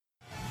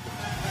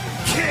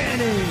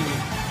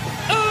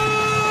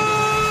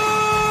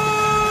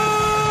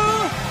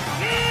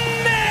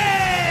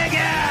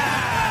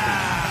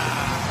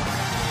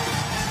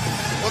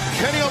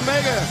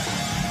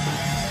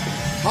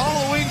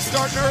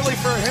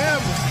only for him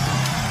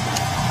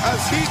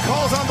as he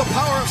calls on the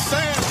power of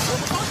sand from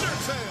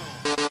Undertale.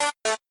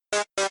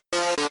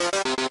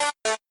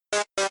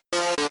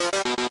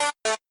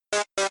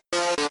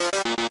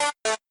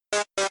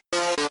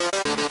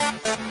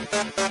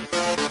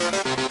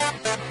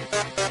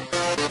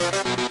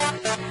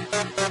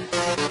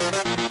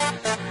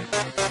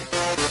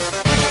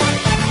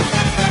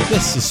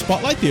 This is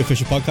Spotlight, the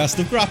official podcast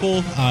of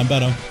Grapple. I'm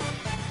Benno.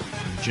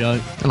 Joe.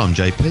 And I'm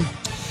JP.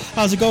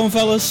 How's it going,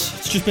 fellas?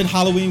 It's just been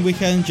Halloween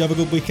weekend. Did you have a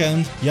good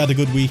weekend? You had a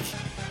good week.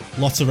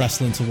 Lots of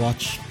wrestling to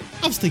watch.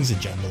 How's things in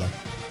general, though?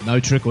 No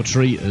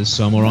trick-or-treaters,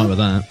 so I'm alright with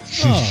that.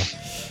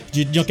 Oh.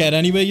 Did you not get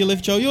anywhere you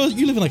live, Joe?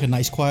 You live in like a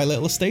nice, quiet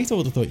little estate. I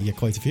would have thought you get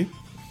quite a few.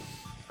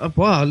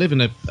 Well, I live in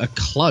a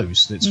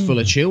close that's full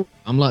of children.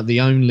 I'm like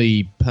the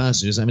only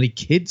person who's that many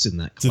kids in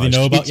that close. Do they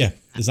know about you?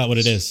 Is that what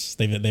it is?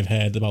 They've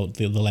heard about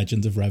the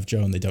legends of Rev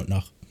Joe and they don't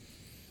know?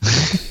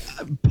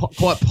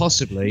 Quite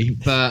possibly,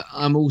 but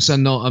I'm also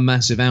not a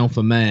massive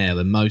alpha male,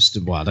 and most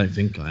of, well, I don't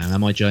think I am.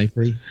 Am I,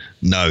 JP?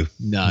 No,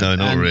 not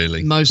and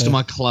really. Most of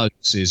my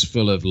close is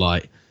full of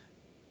like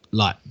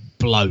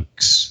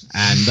blokes,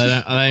 and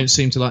they don't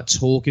seem to like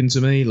talking to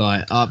me.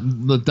 Like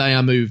the day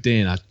I moved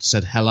in, I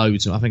said hello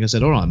to. I think I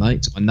said, "All right,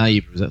 mate," to my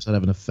neighbour who was outside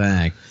having a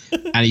fag,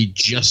 and he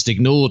just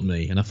ignored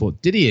me. And I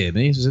thought, did he hear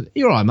me? So I said,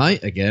 "You all right,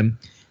 mate?" again,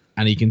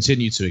 and he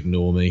continued to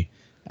ignore me.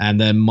 And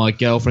then my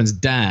girlfriend's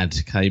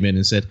dad came in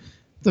and said,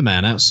 "The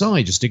man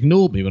outside just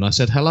ignored me when I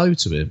said hello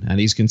to him, and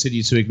he's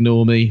continued to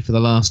ignore me for the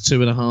last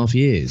 2.5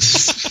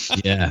 years."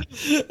 Yeah,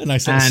 a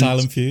nice little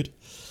silent feud.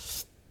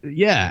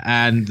 Yeah,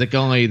 and the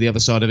guy the other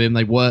side of him,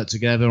 they work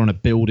together on a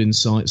building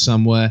site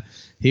somewhere.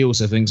 He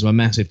also thinks I'm a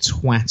massive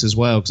twat as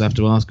well because I have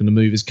to ask him to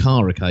move his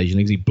car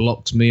occasionally because he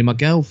blocked me and my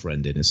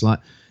girlfriend in. It's like,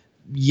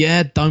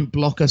 yeah, don't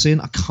block us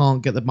in. I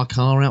can't get my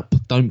car out.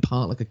 Don't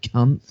park like a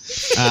cunt.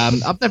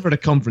 I've never had a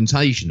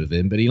confrontation with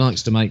him, but he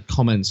likes to make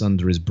comments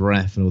under his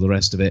breath and all the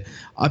rest of it.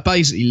 I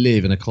basically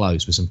live in a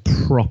close with some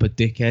proper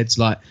dickheads,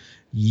 like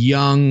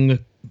young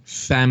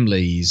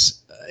families,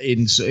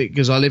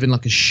 because I live in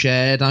like a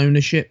shared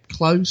ownership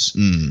close.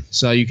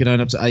 So you can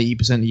own up to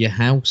 80% of your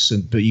house,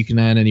 but you can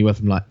earn anywhere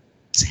from like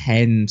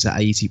 10 to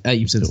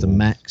 80% is the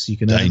max you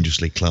can earn.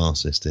 Dangerously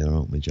classist here,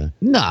 aren't we, Joe?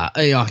 Nah,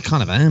 I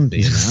kind of am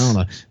being now, aren't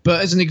I? But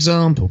as an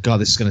example,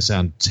 God, this is going to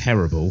sound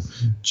terrible.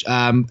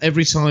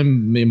 Every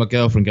time me and my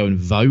girlfriend go and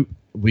vote,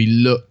 we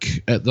look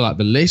at the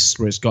list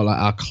where it's got like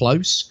our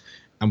close,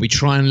 and we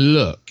try and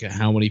look at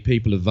how many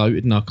people have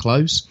voted in our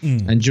close.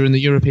 And during the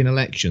European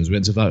elections, we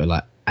went to vote at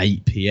like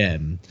 8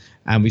 p.m.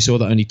 and we saw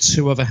that only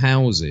 2 other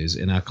houses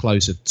in our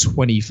close of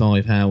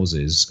 25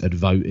 houses had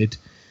voted.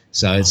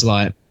 So it's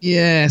like,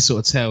 yeah, sort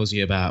of tells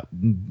you about,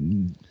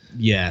 the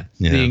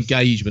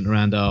engagement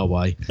around our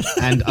way.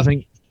 And I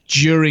think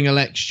during the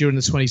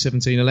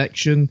 2017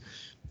 election,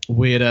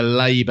 we had a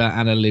Labour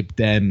and a Lib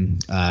Dem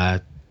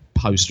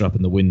poster up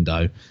in the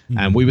window,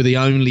 and we were the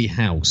only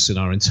house in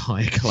our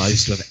entire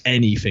close to have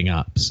anything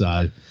up.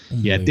 So,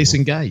 yeah,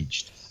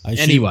 disengaged.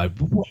 Anyway,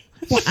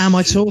 what am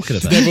I talking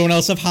about? Did everyone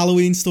else have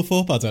Halloween stuff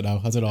up? I don't know.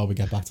 We'll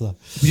get back to that.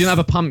 You didn't have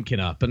a pumpkin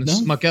up. And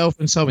my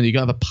girlfriend told me you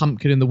got to have a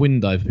pumpkin in the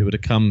window for people to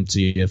come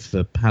to you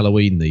for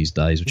Halloween these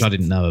days, which I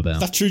didn't know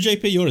about. That's true,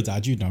 JP. You're a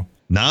dad, you know.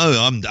 No,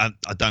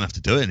 I don't have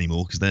to do it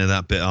anymore because they're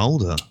that bit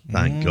older.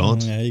 Thank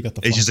God. Yeah, you got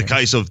the it's just a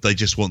case of they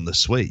just want the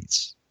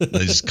sweets.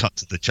 They just cut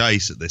to the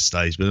chase at this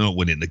stage, but they're not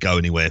willing to go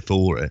anywhere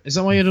for it. Is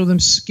that why you had all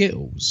them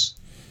Skittles?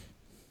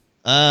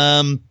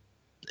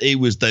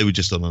 They were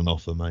just on an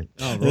offer, mate.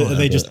 Oh, right.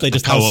 They just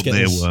have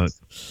Skittles. Work.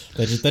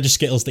 They're just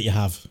Skittles that you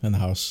have in the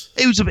house.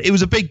 It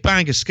was a big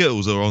bag of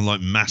Skittles that were on like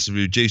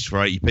massively reduced for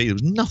 80p. There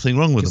was nothing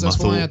wrong with them. That's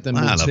why I had them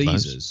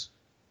Maltesers.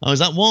 Oh, is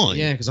that why?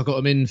 Yeah, because I got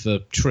them in for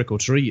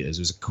trick-or-treaters.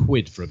 It was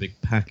 £1 for a big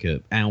pack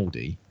of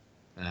Aldi.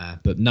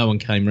 But no one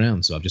came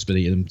round, so I've just been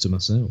eating them to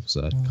myself.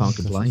 So can't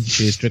complain.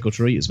 Cheers,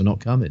 trick-or-treaters, for not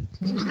coming.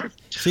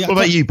 What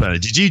about you,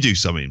 Bernard? Did you do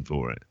something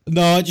for it?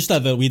 No, I just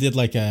had that. We did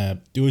we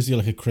always do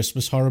like a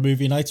Christmas horror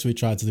movie night, so we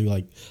tried to do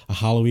like a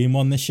Halloween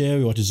one this year.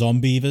 We watched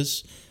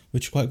Zombievers,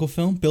 which is quite a good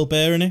film. Bill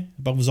Burr in it,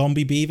 about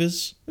zombie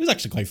beavers. It was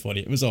actually quite funny.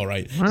 It was all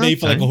right. Okay. Made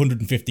for like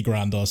 150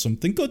 grand or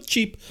something. Good,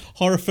 cheap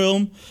horror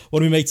film.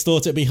 One of my mates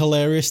thought it'd be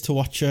hilarious to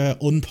watch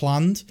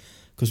Unplanned,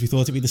 because we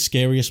thought it'd be the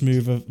scariest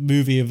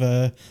movie of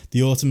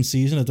the autumn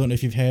season. I don't know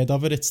if you've heard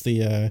of it. It's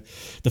the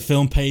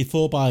film paid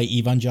for by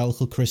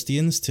evangelical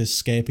Christians to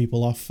scare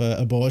people off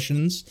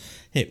abortions.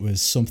 It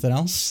was something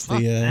else.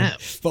 But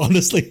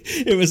honestly,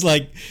 it was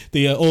like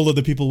all of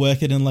the people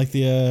working in like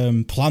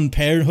the Planned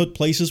Parenthood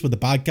places were the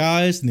bad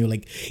guys, and they were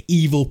like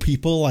evil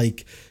people,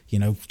 like, you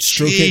know,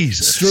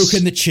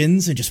 stroking the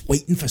chins and just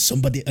waiting for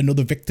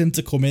another victim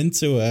to come in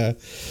to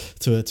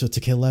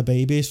kill their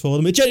babies for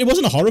them. It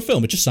wasn't a horror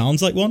film. It just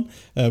sounds like one.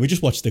 We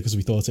just watched it because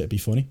we thought it'd be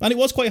funny, and it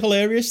was quite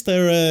hilarious.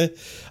 There,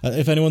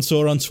 if anyone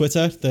saw it on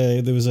Twitter,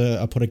 there was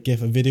I put a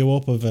video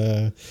up of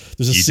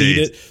there's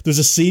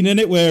a scene in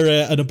it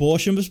where an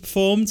abortion was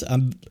performed,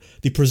 and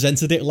they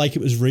presented it like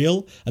it was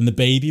real, and the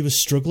baby was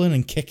struggling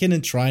and kicking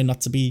and trying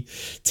not to be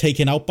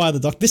taken out by the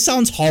doctor. This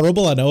sounds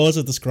horrible, I know, as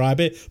I describe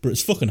it, but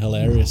it's fucking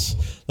hilarious.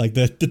 hilarious. Like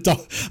I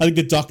think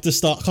the doctor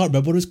I can't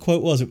remember what his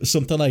quote was. It was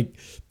something like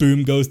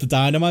 "Boom goes the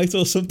dynamite"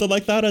 or something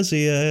like that. As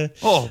he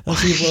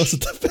was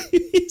at the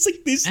baby. He's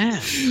like this.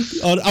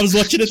 I was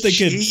watching it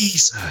thinking,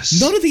 Jesus.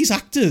 none of these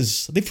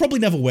actors, they've probably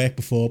never worked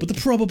before, but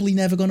they're probably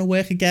never going to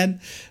work again.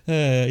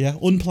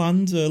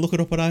 Unplanned. Look it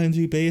up on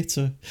IMDb.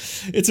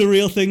 It's a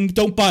real thing.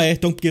 Don't buy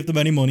it. Don't give them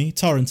any money.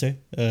 Torrent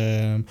it.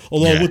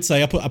 Although I would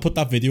say I put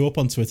that video up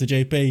on Twitter,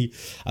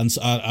 JP, and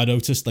I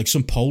noticed like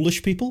some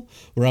Polish people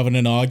were having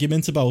an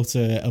argument about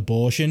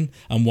abortion,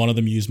 and one of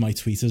them used my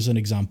tweet as an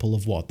example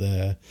of what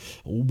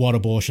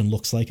abortion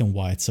looks like and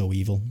why it's so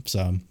evil.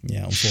 So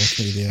yeah,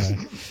 unfortunately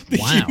the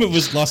humor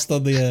was lost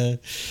on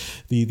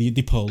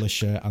the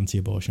Polish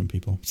anti-abortion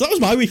people. So that was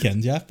my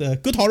weekend. Yeah,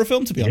 good horror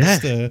film to be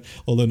honest,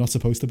 although not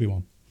supposed to be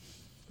one.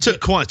 Took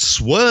quite a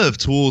swerve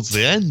towards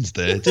the end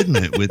there, didn't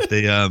it? With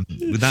the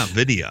with that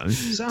video.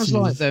 Sounds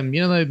like them,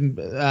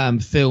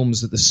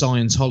 films that the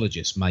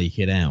Scientologists make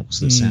it out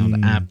that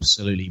sound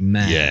absolutely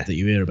mad that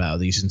you hear about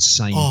these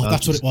insane.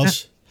 That's what it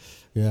was.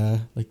 Yeah,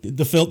 like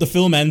the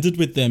film ended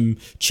with them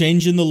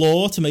changing the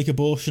law to make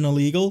abortion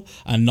illegal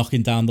and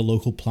knocking down the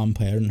local Planned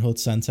Parenthood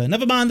centre.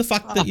 Never mind the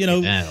fact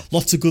that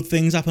lots of good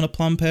things happen at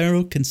Planned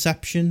Parenthood,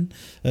 conception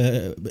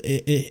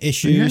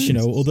issues,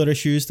 other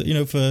issues that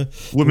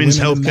for women's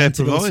healthcare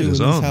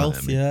providers, aren't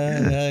health. they?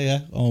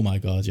 Yeah. Oh my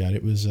god, yeah,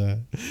 it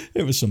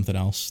was something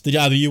else. Did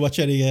you watch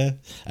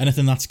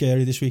anything that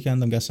scary this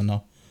weekend? I'm guessing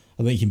not.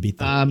 I think you can beat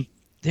that.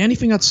 The only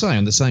thing I'd say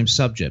on the same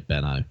subject,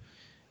 Benno,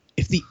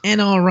 if the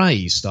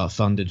NRA start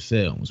funded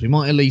films, we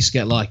might at least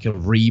get like a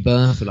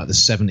rebirth for like the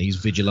 70s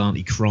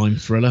vigilante crime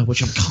thriller,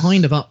 which I'm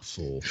kind of up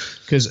for.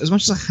 Because as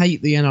much as I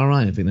hate the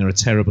NRA, I think they're a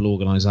terrible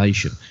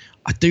organisation,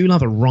 I do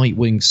love a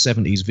right-wing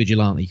 70s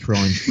vigilante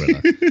crime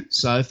thriller.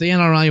 So if the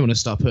NRA want to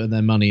start putting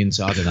their money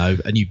into, I don't know,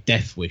 a new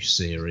Death Wish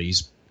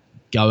series,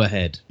 go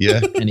ahead.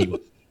 Yeah. Anyway.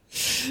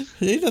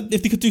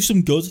 If they could do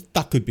some good,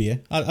 that could be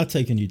it. I'd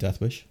take a new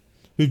Death Wish.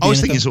 I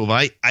was thinking sort of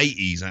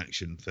 80s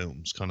action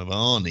films, kind of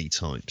Arnie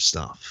type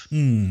stuff.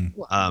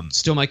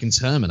 Still making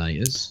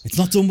Terminators. It's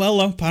not done well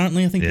though.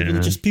 Apparently, I think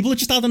people are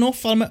just had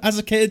enough. As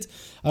a kid,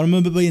 I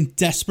remember being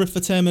desperate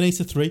for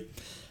Terminator 3,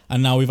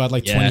 and now we've had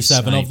like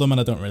 27 of them,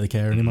 and I don't really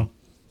care anymore.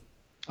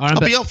 I'll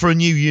be up for a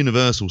new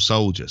Universal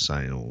Soldier,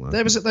 saying all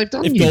that. They've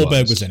done if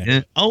Goldberg was in it.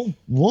 Yeah. Oh,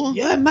 what?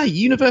 Yeah, mate,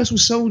 Universal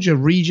Soldier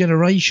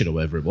Regeneration or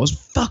whatever it was.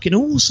 Fucking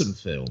awesome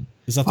film.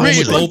 Is that the one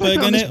with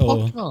Goldberg in it?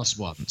 Podcast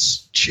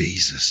once.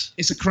 Jesus.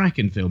 It's a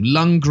cracking film.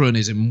 Lundgren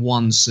is in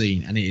one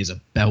scene, and it is a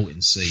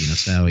belting scene, I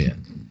tell you.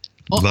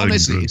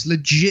 Honestly, it's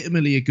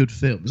legitimately a good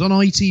film. It was on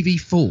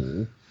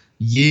ITV4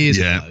 years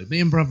ago. Me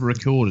and brother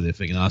recorded it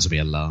thinking, this will be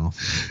a laugh.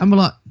 And we're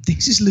like,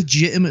 this is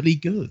legitimately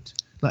good.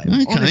 Like,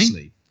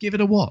 honestly, give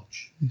it a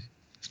watch.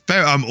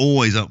 I'm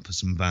always up for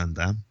some Van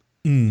Damme.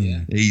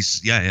 Yeah.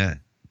 He's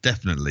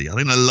definitely. I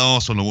think the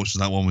last one I watched was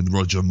that one with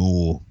Roger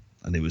Moore,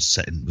 and it was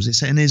set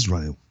in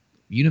Israel?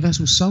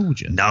 Universal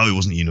Soldier? No, it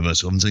wasn't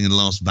Universal. I'm thinking the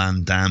last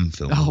Van Damme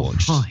film I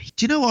watched. Right.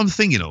 Do you know what I'm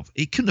thinking of?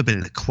 It couldn't have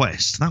been The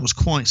Quest. That was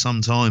quite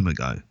some time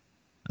ago.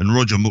 And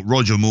Roger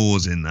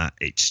Moore's in that.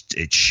 It's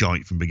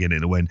shite from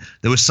beginning to end.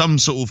 There was some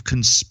sort of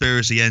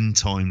conspiracy end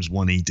times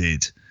one he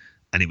did,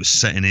 and it was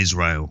set in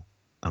Israel.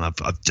 And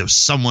there was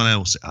someone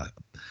else.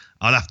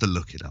 I'll have to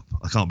look it up.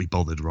 I can't be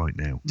bothered right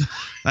now.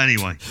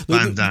 Anyway,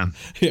 Van Damme.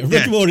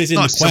 Roger Moore is in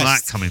nice The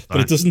Quest,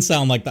 but it doesn't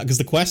sound like that because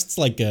The Quest's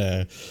like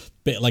a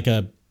bit like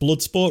a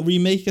Bloodsport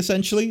remake.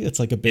 Essentially, it's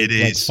like a big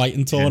like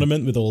fighting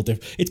tournament with all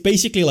different. It's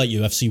basically like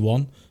UFC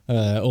 1.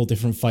 All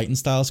different fighting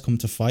styles come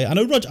to fight. I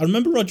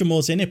remember Roger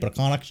Moore's in it, but I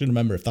can't actually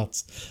remember if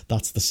that's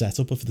the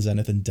setup, if there's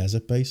anything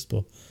desert based.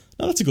 But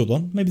no, that's a good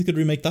one. Maybe they could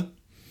remake that.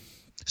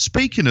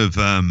 Speaking of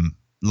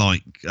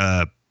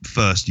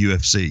first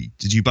UFC,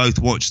 did you both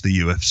watch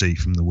the UFC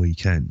from the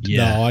weekend?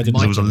 Yeah, no, I didn't.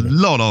 There was a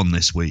lot on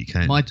this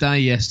weekend. My day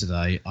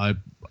yesterday, I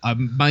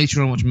made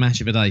sure I watched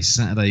Match of the Day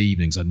Saturday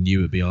evenings. I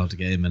knew it'd be hard to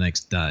get in the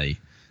next day,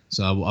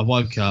 so I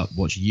woke up,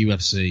 watched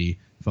UFC,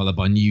 followed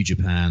by New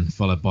Japan,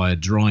 followed by a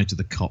drive to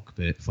the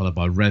cockpit, followed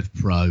by Rev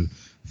Pro,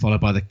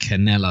 followed by the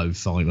Canelo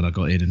fight when I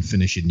got in and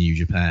finished in New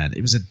Japan.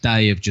 It was a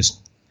day of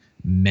just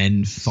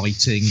men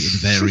fighting in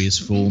various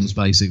forms,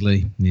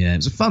 basically. Yeah, it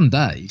was a fun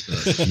day.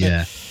 But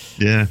yeah.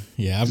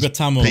 Yeah, I've got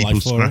time of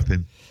life for it.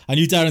 I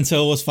knew Darren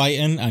Till was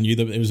fighting. I knew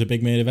that it was a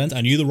big main event.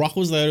 I knew The Rock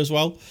was there as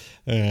well.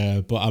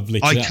 But I've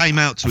literally... I came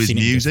out to his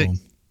music.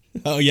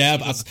 Oh, yeah,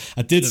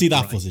 I did see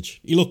that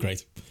footage. He looked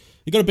great.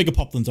 He got a bigger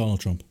pop than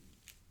Donald Trump.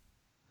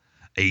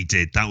 He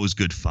did. That was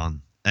good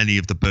fun. Any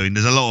of the booing.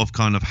 There's a lot of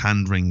kind of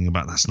hand-wringing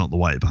about that's not the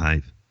way to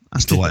behave.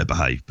 That's the way to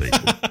behave, people.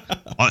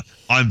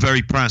 I'm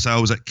very proud. So I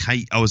was at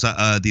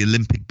the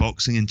Olympic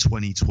boxing in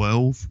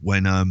 2012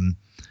 when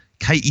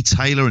Katie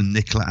Taylor and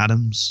Nicola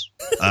Adams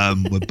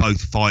were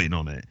both fighting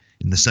on it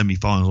in the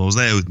semi-finals. I was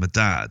there with my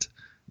dad.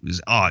 It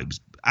was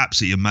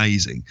absolutely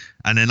amazing.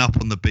 And then up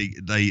on the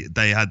big,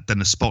 they had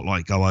then a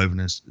spotlight go over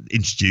and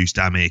introduced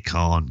Amir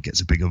Khan,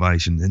 gets a big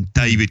ovation. And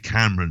David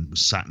Cameron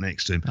was sat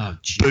next to him,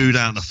 booed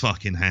out the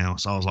fucking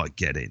house. I was like,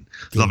 get in.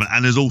 Love it.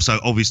 And there's also,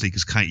 obviously,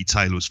 because Katie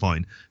Taylor was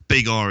fighting,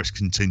 big Irish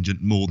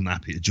contingent, more than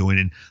happy to join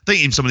in. I think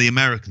even some of the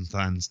American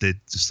fans did,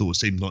 just thought it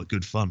seemed like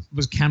good fun.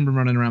 Was Cameron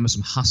running around with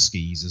some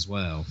Huskies as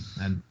well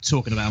and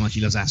talking about how much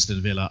he loves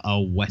Aston Villa?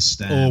 West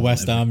Ham.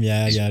 West Ham,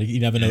 yeah. He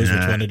never knows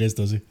which one it is,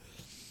 does he?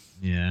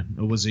 Yeah,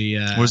 or was he?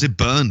 Or is it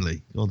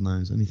Burnley? God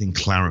knows. Anything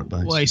claret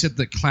based. Well, he said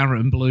that claret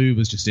and blue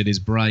was just in his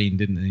brain,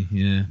 didn't he?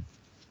 Yeah.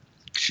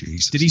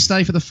 Jesus. Did he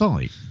stay for the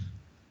fight?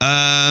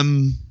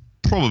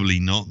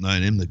 Probably not.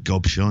 Knowing him, the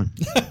gobshite.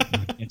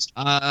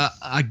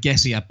 I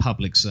guess he had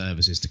public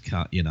services to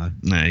cut.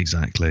 No,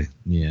 exactly.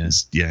 Yeah.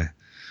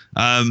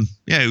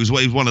 It was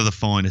one of the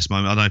finest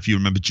moments. I don't know if you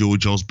remember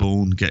George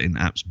Osborne getting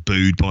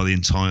booed by the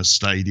entire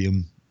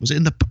stadium. Was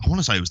it I want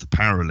to say it was the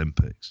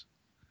Paralympics.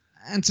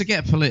 And to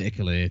get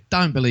political here,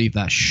 don't believe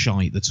that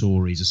shite the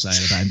Tories are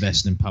saying about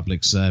investing in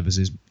public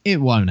services.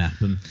 It won't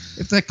happen.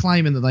 If they're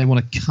claiming that they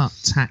want to cut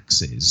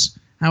taxes,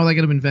 how are they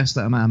going to invest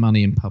that amount of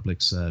money in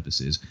public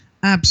services?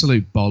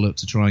 Absolute bollock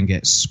to try and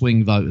get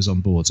swing voters on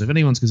board. So if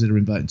anyone's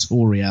considering voting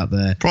Tory out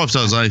there,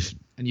 privatisation,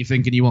 and you're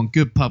thinking you want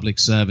good public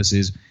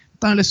services,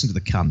 don't listen to the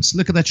cunts.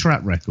 Look at their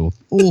track record.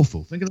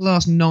 Awful. Think of the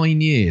last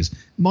 9 years.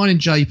 Mine and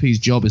JP's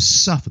job has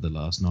suffered the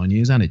last 9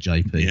 years, hasn't it,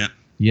 JP? Yeah.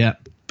 Yeah.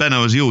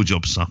 Benno, has your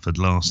job suffered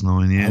last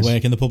 9 years? I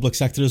work in the public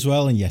sector as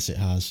well, and yes, it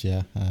has,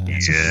 yeah.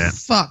 So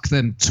fuck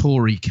them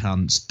Tory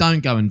cunts.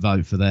 Don't go and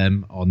vote for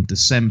them on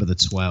December the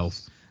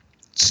 12th.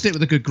 Stick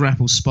with a good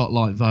grapple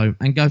spotlight vote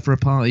and go for a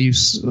party who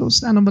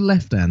stand on the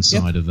left-hand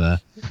side of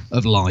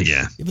life.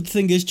 Yeah. But the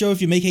thing is, Joe,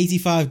 if you make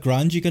 85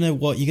 grand, you're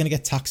gonna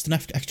get taxed an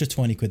extra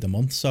 20 quid a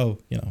month, so,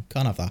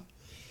 can't have that.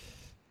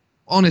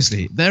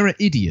 Honestly, there are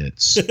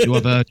idiots who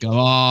I've heard go,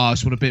 I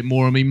just want a bit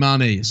more of me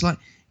money. It's like,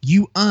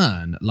 you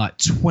earn like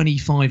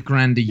 25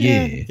 grand a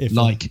year.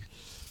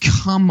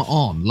 Come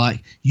on.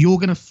 Like, you're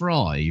going to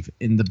thrive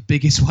in the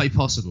biggest way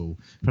possible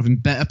for having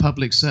better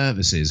public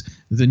services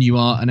than you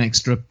are an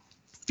extra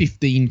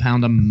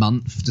 £15 a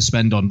month to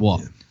spend on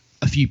what?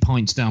 A few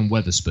pints down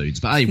Wetherspoons.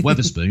 But hey,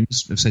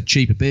 Wetherspoons have said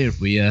cheaper beer if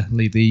we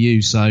leave the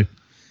EU. So,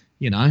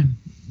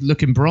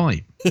 looking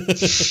bright.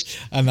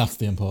 And that's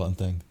the important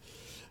thing.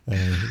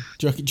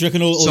 Do you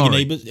reckon all your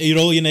neighbours?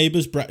 All your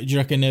neighbours? Do you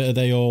reckon are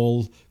they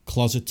all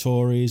closet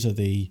Tories? Are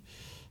they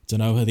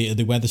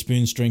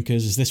Wetherspoons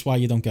drinkers? Is this why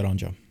you don't get on,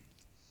 Joe?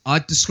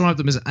 I'd describe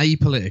them as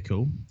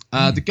apolitical.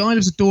 The guy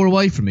lives a door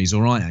away from me is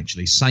all right,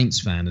 actually.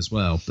 Saints fan as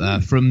well.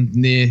 From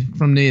near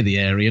the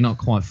area, not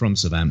quite from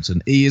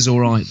Southampton. He is all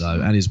right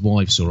though, and his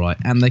wife's all right,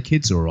 and their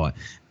kids are all right.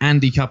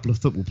 And a couple of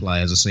football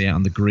players I see out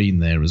on the green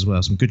there as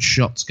well. Some good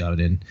shots going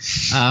in.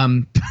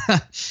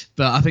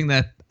 But I think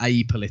they're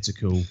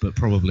apolitical, but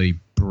probably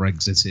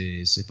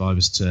Brexiteers if I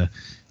was to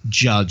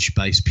judge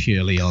based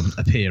purely on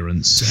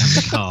appearance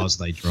and the cars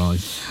they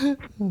drive.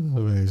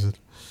 Amazing.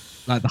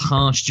 Like the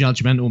harsh,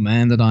 judgmental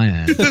man that I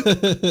am.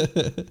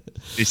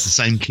 It's the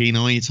same keen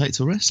eye you take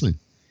to wrestling.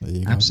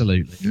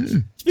 Absolutely. Yeah.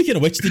 Speaking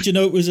of which, did you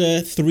know it was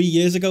 3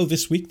 years ago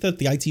this week that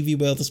the ITV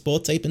World of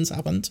Sport tapings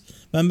happened?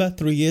 Remember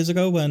 3 years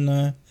ago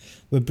when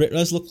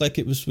BritRes looked like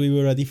we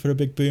were ready for a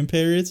big boom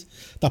period?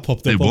 That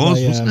popped up.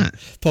 Wasn't it?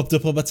 Popped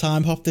up on my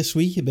time hop this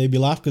week. It made me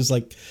laugh because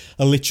I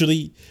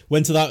literally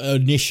went to that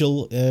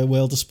initial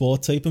World of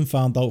Sport tape and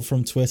found out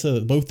from Twitter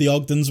that both the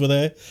Ogdens were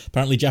there.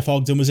 Apparently Jeff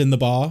Ogden was in the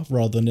bar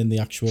rather than in the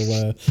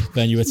actual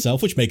venue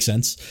itself, which makes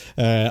sense.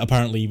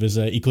 Apparently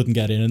he couldn't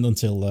get in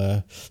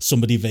until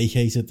somebody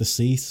vacated the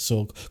seat.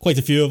 So quite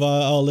a few of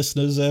our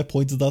listeners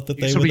pointed out that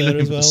they were there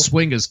as well. The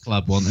Swingers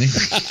Club, weren't they?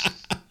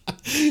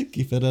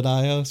 Keeping an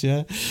eye out,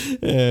 yeah.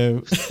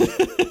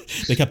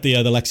 They kept the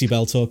Lexi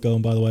Bell talk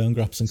going, by the way, on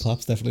Graps and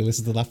Claps. Definitely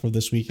listen to that from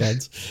this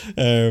weekend.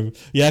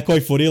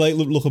 Quite funny. Like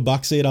looking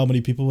back, seeing how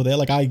many people were there.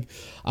 Like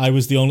I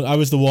was the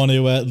one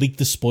who leaked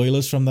the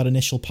spoilers from that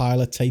initial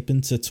pilot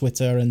taping to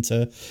Twitter and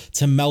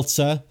to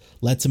Meltzer.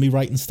 Led to me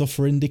writing stuff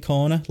for Indie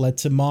Corner. Led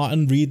to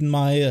Martin reading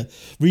my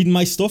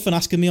stuff and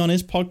asking me on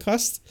his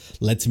podcast.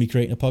 Led to me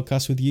creating a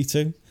podcast with you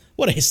two.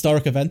 What a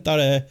historic event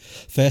that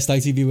first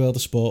ITV World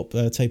of Sport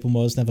taping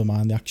was. Never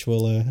mind the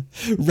actual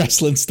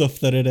wrestling stuff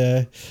that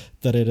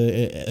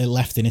it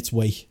left in its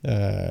wake.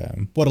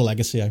 What a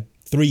legacy!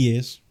 3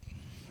 years.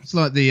 It's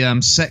like the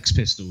Sex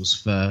Pistols'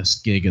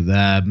 first gig at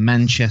the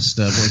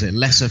Manchester. What was it?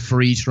 Lesser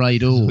Free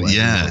Trade Hall.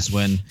 Yeah.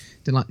 When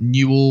did like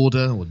New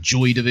Order or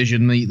Joy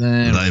Division meet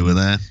there? They were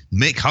there.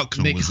 Mick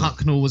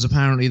Hucknall was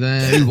apparently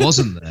there. Who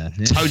wasn't there?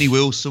 Yeah. Tony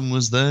Wilson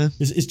was there.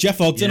 Is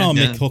Jeff Ogden or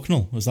Mick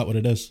Hucknall? Is that what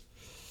it is?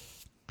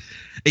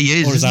 He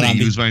is isn't he?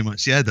 He was very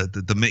much, the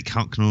Mick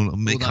Hucknall.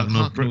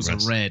 Hucknall's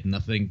a Red, and I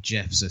think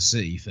Jeff's a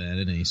City fan,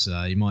 isn't he? So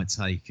he might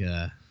take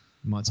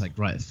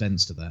great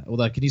offence to that.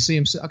 Although, can you see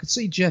him? I could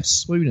see Jeff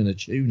swooning a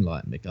tune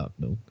like Mick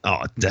Hucknall.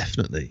 Oh,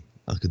 definitely.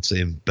 I could see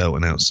him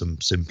belting out some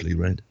Simply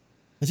Red.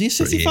 Is he a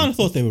City fan? I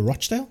thought they were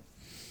Rochdale.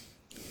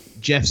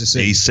 Jeff's a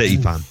City. He's City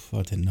fan.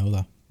 I didn't know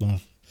that. Well,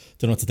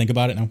 don't know what to think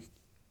about it now.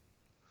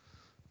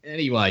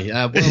 Anyway,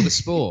 World of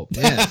Sport.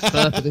 Yeah,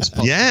 birth of this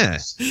podcast. Yeah,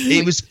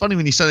 it was funny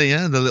when you said it.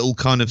 Yeah, the little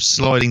kind of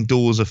sliding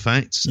doors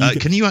effect.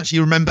 Can you actually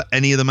remember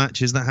any of the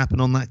matches that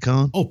happened on that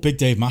card? Oh, Big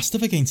Dave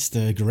Mastiff against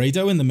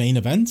Grado in the main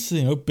event.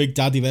 You know, Big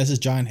Daddy versus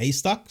Giant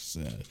Haystacks.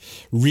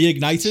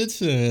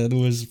 Reignited. There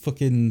was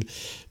fucking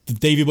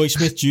Davey Boy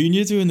Smith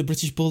Jr. doing the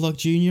British Bulldog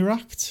Jr.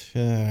 act.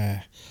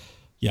 Yeah,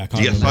 I can't Did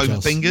you get remember foam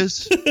else.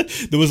 fingers?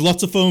 There was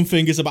lots of foam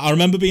fingers. But I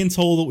remember being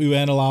told that we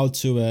weren't allowed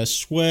to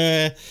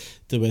swear.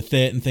 There were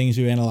certain things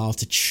we weren't allowed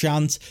to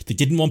chant. They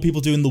didn't want people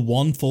doing the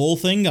one fall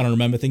thing. And I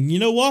remember thinking, you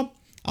know what?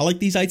 I like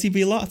these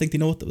ITV a lot. I think they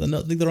know what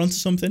I think they're onto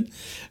something.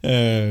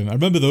 I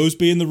remember those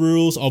being the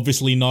rules.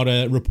 Obviously, not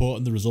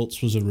reporting the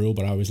results was a rule,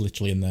 but I was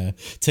literally in there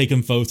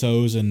taking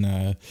photos. And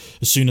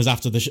as soon as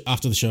after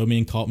the show,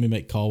 me and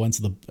mate Carl went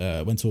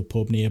to a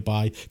pub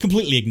nearby.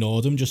 Completely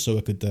ignored them just so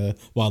I could,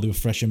 while they were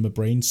fresh in my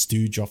brain,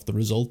 stooge off the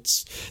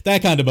results. They're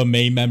kind of my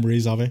main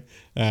memories of it.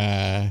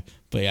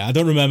 But yeah, I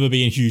don't remember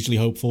being hugely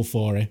hopeful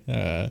for it.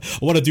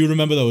 What I do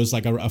remember, though, is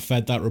like I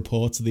fed that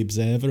report to the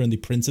Observer and they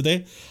printed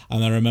it.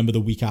 And I remember the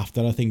week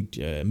after, I think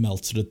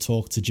Meltzer had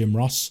talked to Jim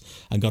Ross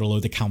and got a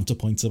load of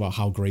counterpoints about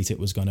how great it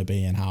was going to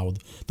be and how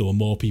there were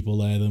more people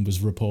there than was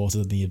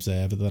reported in the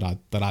Observer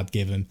that I'd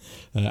given.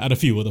 And a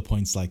few other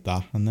points like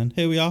that. And then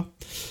here we are.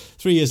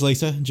 3 years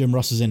later, Jim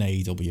Ross is in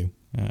AEW.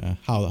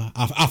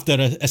 After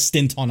a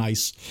stint on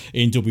ice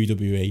in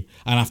WWE,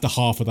 and after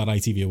half of that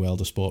ITV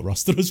World of Sport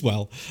roster as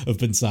well have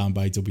been signed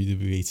by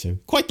WWE too.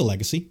 Quite the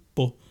legacy,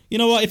 but you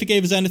know what? If it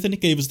gave us anything, it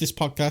gave us this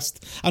podcast,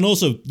 and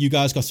also you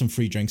guys got some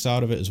free drinks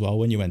out of it as well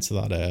when you went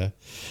to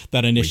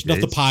that initial,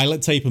 not the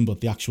pilot taping,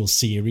 but the actual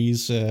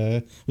series.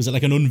 Was it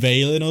like an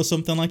unveiling or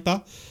something like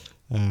that?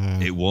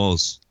 It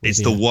was.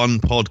 It's the one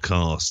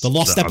podcast. The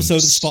lost episode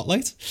of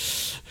Spotlight.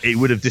 It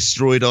would have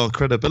destroyed our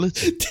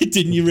credibility.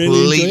 Didn't you really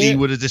enjoy Completely it?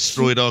 would have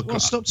destroyed our Well,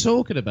 stop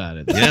talking about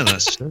it. Yeah,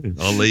 that's true.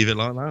 I'll leave it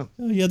like that.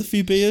 You had a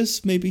few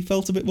beers, maybe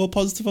felt a bit more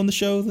positive on the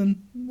show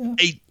than...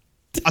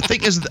 I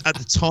think at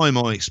the time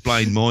I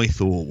explained my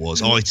thought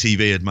was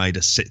ITV had made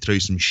us sit through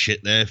some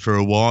shit there for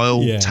a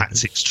while. Yeah.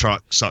 Tactics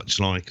truck, such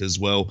like as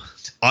well.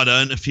 I'd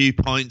earned a few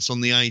pints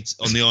on the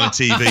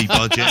ITV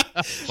budget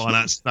by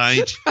that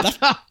stage,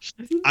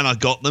 and I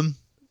got them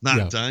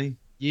that day.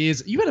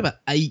 Years. You had about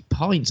 8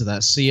 pints of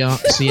that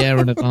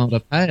Sierra Nevada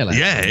Pale Ale.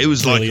 Yeah, it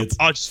was Brilliant.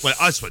 like I just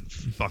went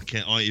fuck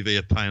it, ITV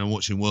are paying. I'm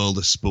watching World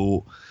of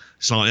Sport.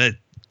 It's like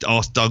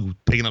asked Doug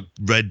picking up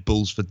Red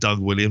Bulls for Doug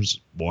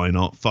Williams. Why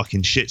not?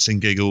 Fucking shits and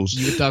giggles.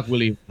 You were Doug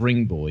Williams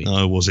ring boy.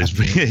 No, it was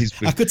his.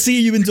 I could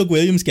see you and Doug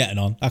Williams getting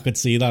on. I could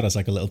see that as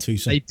like a little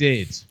twosome. They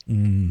did.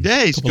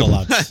 Yeah, he's Couple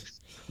of lads.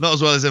 Not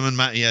as well as him and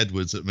Matty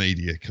Edwards at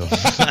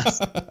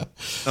MediaCon.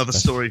 Another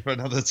story for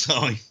another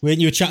time. Weren't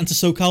you chatting to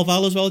SoCal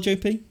Val as well,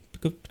 JP?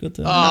 Good.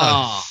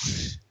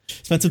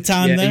 Spent some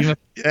time there.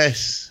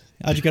 Yes.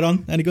 How'd you get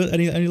on? Any good?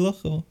 Any luck?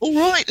 Or? All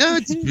right. No,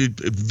 it's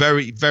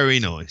very, very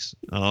nice.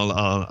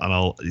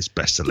 And it's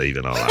best to leave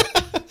it like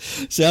that.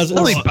 So how's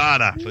Nothing bad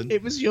happened.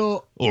 It was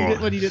your All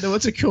right. when you didn't know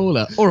what to call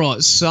her. All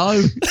right,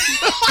 so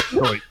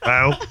Right,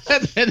 pal.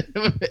 and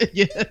then,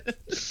 yeah.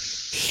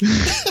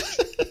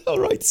 All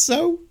right,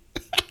 so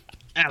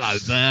Hello,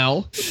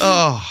 Val.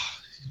 Oh,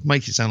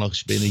 make it sound like I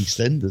should be an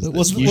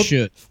EastEnders.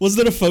 Should. Was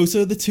there a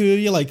photo of the two of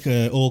you like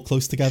all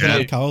close together Yeah. on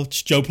the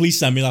couch? Joe, please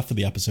send me that for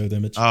the episode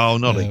image. Oh,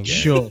 not again.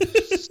 Sure.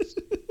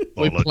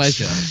 With Bollocks.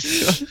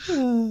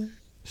 pleasure.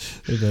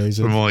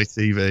 Amazing. From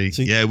ITV.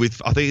 So- Yeah,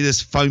 I think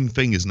there's foam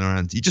fingers in her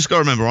hand. You just got to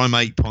remember, I'm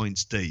 8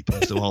 pints deep.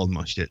 I'm still holding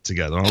my shit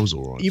together. I was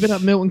all right. You've been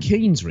at Milton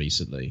Keynes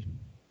recently?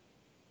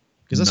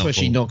 Because that's where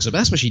she knocks up.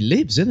 That's where she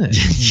lives, isn't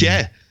it?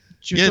 Yeah.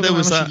 She Yeah, talking there about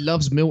was how that. She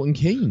loves Milton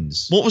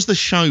Keynes. What was the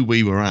show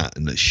we were at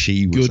and that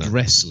she was Good at?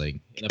 wrestling.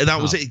 in a And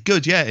that was pub. it.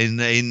 Good, yeah. In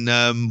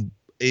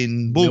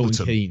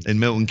Warburton, Keynes. in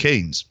Milton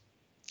Keynes.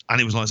 And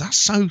it was like,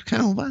 that's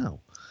SoCal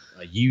Val.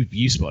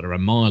 You spotted her a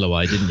mile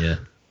away, didn't you?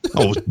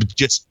 I was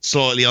just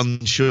slightly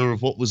unsure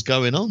of what was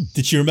going on.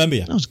 Did she remember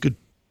you? That was good.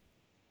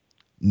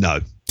 No,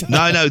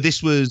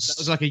 this was... That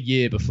was like a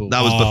year before.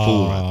 That was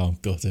before. Oh,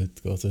 got it.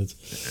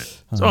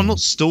 So I'm not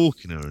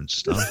stalking her and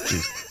stuff.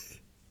 Just-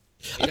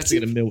 You have to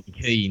go to Milton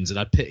Keynes, and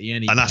I pity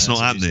any. And that's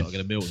person not who's happening. got to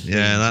go to Milton Yeah,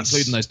 Keynes, that's-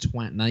 including those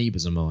twat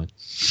neighbours of mine.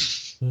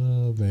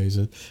 Oh,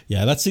 amazing.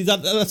 Yeah,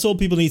 that's all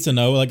people need to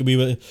know. Like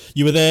you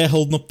were there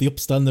holding up the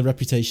upstanding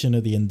reputation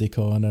of the indie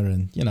corner,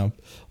 and you know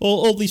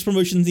all these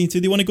promotions need to.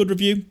 They want a good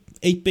review.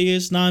 8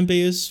 beers, 9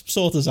 beers,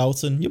 sort us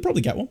out, and you'll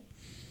probably get one.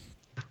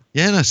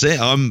 Yeah, that's it.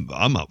 I'm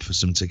up for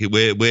some ticket.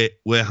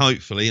 We're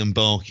hopefully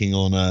embarking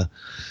on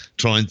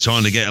trying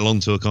to get along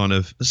to a kind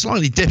of a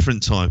slightly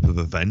different type of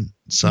event.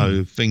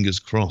 So fingers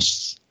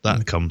crossed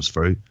that comes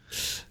through.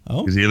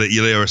 Oh, Because you'll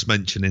hear us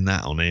mentioning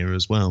that on here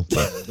as well.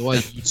 But The way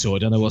you saw, I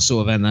don't know what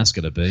sort of event that's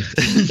going to be.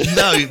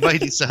 no, it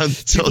made it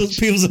sound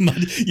dodgy.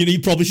 you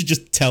probably should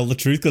just tell the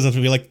truth because I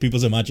feel like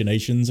people's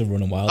imaginations are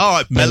running wild. All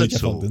right, Melanie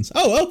Jeff Bellator. Ogden's.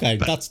 Oh, okay,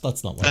 that's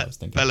not what I was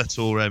thinking.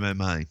 Bellator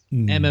MMA.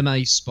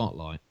 MMA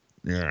Spotlight.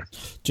 Yeah, Do you reckon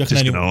just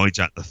going to anyone-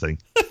 hijack the thing.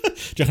 do you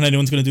reckon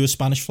anyone's going to do a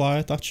Spanish fly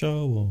at that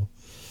show? Or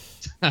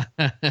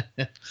Well,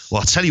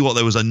 I'll tell you what,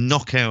 there was a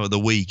knockout of the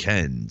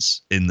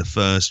weekends in the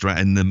first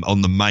round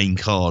on the main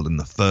card in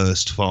the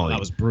first fight. That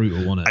was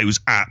brutal, wasn't it? It was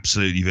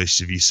absolutely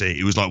vicious if you see it.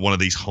 It was like one of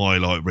these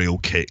highlight reel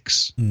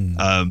kicks.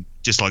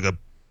 Just like a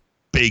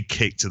big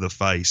kick to the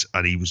face,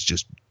 and he was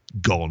just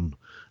gone.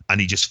 And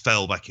he just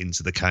fell back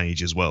into the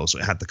cage as well. So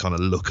it had the kind of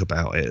look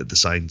about it at the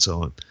same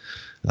time.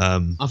 I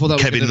thought that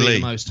was going to be the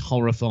most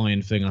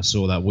horrifying thing I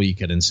saw that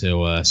weekend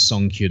until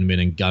Song Kyun-min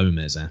and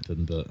Gomez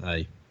happened. But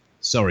hey,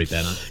 sorry,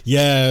 Benno.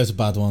 Yeah, it was a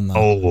bad one. That.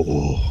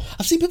 Oh.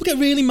 I've seen people get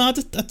really mad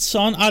at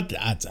Son.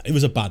 It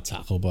was a bad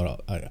tackle,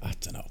 but I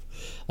don't know.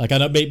 Like, I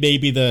know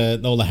maybe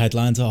all the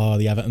headlines are,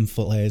 the Everton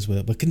players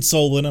were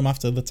consoling him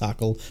after the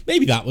tackle.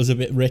 Maybe that was a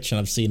bit rich, and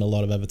I've seen a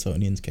lot of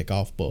Evertonians kick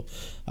off, but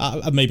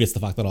maybe it's the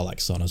fact that I like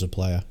Son as a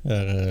player.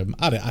 I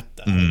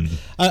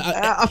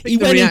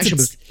think the reaction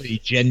was pretty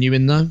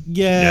genuine, though.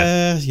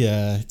 Yeah.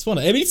 It's one.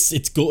 I mean,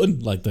 it's gutting,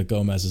 like, the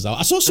Gomez is out.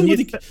 I saw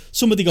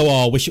somebody go,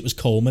 "Oh, I wish it was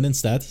Coleman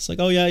instead." It's like,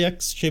 oh yeah,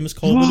 Seamus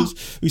Coleman,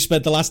 who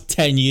spent the last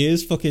 10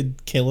 years fucking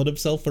killing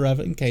himself for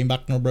Everton, came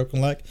back on a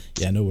broken leg.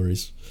 Yeah, no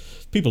worries.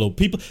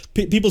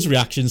 People's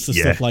reactions to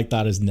stuff like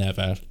that it's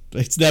never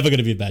going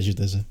to be measured,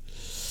 is it?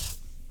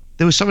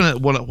 There was something that,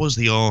 it was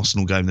the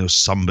Arsenal game. There was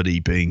somebody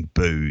being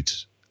booed.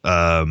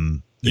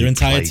 Your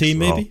entire team,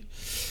 maybe?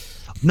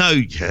 No,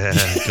 yeah,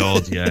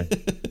 God, yeah.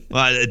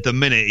 Well, at the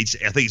minute,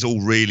 I think it's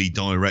all really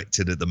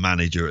directed at the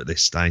manager at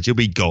this stage. He'll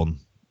be gone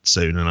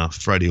soon enough.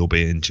 Freddie will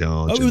be in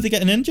charge. Oh, are they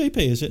getting in, JP?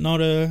 Is it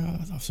not a...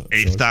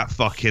 If that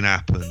fucking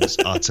happens,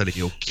 I'll tell you,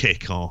 he'll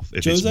kick off.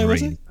 If Jose,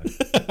 it's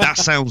Mourinho. That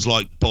sounds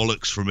like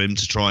bollocks from him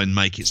to try and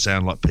make it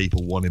sound like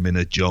people want him in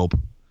a job.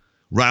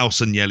 Raul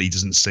Sanllehi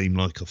doesn't seem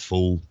like a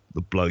fool,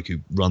 the bloke who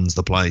runs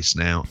the place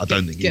now. I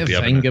don't think he'd be able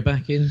to... Get Wenger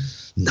back in?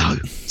 No.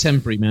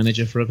 Temporary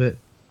manager for a bit?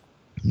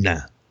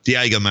 Nah.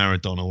 Diego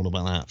Maradona, all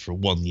about that for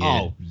 1 year.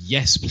 Oh,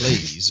 yes,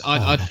 please.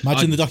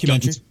 Imagine the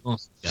documentary.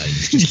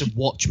 Just to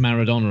watch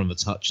Maradona on the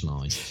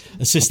touchline.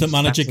 Assistant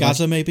manager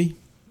Gaza, maybe?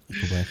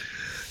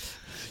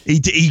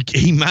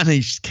 He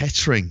managed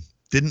Kettering,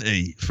 didn't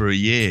he, for a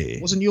year?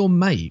 Wasn't your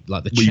mate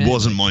like the? He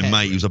wasn't my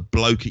mate. He was a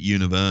bloke at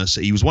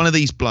university. He was one of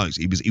these blokes.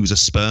 He was a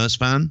Spurs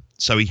fan,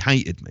 so he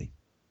hated me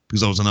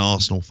because I was an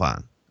Arsenal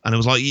fan, and it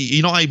was like,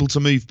 you're not able to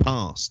move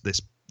past this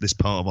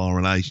part of our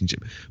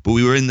relationship. But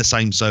we were in the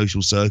same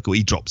social circle.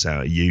 He dropped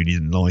out of uni,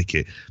 didn't like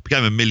it,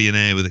 became a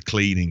millionaire with a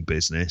cleaning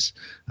business,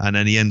 and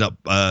then he ended up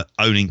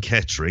owning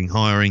Kettering,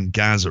 hiring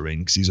Gaza in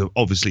because he's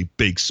obviously a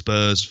big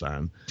Spurs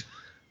fan.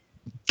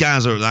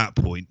 Gaza at that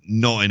point,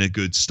 not in a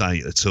good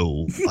state at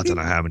all. I don't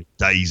know how many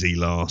days he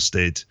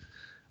lasted.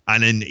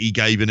 And then he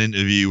gave an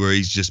interview where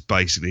he's just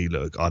basically,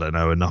 look, I don't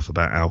know enough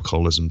about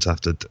alcoholism to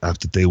have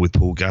to deal with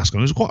Paul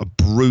Gascoigne. It was quite a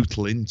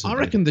brutal interview. I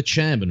reckon the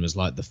chairman was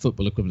like the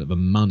football equivalent of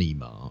a money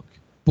mark.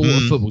 Bought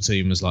a football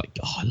team, was like,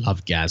 oh, I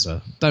love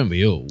Gaza. Don't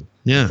we all?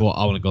 Yeah. Thought,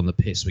 I want to go on the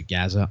piss with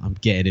Gaza. I'm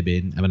getting him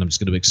in, and then I'm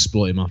just going to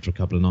exploit him after a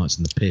couple of nights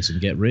in the piss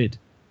and get rid.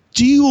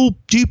 Do you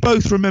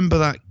both remember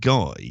that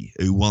guy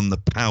who won the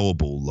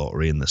Powerball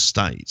lottery in the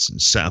States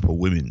and set up a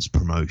women's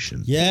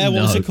promotion? Yeah,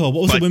 what was it called?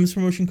 What was the women's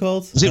promotion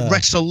called? Was it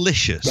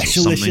Wrestlelicious?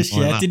 Wrestlelicious,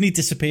 yeah. Didn't he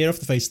disappear off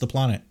the face of the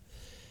planet?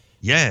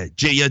 Yeah,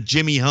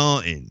 Jimmy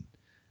Hart in.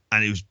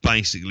 And it was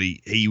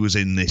basically, he was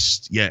in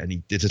this, and he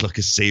did like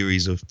a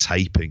series of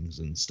tapings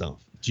and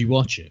stuff. Do you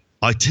watch it?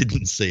 I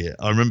didn't see it.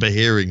 I remember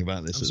hearing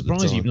about this. I'm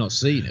surprised you've not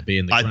seen it,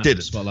 being the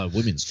Spotlight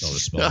women's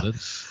correspondent.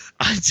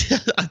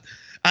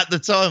 At the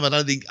time, I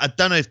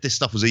don't know if this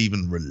stuff was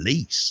even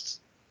released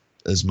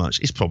as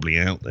much. It's probably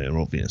out there,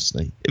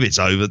 obviously. If it's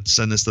over,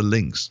 send us the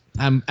links.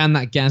 And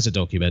that Gaza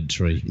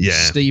documentary. Yeah.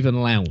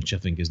 Stephen Louch, I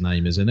think his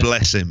name is, isn't it?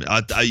 Bless him.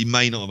 He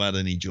may not have had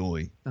any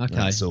joy. Okay.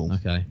 That's all.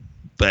 Okay.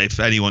 But if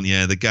anyone,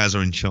 the Gaza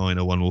in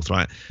China one will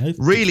throw it.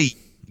 Really,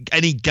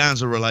 any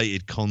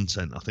Gaza-related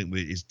content, I think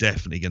is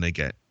definitely going to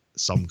get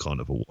some kind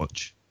of a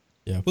watch.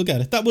 Yeah, we'll get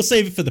it. We'll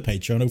save it for the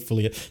Patreon.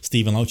 Hopefully,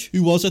 Stephen Louch,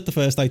 who was at the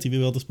first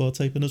ITV World of Sport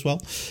taping as well,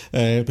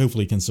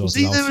 hopefully he can sort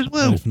it out. Was he there as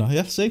well? If not,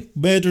 yeah, see,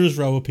 murderer's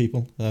row of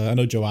people. I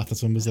know Joe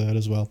Atherton was there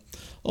as well.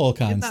 All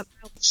kinds. Isn't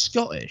that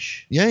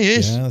Scottish? Yeah, he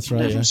is. Yeah, that's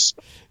right.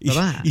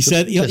 Yeah.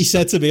 He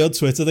said to me on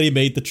Twitter that he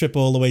made the trip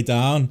all the way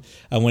down,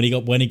 and when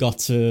he got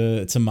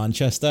to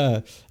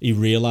Manchester, he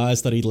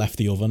realised that he'd left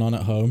the oven on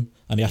at home.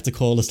 And he had to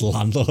call his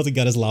landlord and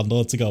get his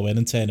landlord to go in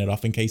and turn it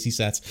off in case he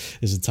set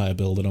his entire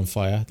building on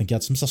fire. I think he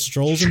had some sausage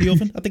rolls in the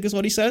oven, I think is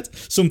what he said.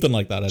 Something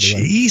like that,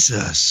 anyway.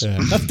 Jesus. Yeah,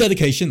 that's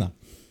dedication, that.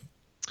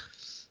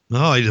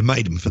 Oh, he'd have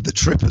made him for the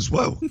trip as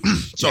well.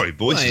 Sorry,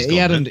 boys. Well, he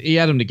had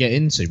him to get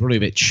into. Probably a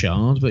bit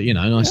charred, but,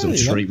 nice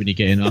little treat when you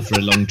get in after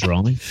a long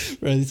drive.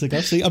 Ready to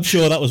go. See, I'm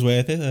sure that was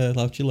worth it.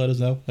 Louch, you let us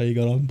know how you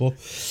got on. But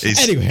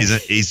anyway.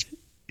 His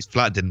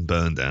flat didn't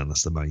burn down.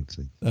 That's the main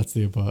thing. That's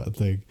the important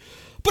thing.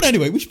 But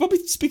anyway, we should probably,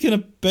 speaking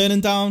of burning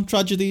down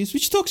tragedies, we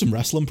should talk some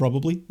wrestling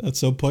probably at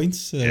some point.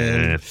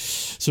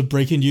 Some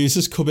breaking news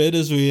has come in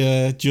as we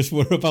just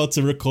were about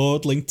to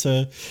record, linked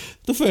to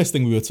the first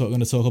thing we were going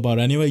to talk about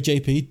anyway,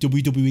 JP,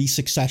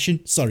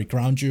 WWE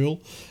Crown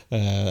Jewel,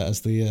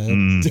 as the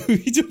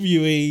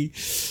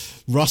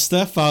WWE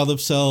roster found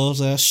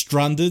themselves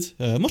stranded,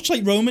 much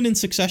like Roman in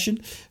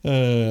Succession,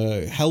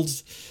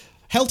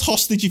 held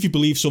hostage, if you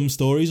believe some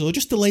stories, or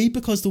just delayed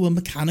because there were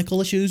mechanical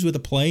issues with the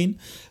plane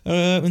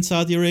in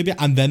Saudi Arabia,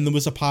 and then there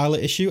was a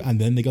pilot issue, and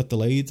then they got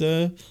delayed.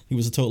 It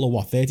was a total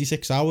of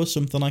 36 hours,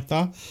 something like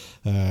that.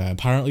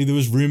 Apparently, there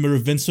was rumor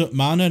of Vince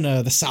McMahon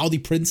and the Saudi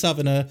prince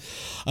having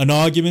an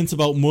argument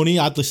about money.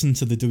 I'd listened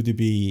to the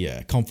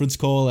WWE conference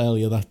call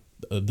earlier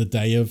the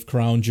day of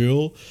Crown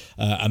Jewel,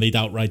 and they'd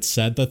outright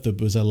said that there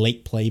was a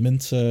late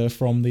payment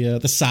from the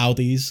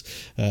Saudis.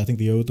 I think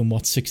they owed them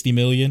 60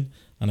 million.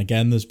 And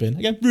again, there's been,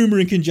 rumour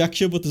and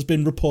conjecture, but there's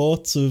been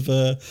reports of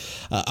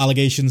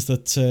allegations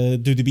that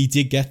WWE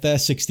did get their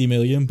 60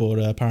 million, but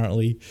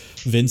apparently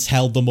Vince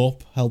held the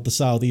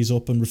Saudis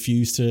up and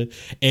refused to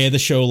air the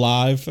show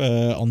live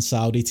on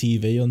Saudi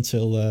TV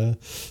until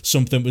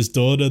something was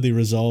done or they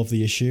resolved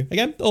the issue.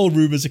 Again, all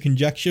rumours and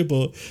conjecture,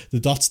 but the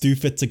dots do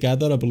fit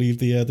together. I believe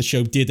the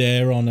show did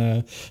air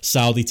on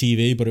Saudi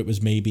TV, but it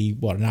was maybe,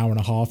 an hour and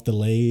a half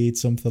delayed,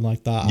 something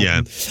like that.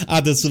 Yeah.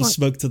 Added some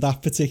smoke to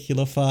that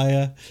particular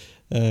fire.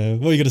 What are you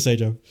going to say,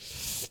 Joe?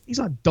 He's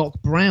like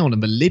Doc Brown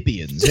and the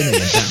Libyans, isn't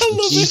he? I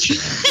love it.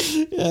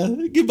 Yeah,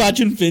 you can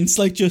imagine Vince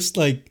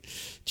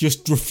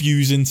just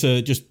refusing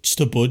to just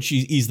to budge.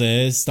 He's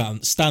there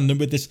standing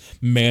with this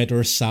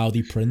murderous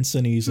Saudi prince,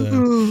 and he's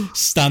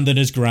standing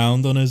his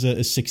ground on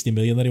his 60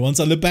 million that he wants.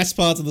 And the best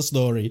part of the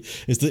story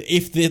is that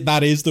if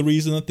that is the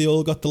reason that they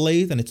all got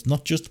delayed, and it's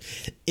not just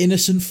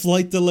innocent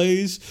flight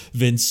delays,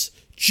 Vince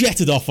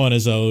jetted off on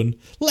his own,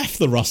 left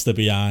the roster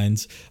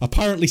behind,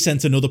 apparently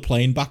sent another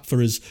plane back for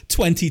his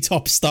 20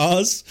 top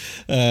stars,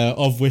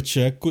 of which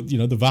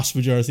the vast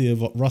majority of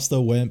the roster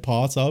weren't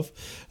part of,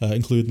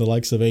 including the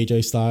likes of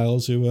AJ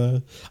Styles,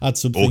 who had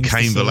some things to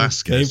say. Cain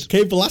Velasquez.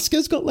 Cain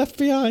Velasquez got left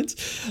behind,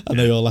 and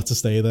they all had to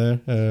stay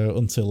there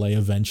until they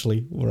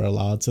eventually were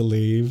allowed to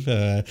leave.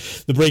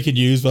 The breaking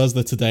news was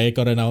that today it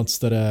got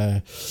announced that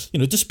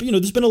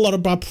there's been a lot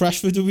of bad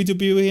press for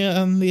WWE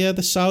and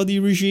the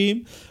Saudi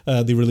regime.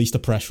 They released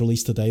a press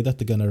release today that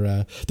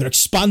they're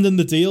expanding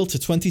the deal to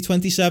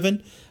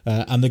 2027,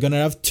 and they're gonna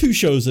have 2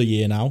 shows a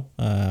year now.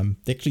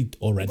 They actually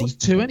already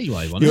 2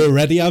 anyway. You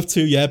already have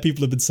 2. Yeah,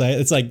 people have been saying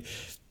it's like.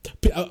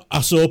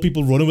 I saw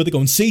people running with it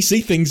going, see,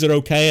 things are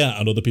okay,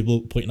 and other people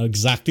pointing out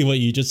exactly what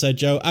you just said,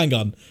 Joe. Hang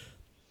on.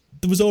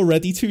 There was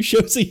already 2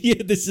 shows a year.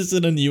 This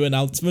isn't a new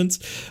announcement.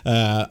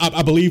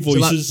 I believe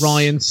Voices. So like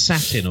Ryan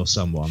Satin or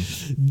someone.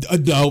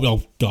 No,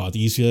 oh God,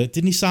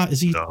 didn't he sign? Is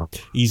he? No.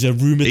 He's a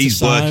rumoured to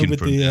sign with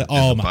the.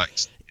 Oh man.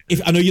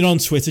 I know you're on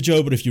Twitter,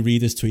 Joe, but if you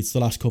read his tweets the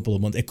last couple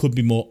of months, it could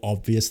be more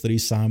obvious that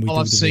he's signed with WWE.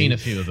 I've seen a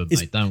few of them,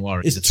 mate. Don't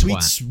worry. His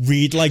tweets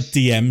read like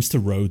DMs to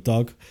Road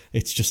Dogg.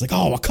 It's just like,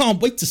 I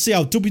can't wait to see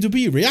how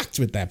WWE react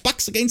with their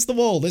backs against the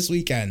wall this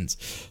weekend.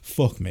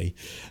 Fuck me.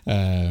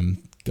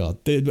 God,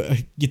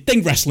 you'd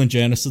think wrestling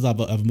journalists would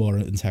have more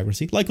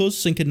integrity, like us,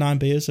 sinking 9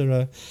 beers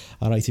at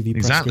ITV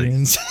press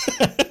screens.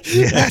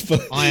 Yeah,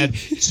 I had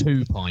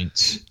 2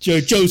 pints.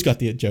 Joe's got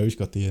the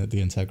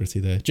integrity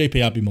there.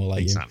 JP, I'd be more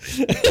like you.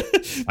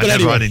 I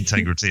never had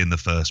integrity in the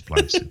first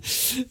place.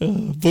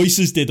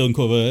 Voices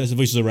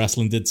of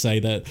Wrestling did say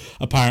that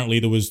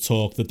apparently there was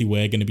talk that they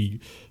were going to be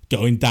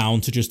going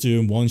down to just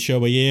doing 1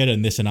 show a year,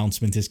 and this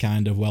announcement is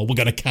kind of, we're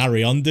going to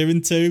carry on doing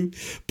 2,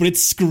 but it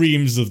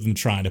screams of them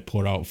trying to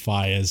put out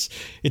fires.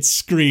 It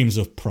screams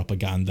of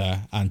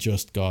propaganda, and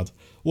just, God,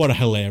 what a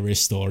hilarious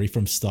story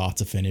from start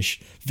to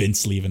finish.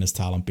 Vince leaving his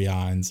talent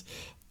behind,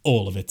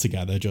 all of it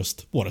together,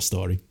 just what a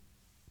story.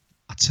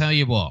 I tell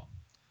you what,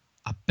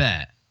 I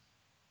bet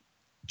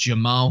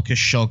Jamal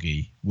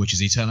Khashoggi, which is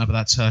he turned up at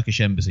that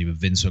Turkish embassy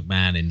with Vince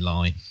McMahon in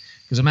line.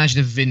 Because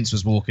imagine if Vince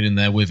was walking in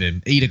there with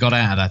him, he'd have got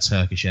out of that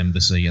Turkish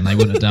embassy and they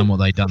wouldn't have done what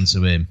they'd done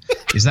to him.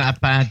 Is that a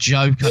bad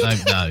joke? I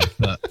don't know.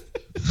 But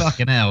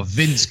fucking hell,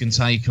 Vince can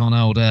take on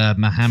old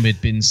Mohammed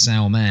bin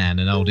Salman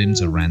and hold him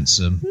to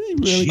ransom. He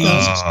really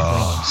Jesus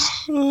Christ.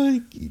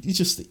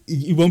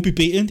 He won't be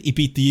beaten. He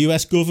beat the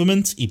US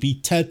government. He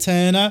beat Ted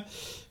Turner.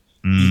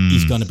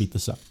 He's going to beat the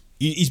Saudis.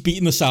 He's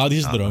beating the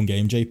Saudis at their own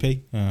game,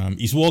 JP.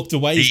 He's walked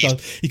away.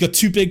 He's got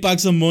 2 big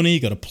bags of money. He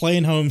got a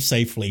plane home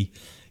safely.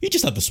 He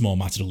just had the small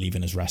matter of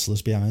leaving his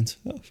wrestlers behind.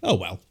 Oh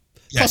well.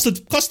 Yeah.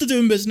 Cost of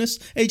doing business.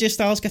 AJ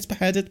Styles gets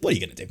beheaded. What are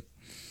you going to do?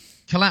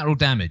 Collateral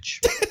damage.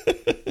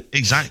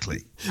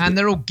 Exactly. And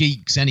they're all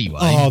geeks anyway.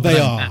 Oh, they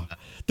are.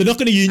 They're not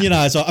going to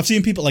unionize. I've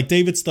seen people like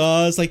David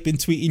Starr's been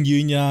tweeting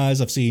unionize.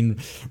 I've seen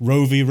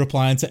Rovi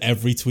replying to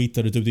every tweet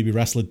that a WWE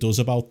wrestler does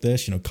about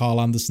this.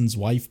 Carl Anderson's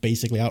wife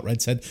basically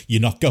outright said,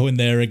 "You're not going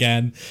there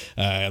again."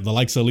 The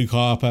likes of Luke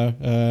Harper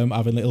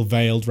having little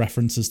veiled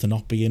references to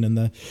not being in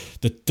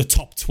the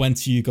top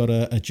 20. You got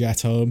a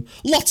jet home.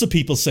 Lots of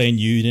people saying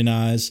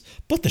unionize,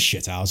 but the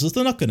shithouses,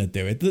 they're not going to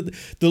do it.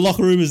 The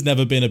locker room has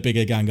never been a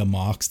bigger gang of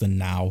marks than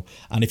now.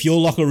 And if your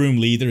locker room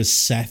leader is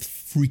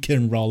Seth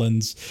freaking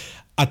Rollins,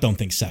 I don't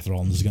think Seth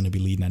Rollins is going to be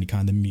leading any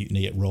kind of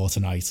mutiny at Raw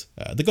tonight.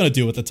 They're going to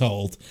do what they're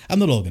told,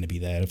 and they're all going to be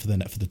there for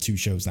the 2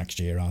 shows next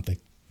year, aren't they?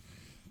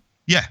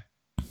 Yeah,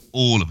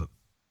 all of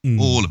them.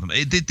 All of them.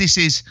 This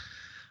is...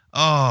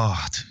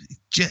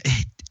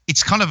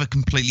 it's kind of a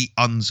completely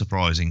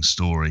unsurprising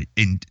story.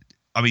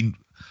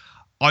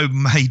 I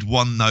made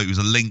one note. It was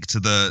a link to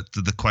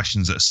the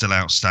questions that are still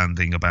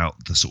outstanding about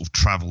the sort of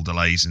travel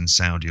delays in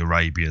Saudi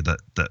Arabia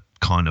that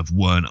kind of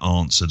weren't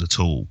answered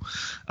at all,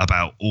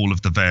 about all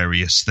of the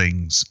various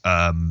things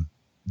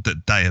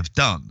that they have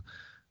done.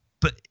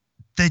 But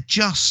they're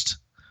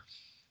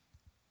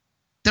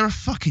a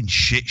fucking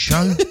shit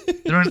show.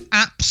 They're an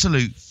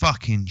absolute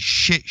fucking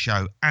shit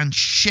show and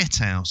shit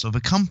house of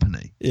a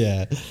company.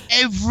 Yeah.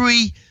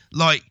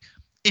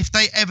 If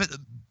they ever,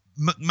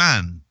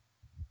 McMahon,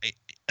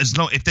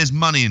 if there's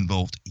money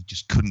involved, he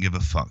just couldn't give a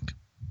fuck.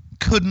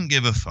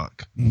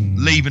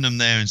 Leaving them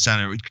there in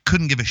Saudi Arabia,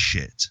 couldn't give a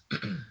shit.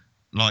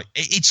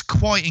 It's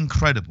quite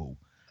incredible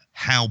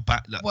how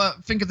bad. Well,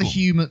 think of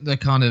the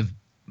kind of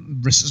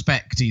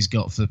respect he's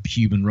got for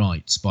human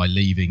rights by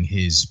leaving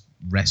his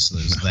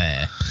wrestlers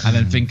there, and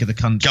then think of the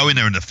country going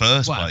there in the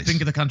first place.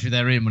 Think of the country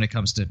they're in when it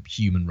comes to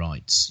human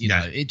rights. You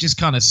know, it just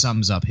kind of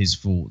sums up his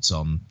thoughts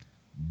on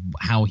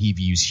how he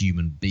views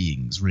human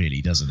beings,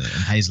 really, doesn't it?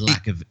 And his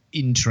lack of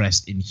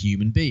interest in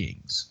human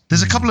beings.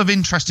 There's a couple of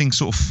interesting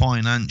sort of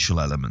financial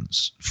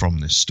elements from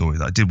this story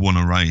that I did want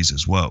to raise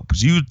as well,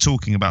 because you were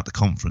talking about the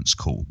conference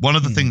call. One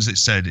of the things it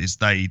said is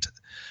I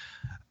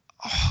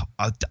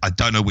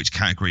don't know which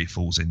category it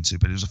falls into,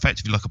 but it was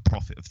effectively like a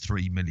profit of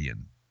 3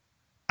 million.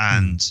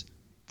 And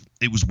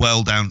it was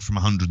well down from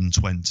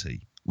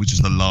 120, which was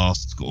the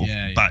last sort of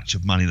batch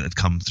of money that had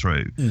come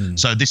through.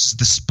 So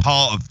this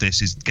part of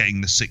this is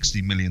getting the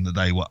 60 million that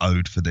they were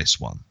owed for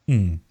this one.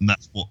 And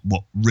that's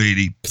what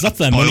really... Because that's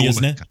their money,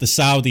 isn't it? The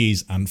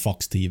Saudis and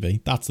Fox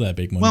TV. That's their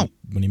big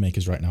money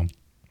makers right now.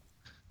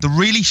 The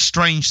really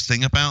strange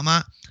thing about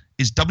that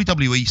is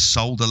WWE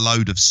sold a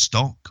load of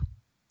stock.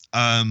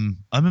 I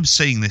remember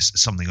seeing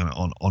something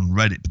on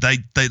Reddit. But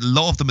they a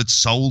lot of them had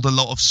sold a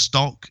lot of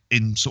stock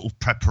in sort of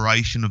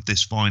preparation of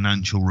this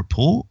financial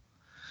report.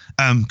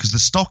 Because the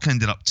stock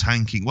ended up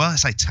tanking. Well, I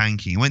say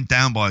tanking. It went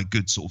down by a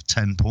good sort of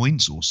 10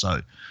 points or so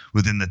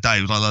within the day.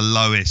 It was like the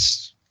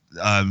lowest.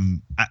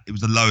 It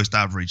was the lowest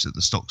average that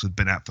the stocks had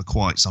been at for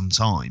quite some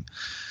time.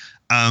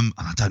 I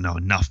don't know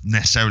enough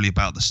necessarily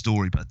about the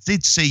story, but I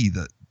did see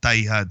that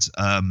they had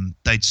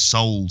they'd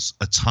sold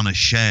a ton of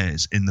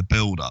shares in the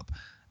build-up,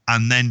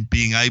 and then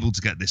being able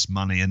to get this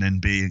money, and then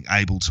being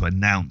able to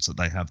announce that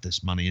they have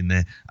this money in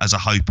there as a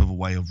hope of a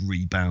way of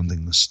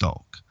rebounding the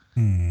stock.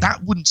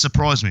 That wouldn't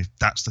surprise me if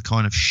that's the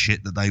kind of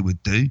shit that they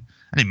would do.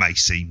 And it may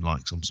seem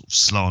like some sort of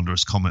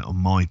slanderous comment on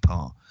my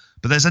part,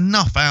 but there's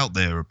enough out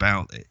there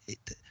about it.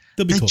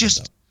 They'll be covered,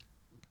 though.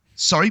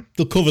 Sorry?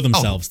 They'll cover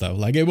themselves, though.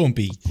 Like, it won't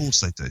be... Of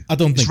course they do. I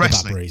don't think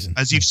it's for that reason.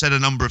 As you've said a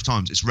number of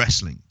times, it's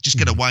wrestling. Just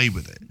get away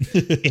with it.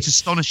 It's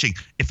astonishing.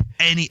 If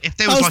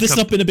there was like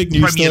a big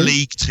Premier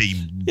League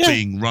team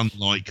being run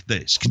like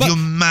this, can you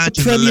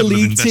imagine the level of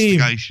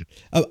investigation?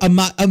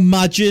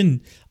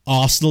 Imagine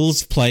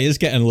Arsenal's players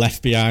getting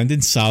left behind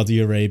in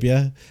Saudi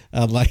Arabia,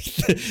 and like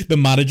the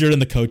manager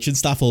and the coaching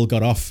staff all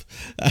got off,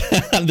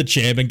 and the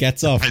chairman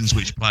gets off. Depends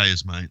which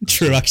players, mate.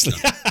 True, actually.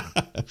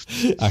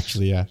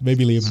 Actually, yeah.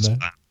 Maybe leave them there.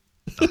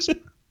 That's bad.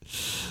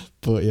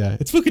 But yeah,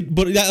 it's fucking.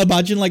 But yeah,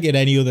 imagine like in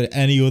any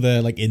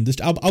other like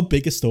industry, how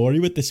big a story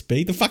would this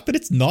be? The fact that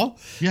it's not,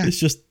 it's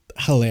just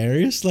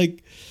hilarious.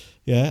 Like,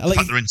 yeah,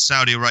 like they're in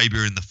Saudi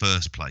Arabia in the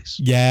first place.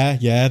 Yeah,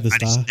 and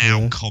it's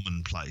now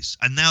commonplace.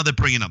 And now they're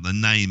bringing up the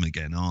name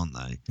again, aren't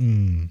they?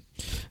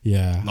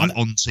 Yeah, like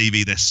on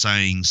TV, they're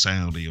saying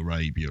Saudi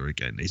Arabia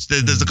again.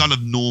 There's a kind of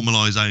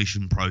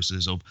normalization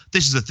process of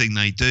this is the thing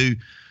they do,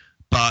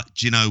 but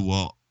do you know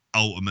what?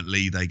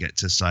 Ultimately, they get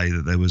to say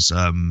that there was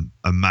a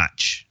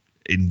match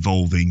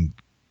involving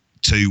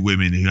two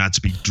women who had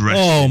to be dressed.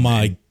 Oh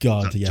my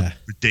god! Yeah, a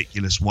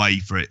ridiculous way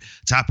for it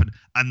to happen,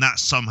 and that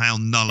somehow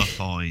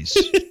nullifies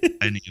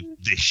any of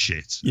this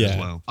shit as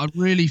well. I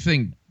really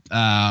think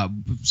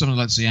something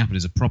like The Apple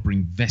is a proper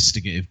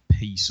investigative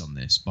piece on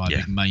this by a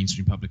big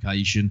mainstream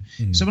publication.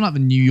 Something like the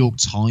New York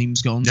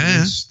Times got onto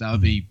this. That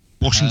would be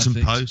Washington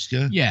perfect. Post.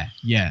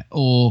 Yeah,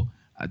 or.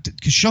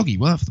 Khashoggi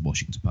worked for the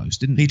Washington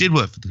Post, didn't he? He did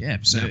work for the... Yeah,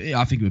 so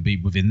I think it would be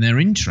within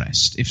their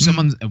interest. If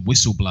someone's a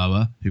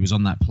whistleblower who was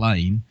on that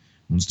plane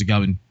wants to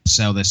go and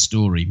sell their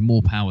story,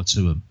 more power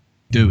to them.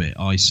 Do it,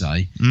 I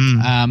say.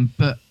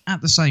 But at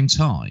the same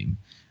time,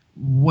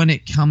 when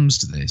it comes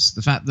to this,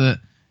 the fact that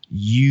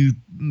you've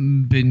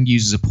been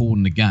used as a pawn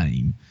in the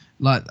game,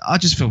 like, I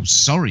just feel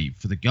sorry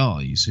for the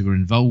guys who were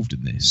involved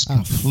in this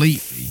completely.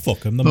 Fuck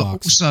them, the but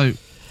marks. Also,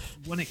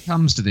 when it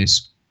comes to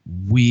this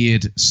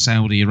weird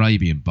Saudi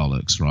Arabian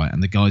bollocks, right?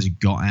 And the guys who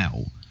got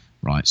out,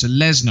 right? So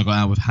Lesnar got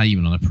out with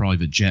Heyman on a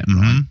private jet,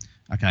 right?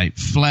 Okay,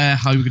 Flair,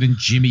 Hogan, and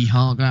Jimmy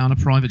Hart got out on a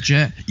private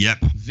jet. Yep.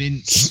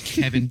 Vince,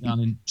 Kevin Dunn,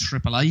 and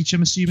Triple H,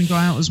 I'm assuming, got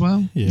out as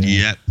well.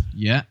 Yep.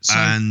 Yeah. So,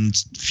 and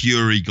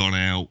Fury got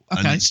out,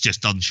 and it's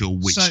just unsure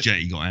which jet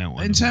he got out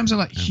on. In terms of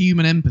like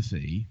human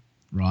empathy,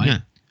 right? Yeah.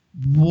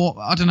 What,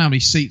 I don't know how many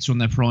seats are on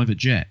their private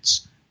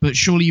jets, but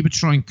surely you would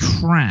try and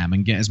cram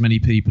and get as many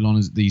people on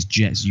as these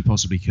jets as you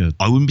possibly could.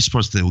 I wouldn't be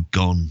surprised if they were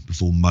gone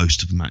before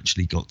most of them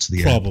actually got to the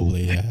airport.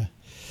 Probably, yeah.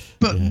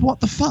 But what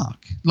the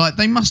fuck? Like,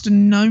 they must have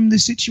known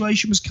this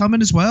situation was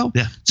coming as well.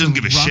 Yeah, doesn't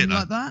give a Run shit.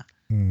 like that.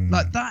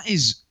 Like, that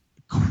is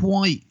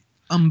quite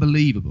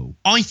unbelievable.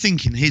 I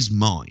think in his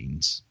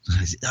mind,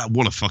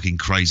 what a fucking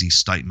crazy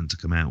statement to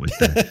come out with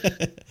there.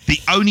 The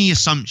only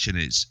assumption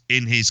is,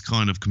 in his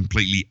kind of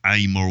completely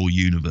amoral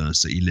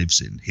universe that he lives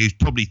in, he was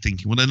probably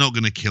thinking, well, they're not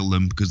going to kill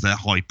them because they're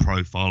high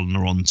profile and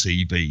they're on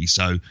TV,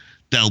 so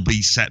they'll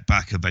be set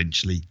back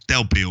eventually.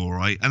 They'll be all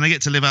right. And they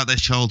get to live out their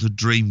childhood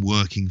dream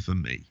working for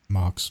me.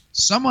 Marks.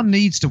 Someone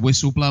needs to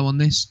whistleblow on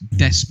this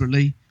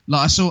desperately.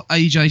 Like, I saw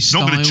AJ Styles. It's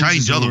not going to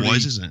change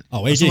otherwise, is it?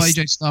 Oh,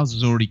 AJ Styles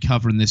was already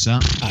covering this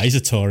up. He's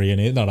a Tory,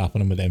 and it's not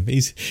happening with him.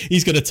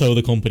 He's going to toe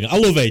the company. I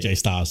love AJ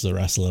Styles as a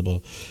wrestler,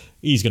 but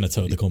he's going to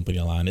toe the company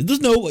line. There's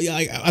no,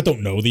 I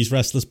don't know these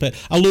wrestlers, but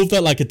I love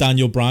that like a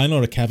Daniel Bryan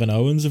or a Kevin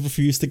Owens have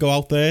refused to go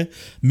out there.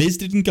 Miz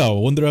didn't go.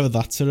 I wonder whether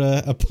that's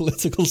a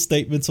political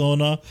statement or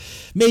not.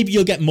 Maybe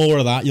you'll get more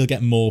of that. You'll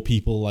get more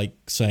people like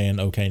saying,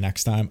 okay,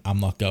 next time I'm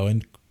not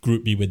going.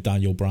 Group me with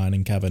Daniel Bryan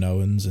and Kevin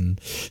Owens and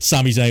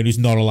Sami Zayn, who's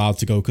not allowed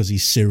to go because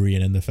he's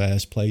Syrian in the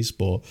first place.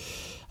 But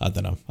I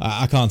don't know.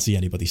 I can't see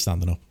anybody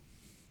standing up.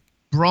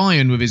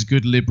 Bryan, with his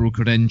good liberal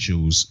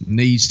credentials,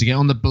 needs to get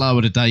on the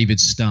blower to David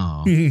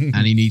Starr,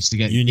 and he needs to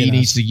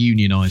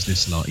unionise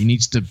this lot. He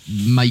needs to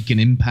make an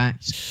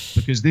impact,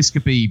 because this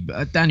could be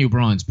Daniel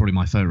Bryan's probably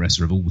my favourite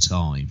wrestler of all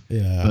time.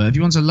 Yeah. But if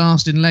he wants a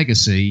lasting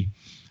legacy,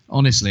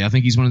 honestly, I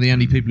think he's one of the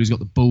only people who's got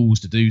the balls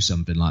to do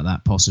something like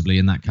that, possibly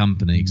in that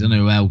company. Because I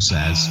know who else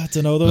has. I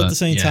don't know though. At the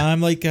same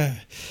time, like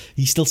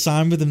he still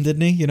signed with them,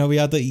 didn't he? You know,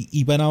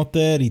 he went out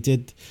there. He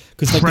did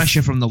because like,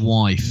 pressure from the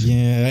wife.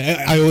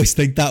 Yeah, I always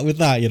think that with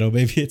that. You know,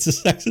 maybe it's a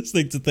sexist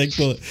thing to think,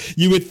 but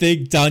you would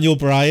think Daniel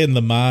Bryan,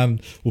 the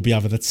man, will be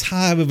having the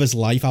time of his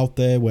life out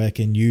there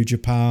working New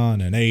Japan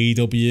and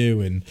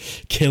AEW and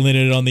killing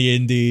it on the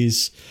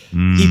indies.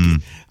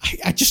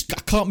 I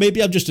can't.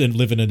 Maybe I'm just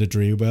living in a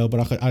dream world,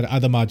 but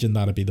I'd imagine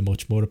that'd be the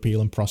much more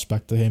appealing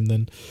prospect to him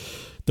than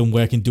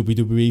working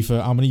WWE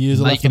for how many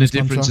years? Making a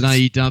difference in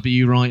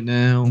AEW right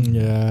now.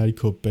 Yeah, he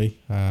could be.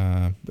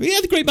 But he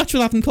had a great match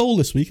with Adam Cole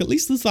this week. At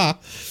least there's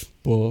that.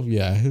 But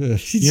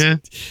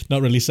he's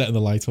not really setting the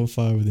light on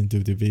fire within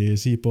WWE,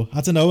 is he? But I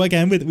don't know.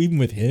 Again, even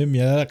with him,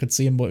 I could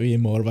see him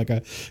being more of like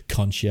a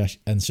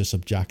conscientious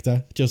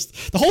objector.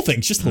 Just the whole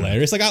thing's just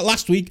hilarious. Like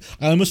last week,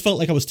 I almost felt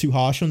like I was too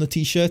harsh on the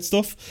t-shirt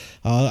stuff.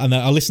 And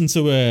I listened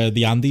to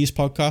the Andy's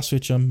podcast,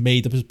 which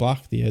Made Up As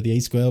Black, the A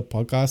Square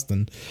podcast,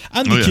 and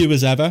the Q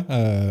as ever.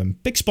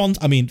 Big sponsor.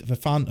 I mean,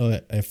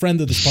 a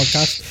friend of this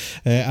podcast,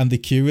 and the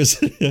Q is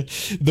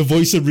the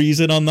voice of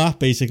reason on that,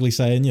 basically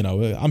saying,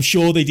 I'm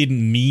sure they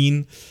didn't mean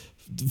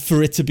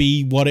for it to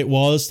be what it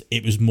was.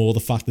 It was more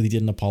the fact that he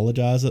didn't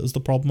apologise that was the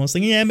problem. I was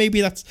thinking,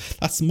 maybe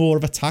that's more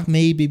of a tack.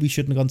 Maybe we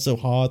shouldn't have gone so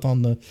hard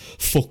on the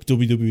fuck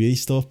WWE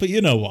stuff. But you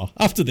know what?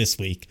 After this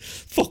week,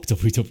 fuck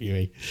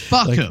WWE.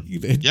 Fuck him.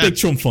 Big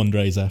Trump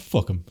fundraiser.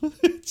 Fuck him.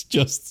 It's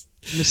just...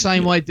 In the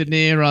same way De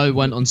Niro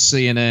went on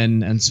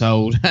CNN and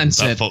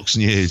said Fox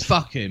News.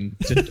 Fuck him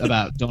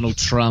about Donald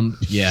Trump.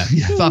 Yeah.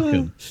 Fuck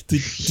him.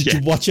 Did you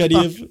watch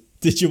any of...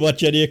 Did you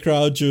watch any of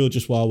Crown Jewel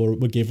just while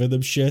we're giving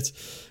them shit?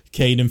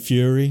 Kane and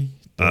Fury.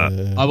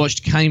 I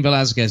watched Cain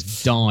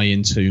Velasquez die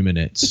in 2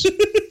 minutes.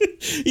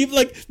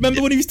 Even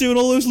remember when he was doing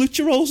all those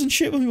lucha rolls and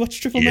shit when we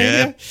watched Triple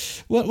Mania?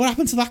 What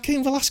happened to that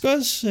Cain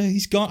Velasquez?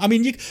 He's gone. I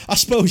mean, I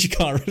suppose you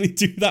can't really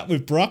do that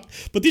with Brock,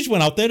 but they just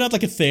went out there and had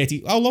like a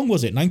 30. How long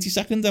was it?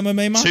 90-second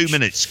MMA match? 2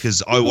 minutes,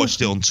 because I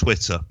watched it on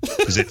Twitter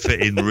because it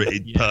fit in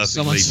perfectly.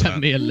 Someone sent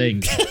me a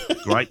link.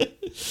 Great.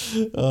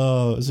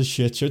 Oh, it was a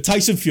shit show.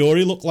 Tyson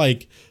Fury looked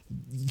like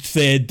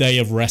third day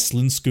of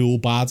wrestling school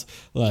bad.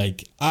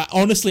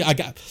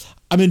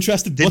 I'm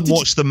interested. Didn't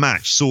watch the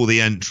match, saw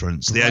the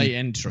entrance. Great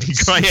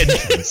entrance. Great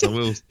entrance, I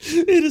will.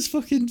 It is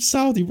fucking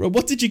Saudi, bro.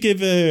 What did you give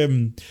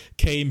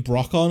Kane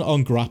Brock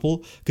on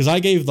Grapple? Because I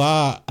gave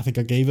that, I think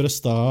I gave it a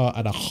star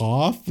and a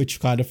half, which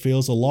kind of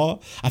feels a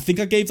lot. I think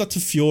I gave that to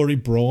Fury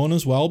Braun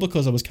as well,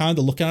 because I was kind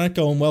of looking at it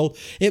going, well,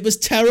 it was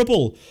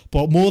terrible.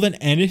 But more than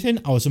anything,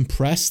 I was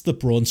impressed that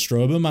Braun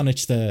Strowman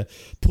managed to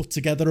put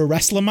together a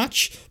wrestler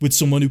match with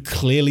someone who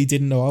clearly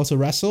didn't know how to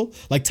wrestle.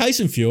 Like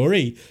Tyson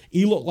Fury,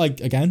 he looked like,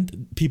 again,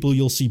 people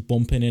you'll see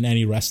bumping in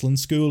any wrestling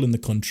school in the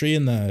country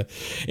in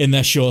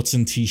their shorts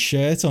and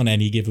t-shirt on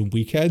any given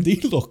weekend.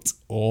 He looked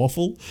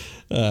awful.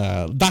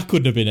 That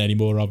couldn't have been any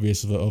more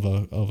obvious of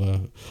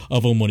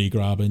a money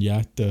grab. And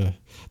I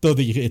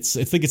think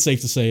it's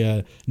safe to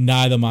say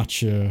neither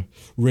match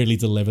really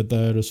delivered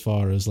there as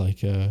far as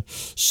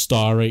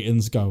star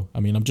ratings go. I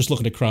mean, I'm just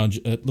looking at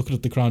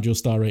the Crown Jewel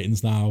star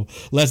ratings now.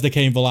 Lesnar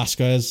Cain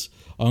Velasquez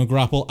on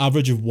Grapple,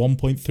 average of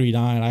 1.39.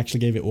 I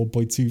actually gave it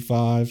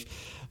 1.25.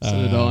 So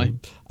did I.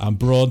 And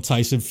Braun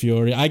Tyson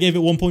Fury, I gave it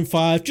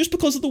 1.5 just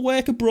because of the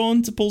work of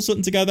Braun to pull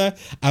something together.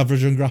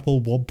 Average on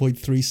Grapple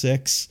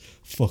 1.36.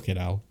 Fucking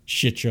hell,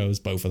 shit shows,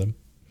 both of them.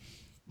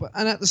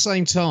 And at the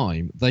same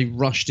time, they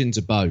rushed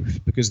into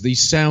both because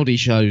these Saudi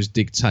shows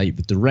dictate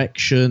the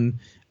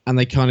direction, and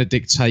they kind of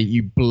dictate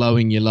you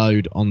blowing your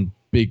load on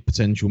big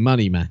potential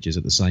money matches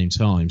at the same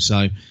time.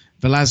 So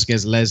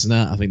Velasquez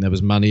Lesnar, I think there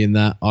was money in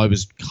that. I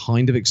was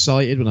kind of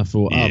excited when I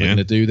thought, they're going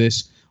to do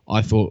this.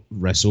 I thought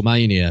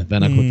WrestleMania.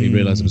 Then I quickly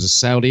realised it was a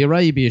Saudi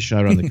Arabia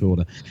show around the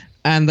corner.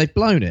 And they've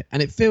blown it.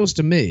 And it feels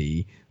to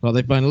me like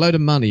they've blown a load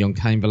of money on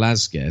Cain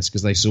Velasquez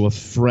because they saw a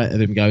threat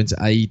of him going to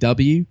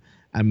AEW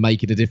and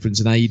making a difference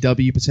in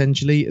AEW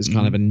potentially as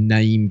kind of a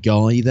name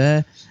guy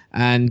there.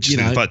 And, Just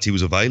the fact he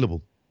was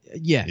available.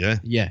 Yeah.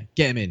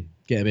 Get him in.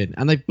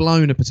 And they've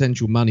blown a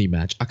potential money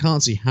match. I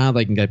can't see how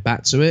they can go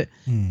back to it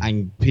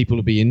and people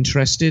will be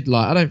interested.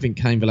 Like, I don't think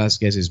Cain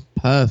Velasquez is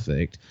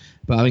perfect,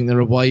 but I think there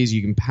are ways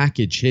you can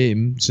package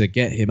him to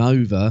get him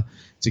over,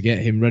 to get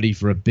him ready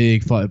for a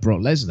big fight with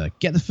Brock Lesnar.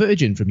 Get the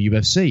footage in from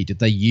UFC. Did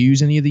they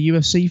use any of the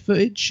UFC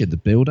footage in the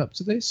build up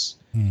to this?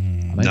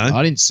 No.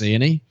 I didn't see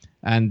any.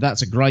 And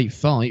that's a great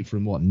fight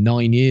from,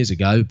 9 years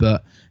ago.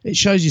 But it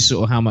shows you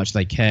sort of how much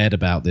they cared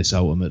about this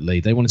ultimately.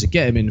 They wanted to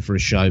get him in for a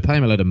show, pay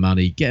him a load of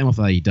money, get him off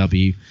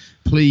AEW.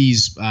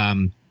 Please,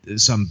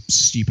 some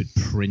stupid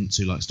prince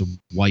who likes to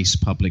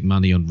waste public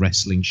money on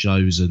wrestling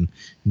shows and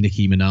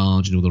Nicki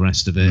Minaj and all the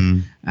rest of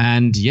it.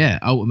 And,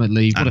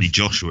 ultimately... Andy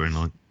Joshua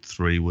in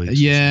 3 weeks.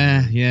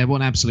 Yeah, what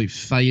an absolute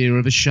failure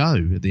of a show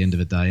at the end of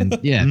the day.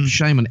 And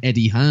shame on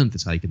Eddie Hearn for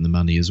taking the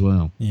money as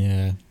well.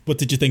 Yeah. What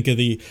did you think of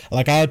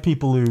I had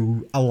people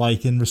who I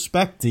like and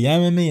respect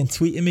DMing me and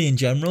tweeting me in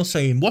general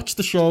saying, watch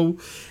the show.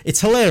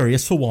 It's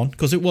hilarious for one,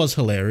 because it was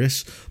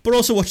hilarious, but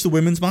also watch the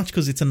women's match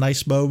because it's a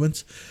nice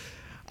moment.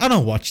 And I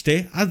watched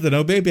it. I don't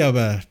know, maybe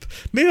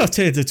I've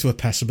turned into a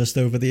pessimist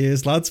over the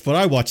years, lads, but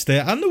I watched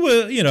it and there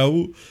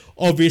were,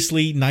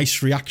 obviously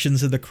nice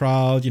reactions in the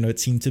crowd. It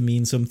seemed to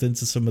mean something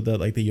to some of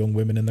the young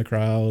women in the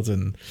crowd,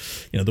 and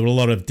there were a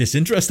lot of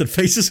disinterested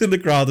faces in the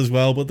crowd as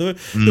well, but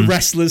the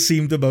wrestlers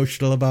seemed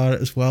emotional about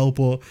it as well.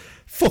 But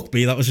fuck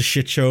me, that was a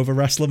shit show of a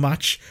wrestling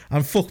match,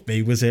 and fuck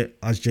me, was it,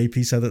 as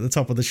JP said at the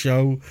top of the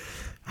show,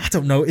 I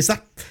don't know, is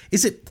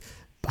it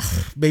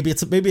maybe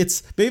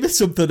it's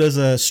something as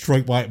a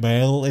straight white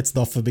male it's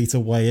not for me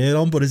to weigh in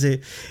on, but is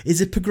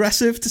it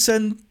progressive to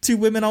send two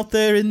women out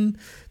there in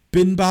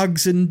bin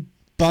bags and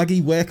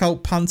baggy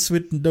workout pants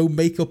with no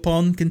makeup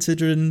on,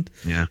 considering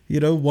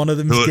one of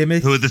them's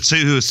gimmick? Who are the two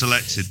who are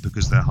selected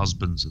because their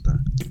husbands are there?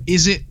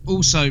 Is it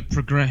also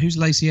who's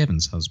Lacey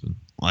Evans' husband?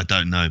 I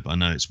don't know, but I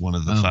know it's one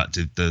of the fact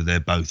that they're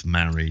both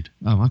married.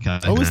 Oh,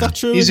 okay. Oh, is that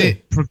true? Is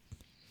it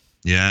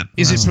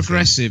it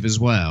progressive as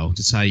well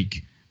to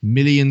take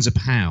millions of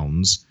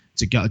pounds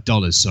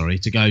dollars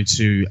to go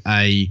to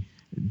a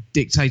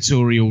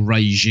dictatorial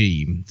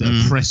regime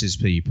that oppresses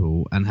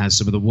people and has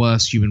some of the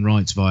worst human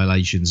rights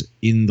violations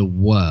in the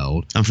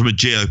world, and from a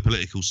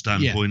geopolitical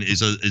standpoint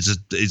is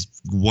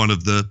one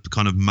of the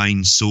kind of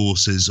main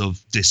sources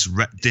of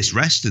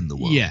disrest in the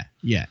world?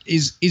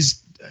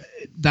 Is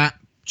that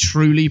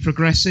truly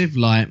progressive?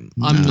 I'm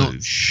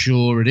not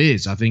sure it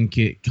is. I think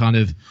it kind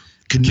of...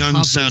 Can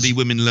young Saudi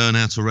women learn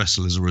how to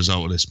wrestle as a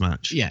result of this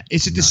match? Yeah,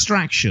 it's a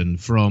distraction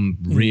from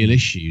real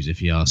issues,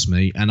 if you ask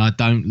me. And I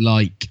don't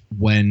like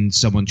when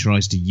someone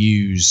tries to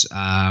use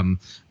a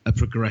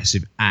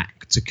progressive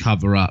act to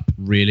cover up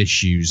real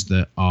issues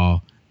that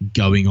are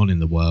going on in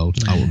the world,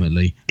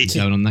 ultimately. It's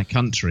going on in that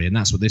country. And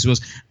that's what this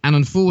was. And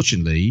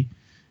unfortunately,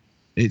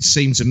 it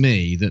seemed to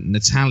me that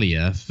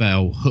Natalya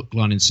fell hook,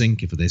 line and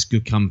sinker for this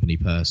good company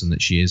person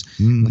that she is.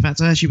 And the fact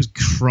that she was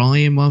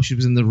crying while she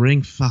was in the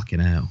ring, fucking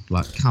hell.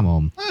 Come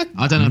on.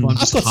 I don't know if I'm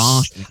just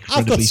harsh.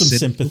 I've got some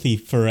sympathy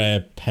for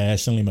her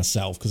personally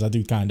myself, because I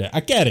do I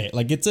get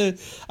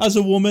it. As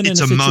a woman in a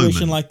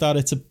situation like that,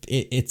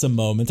 it's a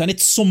moment and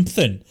it's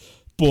something.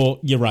 But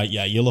you're right,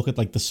 you look at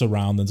the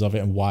surroundings of it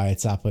and why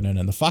it's happening,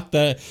 and the fact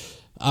that,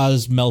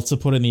 as Meltzer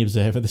put in the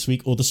Observer this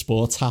week, other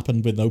sports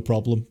happened with no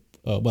problem.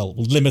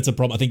 Limited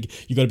problem. I think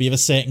you've got to be of a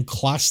certain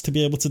class to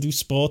be able to do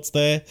sports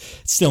there.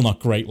 It's still not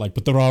great,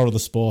 but there are other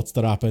sports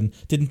that happen.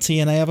 Didn't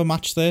TNA have a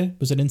match there?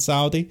 Was it in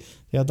Saudi?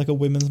 They had a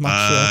women's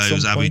match there at some it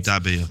was point.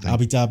 Abu Dhabi, I think.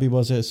 Abu Dhabi,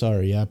 was it?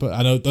 Sorry, yeah. But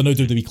I know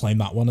WWE claimed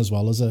that one as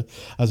well as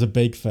a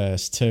big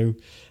first too.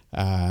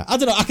 I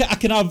don't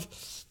know.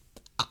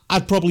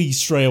 I'd probably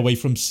stray away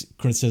from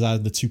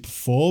criticizing the two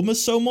performers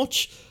so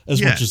much as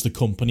the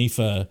company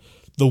for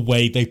the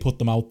way they put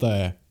them out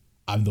there.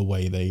 And the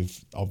way they're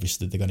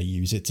going to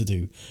use it to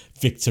do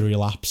victory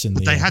laps in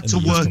the. They had to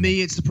work. For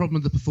me, it's the problem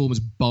of the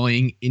performers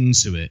buying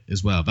into it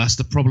as well. That's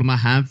the problem I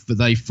have. That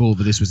they thought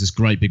that this was this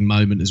great big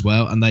moment as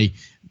well, and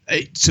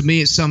to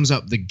me, it sums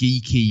up the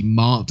geeky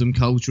markdom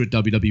culture of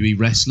WWE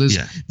wrestlers.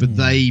 Yeah. But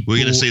we're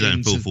going to see that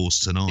in full force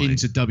tonight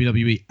into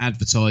WWE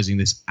advertising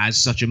this as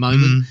such a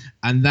moment,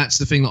 and that's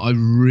the thing that I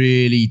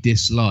really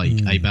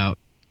dislike about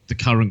the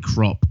current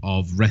crop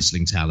of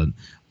wrestling talent.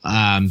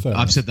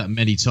 I've said that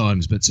many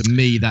times, but to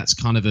me, that's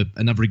kind of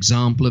another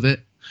example of it.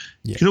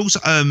 Yeah. You can also,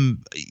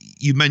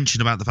 you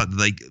mentioned about the fact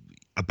that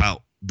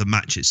about the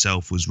match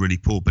itself was really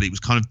poor, but it was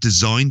kind of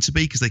designed to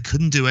be, because they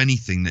couldn't do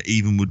anything that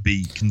even would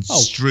be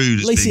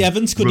construed as Lacey being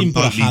Evans couldn't even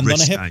put a hand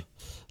risque. on a hip.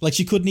 Like,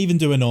 she couldn't even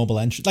do a normal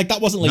entry. Like,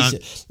 that wasn't like... No.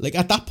 Like,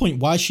 at that point,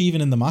 why is she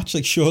even in the match?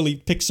 Like, surely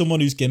pick someone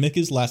whose gimmick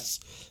is less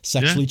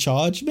sexually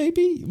charged,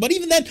 maybe? But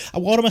even then,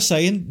 what am I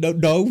saying?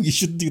 No, you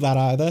shouldn't do that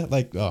either.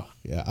 Like, oh,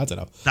 yeah, I don't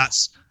know.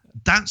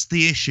 That's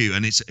the issue,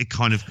 and it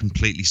kind of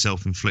completely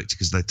self-inflicted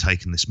because they've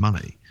taken this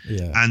money.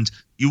 Yeah. And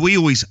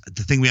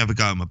the thing we have a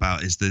go at them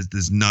about is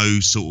there's no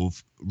sort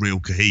of real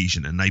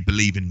cohesion, and they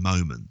believe in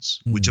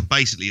moments, which are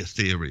basically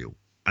ethereal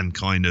and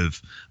kind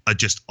of are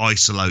just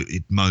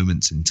isolated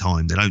moments in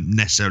time. They don't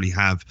necessarily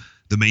have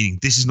the meaning.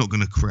 This is not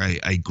going to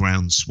create a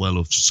groundswell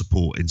of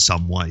support in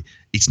some way.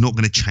 It's not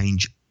going to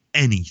change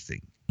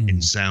anything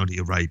in Saudi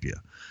Arabia.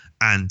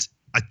 And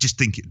I just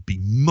think it'd be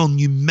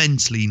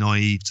monumentally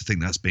naive to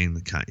think that's being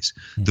the case.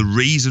 The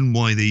reason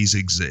why these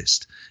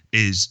exist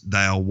is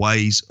they are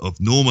ways of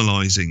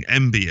normalizing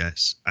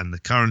MBS and the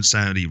current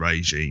Saudi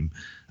regime.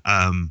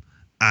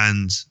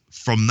 And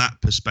from that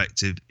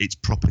perspective, it's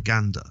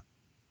propaganda.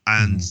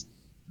 And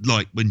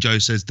like when Joe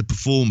says the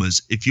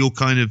performers, if you're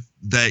kind of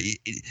there,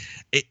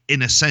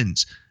 in a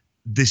sense,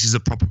 this is a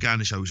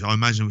propaganda show, which I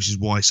imagine, which is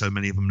why so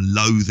many of them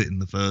loathe it in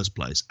the first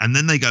place. And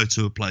then they go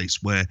to a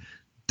place where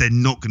they're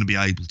not going to be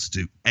able to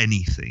do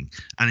anything,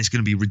 and it's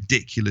going to be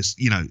ridiculous.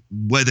 You know,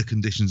 weather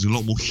conditions are a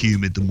lot more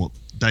humid than what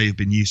they have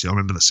been used to. I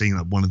remember seeing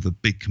that one of the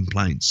big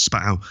complaints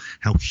about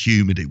how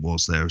humid it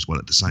was there as well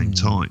at the same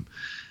time.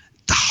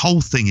 The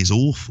whole thing is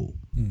awful.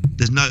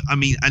 There's no, I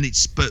mean, and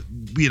it's, but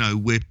you know,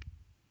 we're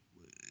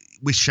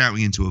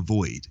shouting into a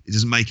void. It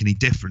doesn't make any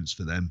difference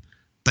for them.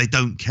 They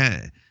don't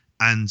care.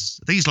 And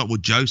I think it's like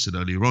what Joe said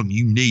earlier on.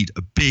 You need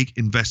a big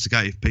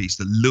investigative piece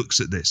that looks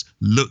at this,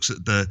 looks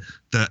at the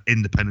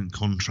independent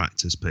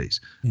contractors piece.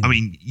 I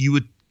mean, you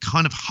would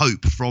kind of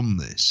hope from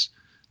this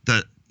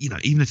that, you know,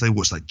 even if they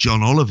watch like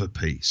John Oliver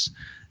piece,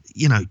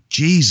 you know,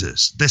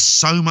 Jesus, there's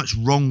so much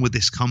wrong with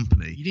this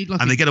company,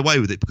 and they get away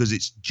with it because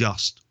it's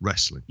just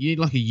wrestling. You need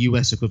like a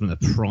US equivalent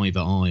of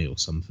Private Eye or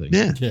something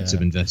to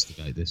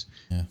investigate this.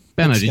 Yeah.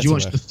 Benno, did you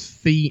watch the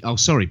feed? Oh,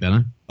 sorry,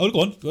 Benno. Oh,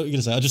 go on. What are you going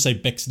to say? I'll just say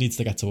Bix needs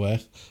to get to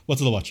work. What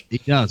did I watch? He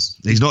does.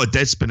 He's not a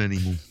Deadspin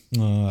anymore.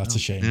 Oh, that's a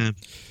shame. Yeah.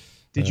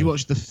 Did you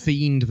watch The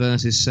Fiend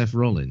versus Seth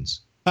Rollins?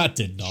 I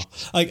did not.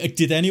 Like,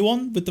 did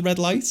anyone with the red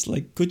lights?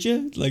 Like, could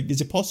you? Like, is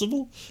it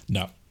possible?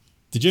 No.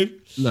 Did you?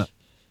 Look.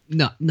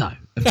 No,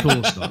 of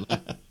course not.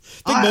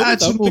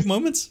 Big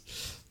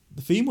moments.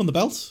 The Fiend won the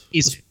belt.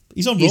 He's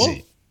on Raw,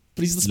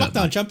 but he's the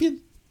SmackDown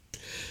champion.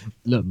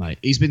 Look, mate,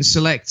 he's been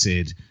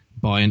selected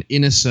by an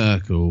inner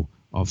circle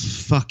of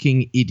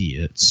fucking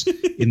idiots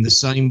in the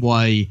same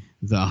way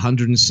that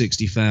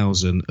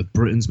 160,000 of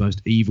Britain's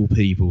most evil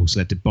people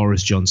selected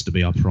Boris Johnson to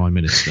be our Prime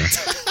Minister.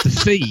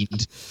 The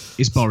Fiend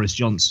is Boris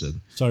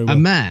Johnson. A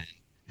man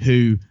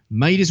who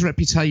made his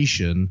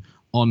reputation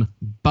on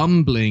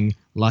bumbling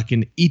like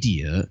an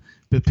idiot,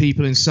 but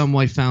people in some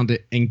way found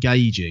it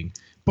engaging.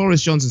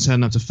 Boris Johnson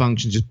turned up to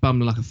function just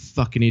bumbling like a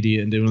fucking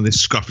idiot and doing all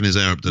this scruffing his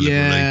hair up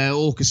deliberately. Yeah,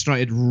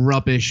 orchestrated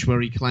rubbish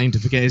where he claimed to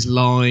forget his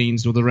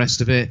lines and all the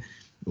rest of it.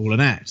 All an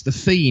act. The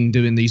Fiend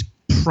doing these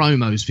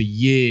promos for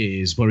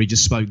years where he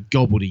just spoke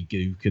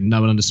gobbledygook and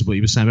no one understood what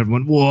he was saying.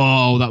 Everyone went,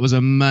 whoa, that was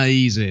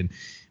amazing.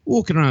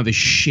 Walking around with his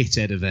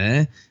shithead of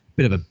hair.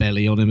 Bit of a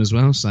belly on him as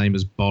well, same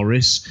as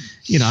Boris.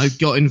 You know,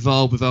 got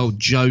involved with old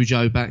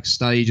JoJo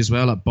backstage as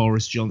well, like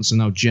Boris Johnson,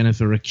 old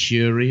Jennifer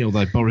Arcuri,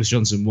 although Boris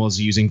Johnson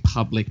was using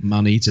public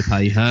money to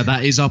pay her.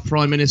 That is our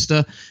Prime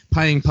Minister,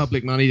 paying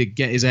public money to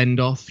get his end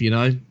off, you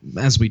know,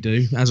 as we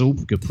do, as all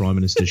good Prime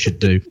Ministers should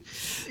do.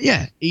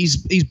 Yeah, he's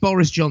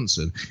Boris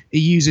Johnson. He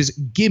uses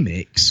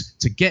gimmicks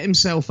to get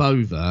himself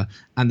over,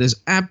 and there's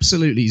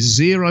absolutely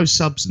zero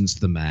substance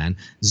to the man,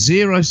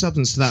 zero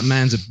substance to that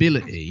man's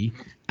ability.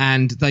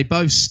 And they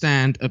both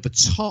stand at the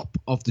top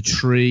of the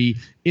tree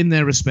in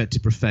their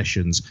respective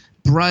professions.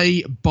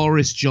 Bray,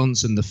 Boris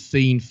Johnson, the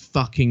Fiend,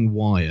 fucking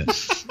Wyatt.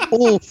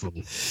 Awful.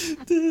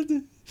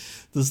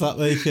 Does that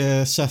make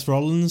Seth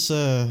Rollins,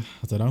 I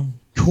don't know,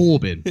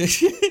 Corbyn?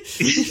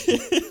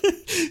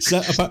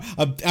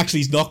 Actually,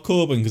 he's not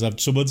Corbyn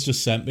because someone's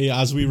just sent me,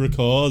 as we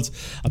record,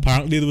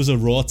 apparently there was a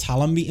Raw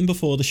talent meeting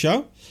before the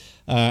show.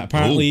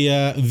 Apparently,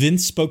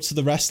 Vince spoke to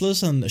the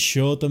wrestlers and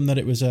assured them that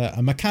it was a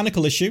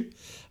mechanical issue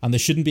and there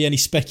shouldn't be any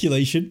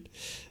speculation.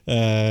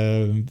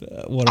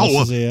 What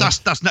else is here?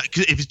 That's not,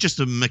 cause if it's just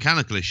a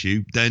mechanical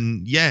issue,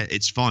 then yeah,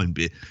 it's fine.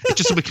 But it's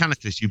just a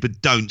mechanical issue,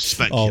 but don't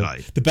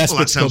speculate. The best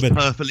that sounds coming.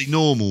 Perfectly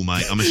normal,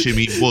 mate. I'm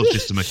assuming it was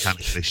just a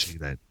mechanical issue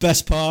then.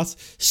 Best part: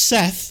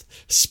 Seth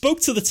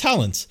spoke to the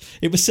talent.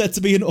 It was said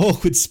to be an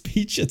awkward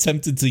speech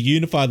attempting to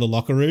unify the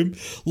locker room.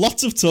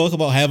 Lots of talk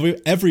about how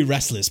every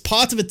wrestler is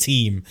part of a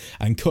team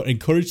and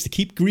encouraged to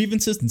keep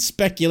grievances and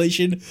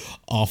speculation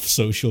off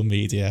social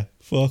media.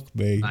 Fuck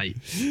me. Mate,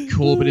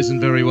 Corbyn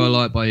isn't very well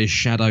liked by his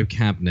shadow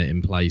cabinet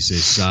in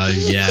places, so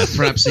yeah,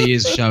 perhaps he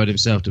is showing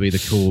himself to be the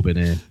Corbyn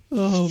here.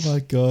 Oh my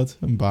God,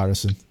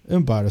 embarrassing.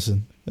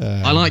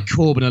 I like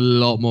Corbyn a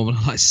lot more than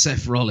I like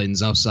Seth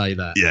Rollins, I'll say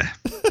that. Yeah.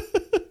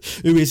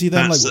 Who is he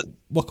then?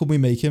 what can we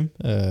make him?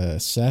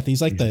 Seth.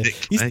 He's like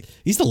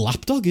he's the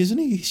lapdog, isn't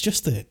he? He's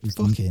just the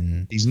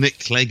fucking. He's Nick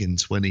Clegg in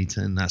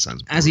 2010. That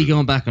sounds. Has he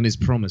gone back on his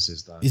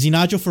promises though? Is he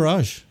Nigel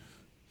Farage?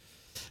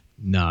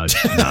 No.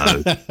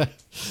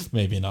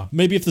 Maybe not.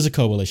 Maybe if there's a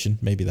coalition,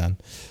 maybe then.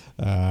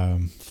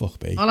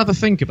 Fuck me. I'll have a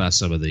think about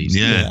some of these.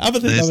 Yeah, have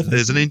a think.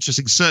 There's an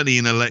interesting. Certainly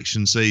in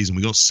election season,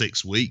 we got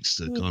 6 weeks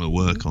to kind of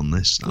work on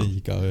this stuff. There you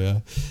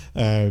go.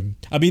 Yeah.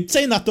 I mean,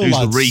 saying that though, who's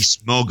lads, the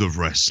Reese Mogg of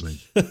wrestling?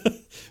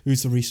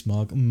 Who's the Reese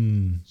Mogg?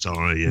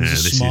 Sorry, yeah,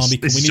 We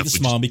need the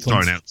just smarmy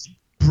throwing cunt. out.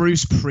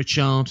 Bruce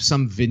Pritchard,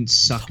 some Vince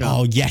sucker.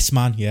 Oh, yes,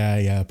 man.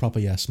 Yeah, proper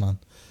yes, man.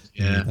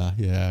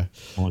 Yeah.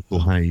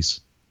 Michael Hayes.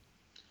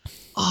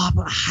 Oh,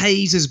 but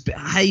Hayes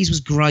was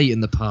great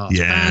in the past.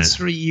 Yeah. Bad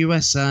Street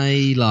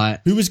USA, like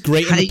Who was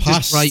great in the Hayes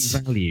past? is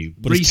great value.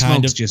 but he's Reese kind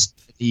Mogg's of- just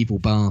an evil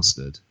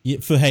bastard. Yeah,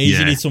 for Hayes, you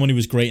Yeah. need someone who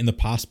was great in the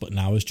past, but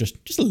now is just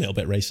a little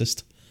bit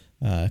racist.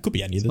 Could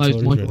be any of the Most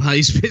Tories, Michael really.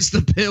 Hayes fits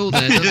the bill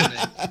there, doesn't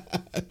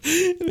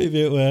it?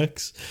 Maybe it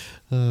works.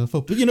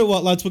 But you know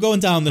what, lads? We're going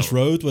down this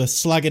road. We're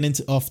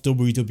slagging off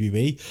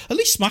WWE. At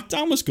least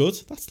SmackDown was good.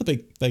 That's the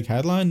big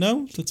headline.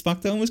 No, that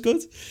SmackDown was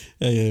good.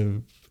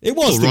 It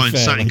was. Well, Ryan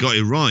fair, Satin like- got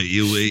it right.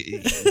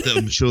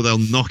 I'm sure they'll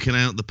knock it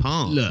out the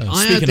park. Look, I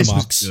speaking heard of this was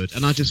marks. good,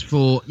 and I just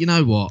thought, you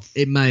know what?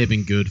 It may have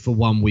been good for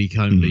 1 week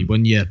only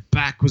when your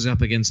back was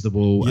up against the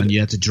wall and you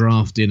had to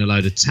draft in a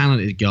load of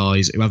talented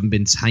guys who haven't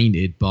been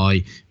tainted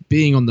by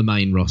being on the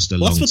main roster.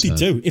 Well, that's what they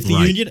long-term.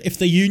 do. If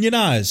they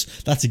unionize,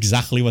 that's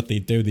exactly what they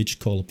do. They just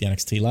call up the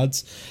NXT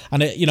lads,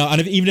 and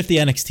even if the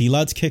NXT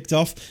lads kicked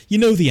off, the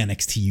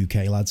NXT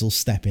UK lads will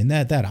step in.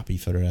 They're happy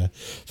for their.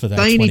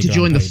 They need to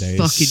join the paydays.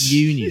 fucking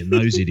union.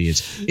 Those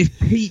idiots. If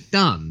Pete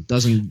Dunne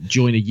doesn't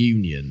join a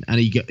union and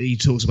he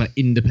talks about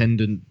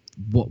independent.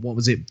 What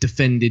was it?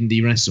 Defend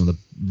indie wrestling, the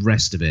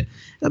rest of it.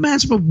 The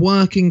man's from a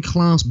working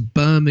class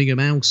Birmingham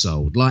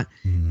household. Like,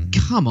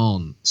 come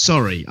on.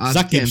 Sorry,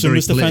 Zach Gibson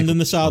was defending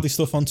the Saudi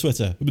stuff on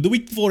Twitter the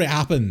week before it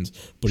happened.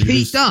 But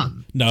Pete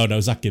Dunne?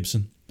 No, Zach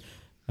Gibson.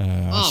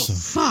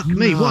 Fuck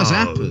me! What has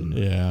happened?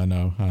 Yeah, I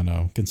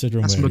know.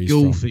 Considering That's where he's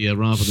McGill from. for you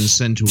rather than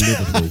Central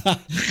Liverpool.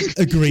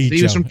 Agreed,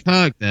 He was Joe. from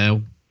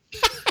Kirkdale.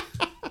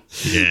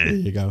 Yeah. There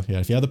you go. Yeah,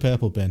 if you had the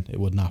purple bin, it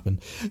wouldn't happen.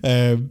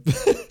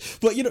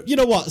 But you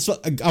know what? So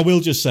I will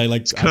just say,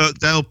 like,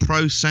 Kirkdale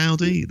pro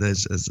Saudi.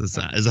 Has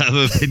that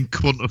ever been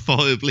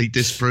quantifiably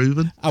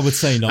disproven? I would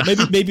say not.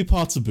 Maybe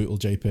parts of Bootle,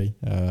 JP.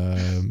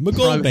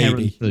 McGull,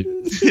 maybe.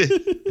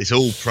 It's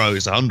all pro.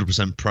 It's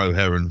 100% pro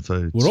Heron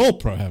Foods. We're all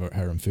pro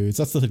Heron Foods.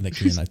 That's the thing that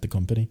can unite the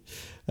company.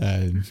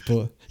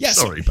 But yeah,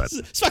 Sorry, but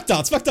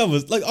SmackDown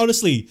was like,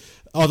 honestly,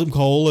 Adam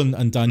Cole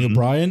and Daniel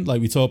Bryan.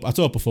 Like I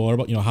talked before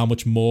about how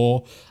much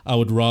more I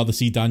would rather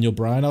see Daniel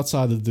Bryan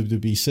outside of the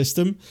WWE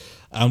system.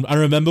 I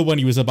remember when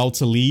he was about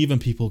to leave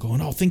and people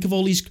going, "Oh, think of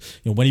all these,"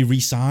 when he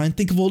re-signed,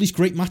 think of all these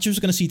great matches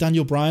we're going to see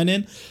Daniel Bryan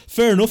in.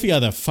 Fair enough, he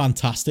had a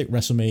fantastic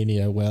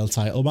WrestleMania World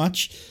Title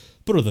match,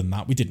 but other than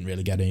that, we didn't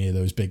really get any of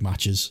those big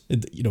matches.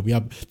 We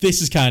have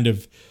this is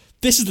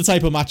the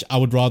type of match I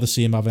would rather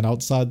see him having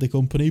outside the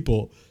company.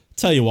 But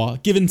tell you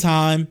what, given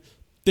time,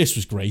 this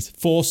was great.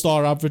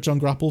 4-star average on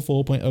Grapple,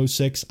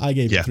 4.06. I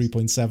gave it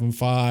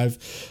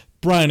 3.75.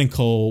 Bryan and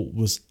Cole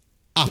was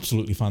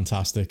absolutely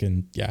fantastic,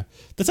 and yeah,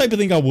 the type of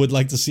thing I would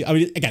like to see. I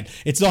mean, again,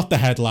 it's not the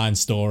headline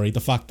story. The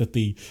fact that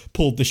they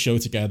pulled the show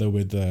together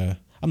with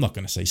I'm not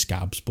going to say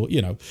scabs, but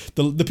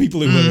the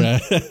people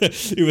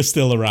who were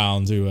still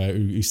around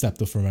who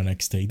stepped up from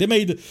NXT. They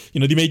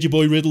made your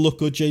boy Riddle look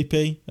good.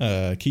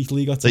 JP Keith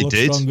Lee got to look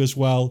strong as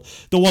well.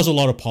 There was a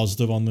lot of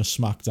positive on this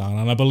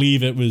SmackDown, and I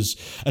believe it was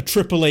a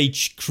Triple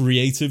H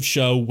creative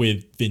show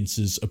with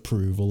Vince's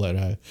approval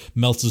that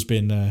Meltzer's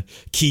been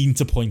keen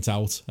to point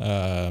out.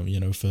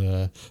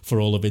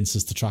 For all of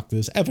Vince's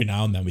detractors, every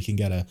now and then we can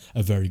get a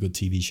very good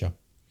TV show.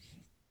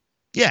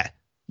 Yeah.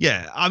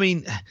 I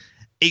mean,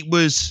 it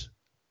was.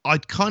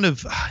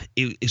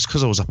 It's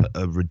because I was up at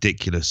a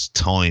ridiculous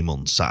time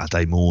on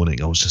Saturday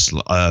morning. I was just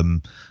like, oh,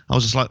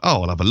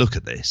 I'll have a look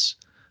at this,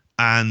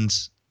 and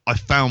I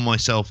found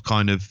myself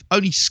kind of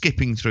only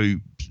skipping through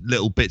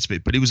little bits of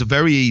it, but it was a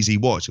very easy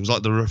watch. It was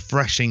like the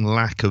refreshing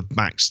lack of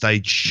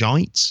backstage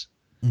shite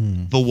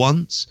for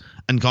once,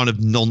 and kind of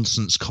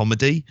nonsense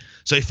comedy.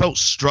 So it felt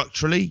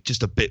structurally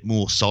just a bit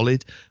more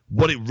solid.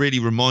 What it really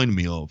reminded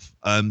me of,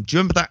 do you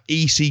remember that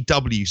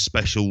ECW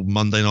special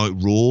Monday Night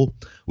Raw,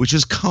 which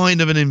was kind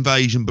of an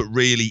invasion, but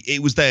really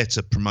it was there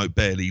to promote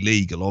Barely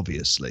Legal,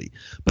 obviously.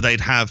 But they'd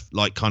have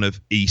like kind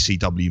of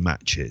ECW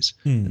matches,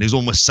 and it was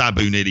almost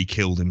Sabu nearly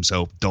killed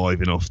himself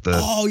diving off the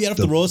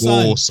the Raw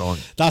sign.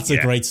 That's a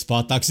Yeah. great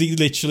spot. Because he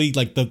literally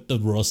like the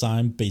Raw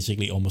sign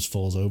basically almost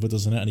falls over,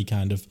 doesn't it? And he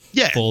kind of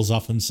falls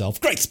off himself.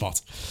 Great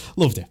spot.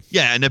 Loved it.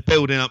 Yeah, and they're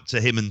building up to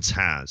him and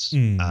Taz.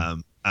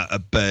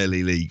 At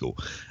Barely Legal,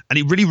 and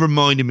it really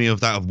reminded me of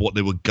that, of what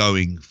they were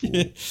going for.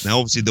 Now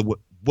obviously they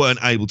weren't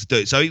able to do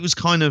it, so it was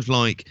kind of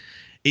like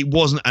it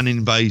wasn't an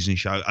invasion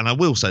show. And I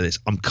will say this,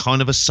 I'm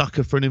kind of a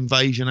sucker for an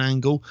invasion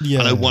angle. I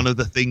know one of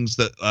the things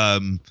that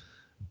one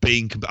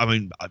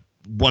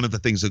of the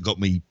things that got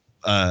me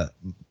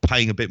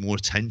paying a bit more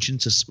attention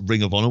to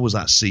Ring of Honor was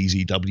that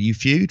CZW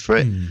feud for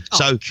it.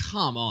 So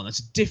come on, that's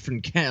a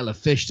different kettle of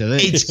fish to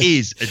this. it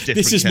is a different.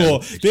 This is kettle more.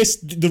 of fish.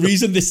 The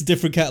reason this is a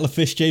different kettle of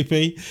fish,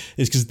 JP,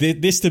 is because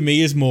this to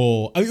me is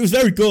more. I mean, it was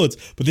very good,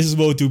 but this is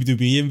more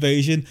WWE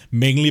Invasion,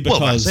 mainly because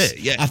Well, that's it,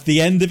 yeah. at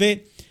the end of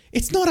it,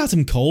 it's not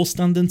Adam Cole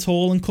standing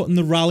tall and cutting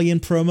the rallying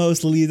promo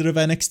as the leader of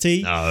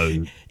NXT.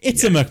 No.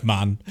 It's a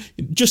McMahon.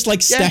 Just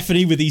like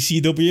Stephanie with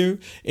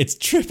ECW, it's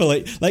Triple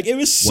H. Like, it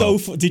was so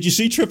did you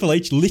see Triple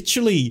H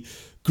literally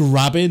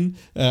grabbing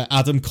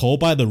Adam Cole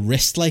by the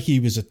wrist like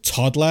he was a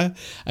toddler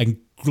and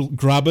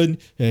grabbing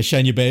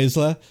Shayna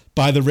Baszler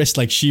by the wrist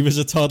like she was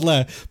a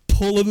toddler,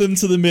 pulling them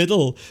to the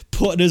middle,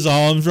 putting his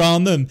arms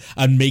around them,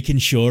 and making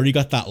sure he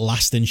got that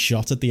lasting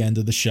shot at the end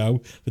of the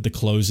show with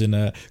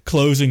the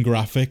closing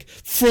graphic,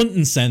 front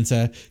and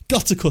center.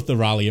 Got to cut the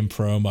rallying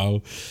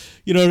promo.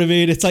 You know what I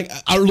mean? It's like,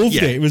 I loved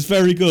it. It was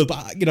very good.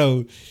 But, you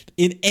know,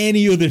 in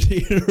any other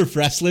era of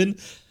wrestling,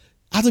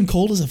 Adam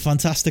Cole is a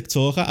fantastic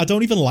talker. I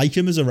don't even like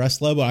him as a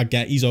wrestler, but I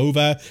get he's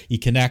over, he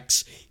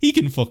connects, he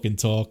can fucking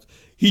talk.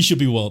 He should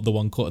be the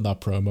one cutting that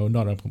promo,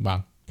 not a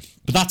man.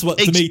 But that's what,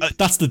 to me,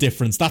 that's the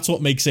difference. That's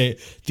what makes it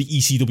the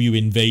ECW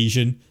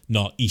Invasion,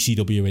 not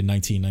ECW in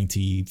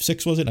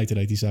 1996, was it?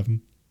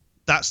 1997?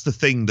 That's the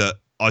thing that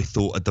I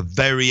thought at the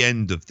very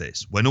end of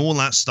this, when all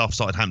that stuff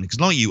started happening, because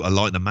like you, I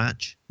liked the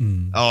match.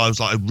 I was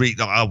like,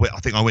 I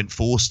think I went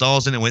 4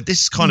 stars in it. I went,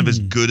 this is kind of as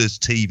good as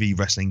TV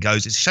wrestling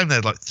goes. It's a shame they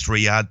had like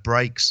 3 ad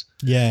breaks.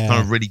 Yeah.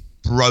 Kind of really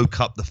broke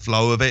up the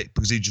flow of it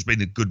because it'd just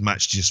been a good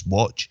match to just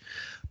watch.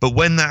 But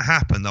when that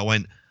happened, I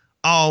went,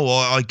 oh,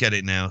 I get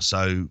it now.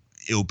 So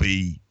it'll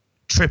be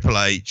Triple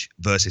H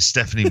versus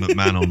Stephanie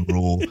McMahon on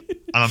Raw.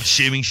 And I'm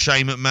assuming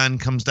Shane McMahon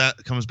comes back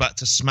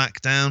to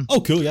SmackDown.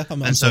 Oh, cool, yeah.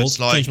 I'm and so sold. it's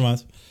like, Change my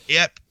mind.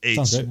 yep,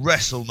 it's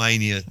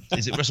WrestleMania.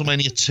 Is it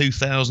WrestleMania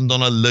 2000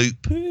 on a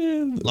loop?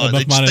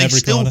 Like, they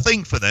still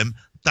think for them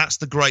that's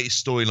the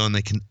greatest storyline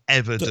they can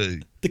ever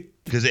do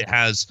because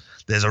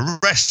there's a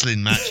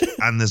wrestling match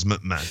and there's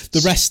McMahon.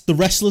 The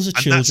wrestlers are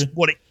children. That's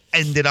what it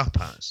ended up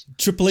as.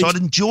 Triple H. So I'd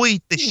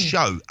enjoyed this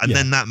show, and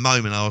then that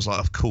moment I was like,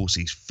 of course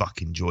he's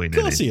fucking joining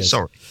in. He is.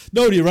 Sorry.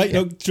 No, you're right.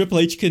 No, Triple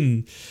H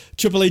can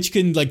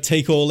like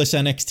take all this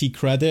NXT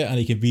credit and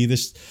he can be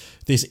this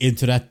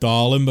internet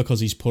darling because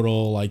he's put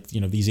all like,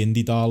 you know, these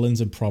indie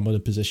darlings in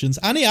prominent positions,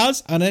 and he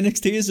has, and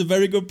NXT is a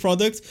very good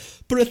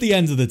product. But at the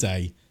end of the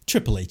day,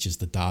 Triple H is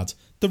the dad.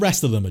 The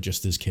rest of them are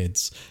just his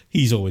kids.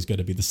 He's always going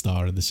to be the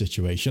star in the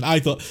situation. I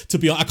thought, to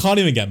be honest, I can't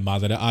even get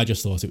mad at it. I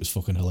just thought it was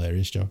fucking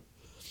hilarious, Joe.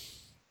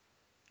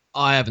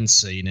 I haven't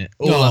seen it.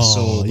 All I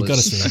saw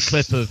was a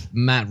clip of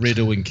Matt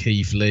Riddle and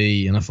Keith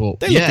Lee, and I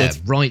thought,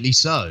 rightly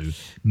so.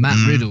 Matt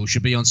Riddle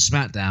should be on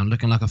SmackDown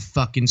looking like a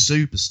fucking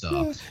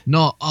superstar. Yeah.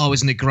 Not, oh,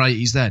 isn't it great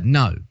he's there?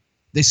 No.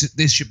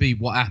 This should be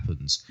what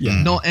happens.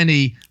 Yeah. Not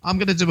any... I'm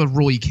going to do a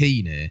Roy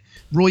Keane here.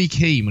 Roy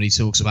Keane, when he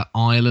talks about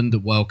Ireland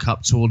at World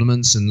Cup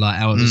tournaments and like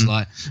how it was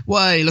like,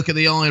 way, look at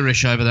the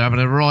Irish over there having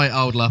a right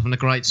old laugh and a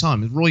great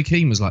time. And Roy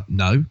Keane was like,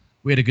 no,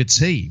 we had a good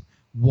team.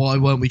 Why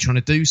weren't we trying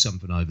to do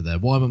something over there?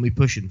 Why weren't we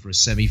pushing for a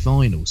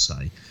semi-final,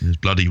 say? It was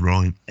bloody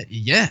right.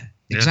 Yeah,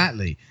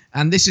 exactly.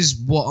 And this is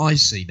what I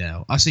see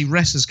now. I see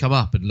wrestlers come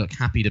up and look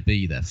happy to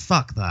be there.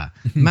 Fuck that.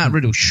 Matt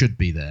Riddle should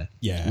be there.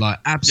 Yeah. Like,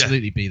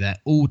 absolutely be there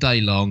all day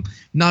long.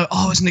 No,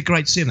 oh, isn't it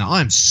great to see him now? I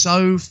am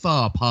so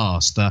far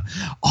past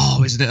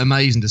isn't it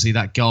amazing to see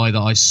that guy that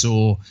I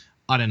saw,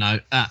 I don't know,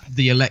 at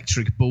the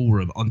Electric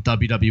Ballroom on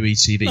WWE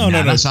TV. No,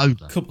 that's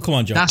over. Come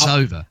on, Joe. That's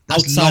over.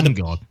 That's long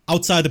gone.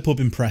 Outside the pub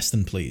in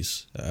Preston,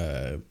 please,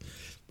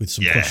 with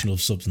some questionable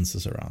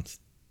substances around.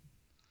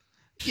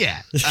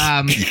 Yeah.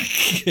 Anyway.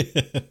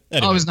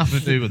 I was nothing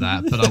to do with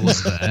that, but I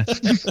was there.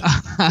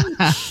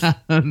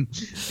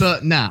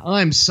 But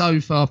I'm so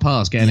far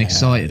past getting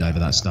excited over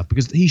that stuff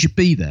because he should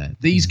be there.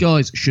 These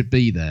guys should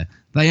be there.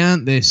 They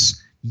earned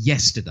this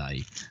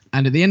yesterday.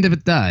 And at the end of the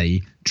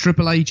day,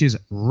 Triple H's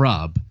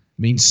rub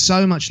means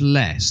so much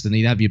less than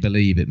he'd have you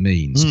believe it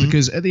means.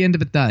 Because at the end of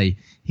the day,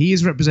 he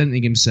is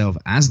representing himself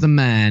as the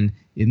man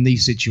in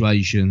these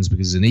situations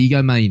because he's an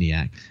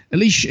egomaniac. At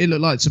least it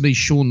looked like to me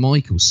Shawn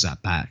Michaels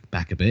sat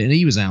back a bit and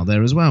he was out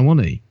there as well,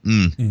 wasn't he?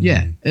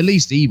 Yeah, at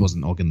least he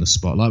wasn't hogging the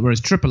spotlight.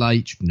 Whereas Triple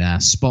H,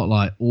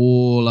 spotlight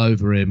all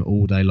over him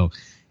all day long.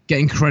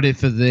 Getting credit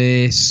for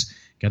this,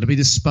 going to be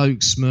the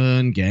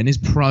spokesman, getting his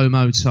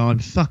promo time.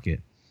 Fuck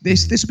it.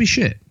 This will be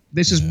shit.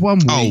 This is 1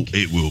 week. Oh,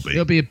 it will be.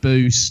 It'll be a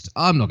boost.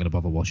 I'm not going to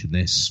bother watching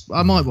this.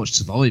 I might watch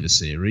Survivor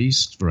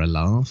Series for a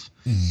laugh.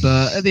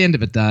 But at the end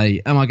of the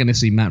day, am I going to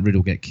see Matt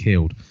Riddle get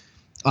killed?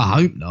 I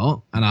hope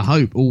not. And I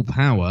hope all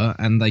power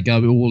and they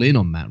go all in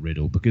on Matt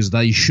Riddle because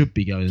they should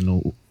be going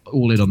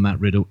all in on Matt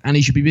Riddle and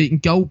he should be beating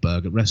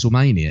Goldberg at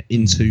WrestleMania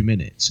in 2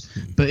 minutes.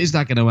 But is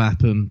that going to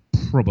happen?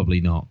 Probably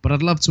not. But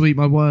I'd love to eat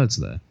my words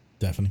there.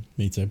 Definitely.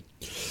 Me too.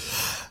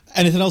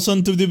 Anything else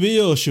on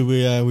WWE or should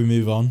we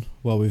move on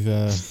while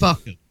we've...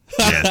 Fuck it.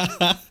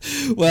 Yeah.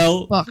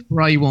 Well, fuck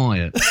Bray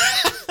Wyatt.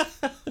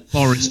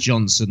 Boris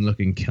Johnson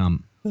looking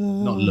cunt.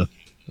 Not looking.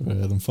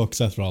 Then fuck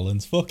Seth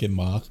Rollins. Fucking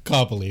Mark.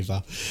 Can't believe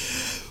that.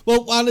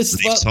 Well,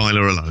 honestly, Leave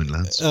Tyler alone,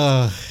 lads.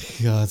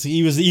 God,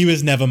 he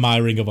was never my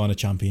Ring of Honor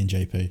champion,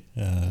 JP.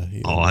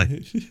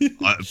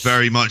 I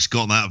very much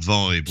got that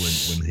vibe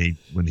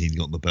when he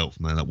got the belt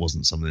from there. That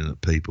wasn't something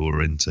that people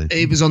were into.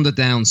 It was on the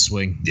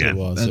downswing. Yeah,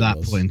 at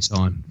that point in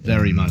time,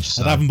 very much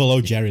so. I'd have him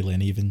below Jerry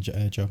Lynn, even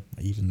Joe,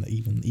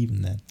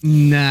 even then.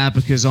 Nah,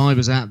 because I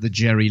was at the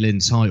Jerry Lynn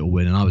title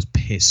win and I was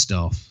pissed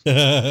off.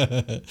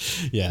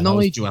 Yeah,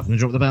 Nigel having to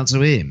drop the belt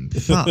to him.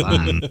 Fuck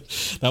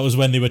that. That was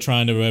when they were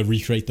trying to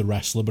recreate the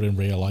wrestler, but in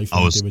real life.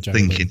 I was they were Jerry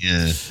thinking,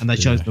 Lynn. And they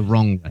chose the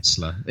wrong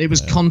wrestler. It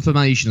was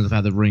confirmation of the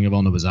fact that Ring of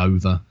Honor was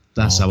over.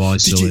 That's how I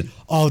saw it.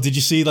 Oh, did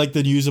you see like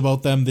the news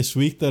about them this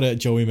week that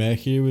Joey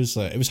Mercury was?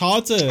 It was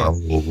hard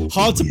to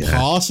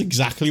parse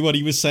exactly what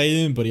he was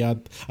saying, but he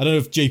had. I don't know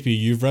if JP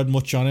you've read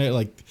much on it,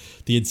 like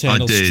the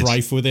internal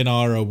strife within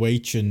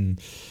ROH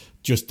and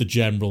just the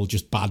general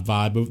bad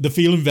vibe. They're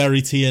feeling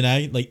very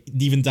TNA, like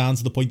even down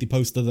to the point they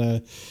posted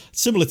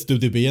similar to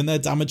WWE and their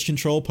Damage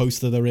Control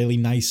posted a really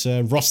nice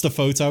roster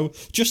photo,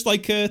 just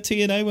like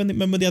TNA when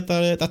they had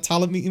that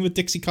talent meeting with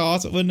Dixie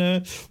Carter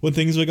when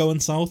things were going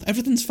south.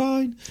 Everything's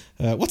fine.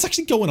 What's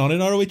actually going on in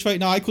ROH right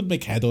now? I couldn't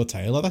make head or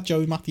tail of that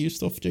Joey Matthews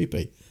stuff,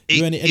 JP.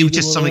 It was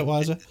just something.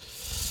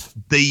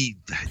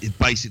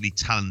 Basically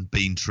talent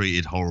being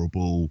treated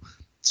horrible.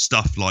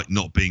 Stuff like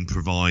not being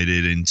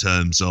provided in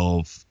terms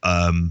of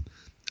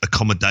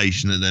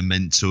accommodation that they're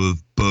meant to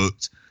have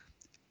booked.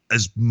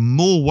 As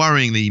more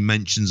worryingly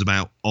mentions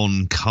about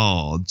on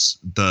cards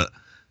that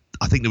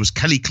I think there was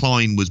Kelly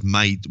Klein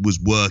was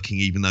working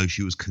even though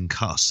she was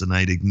concussed and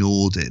they'd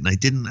ignored it and they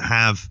didn't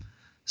have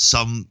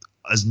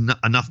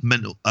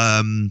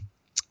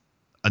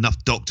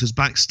enough doctors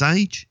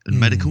backstage and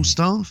medical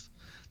staff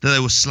that they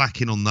were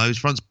slacking on those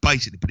fronts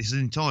basically. But it's an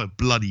entire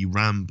bloody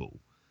ramble.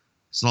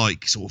 It's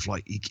like sort of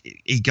like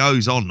he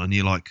goes on and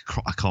you're like,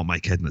 I can't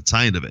make head and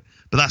tail of it.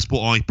 But that's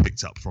what I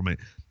picked up from it.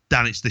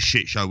 Dan, it's the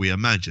shit show we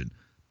imagine.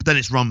 But then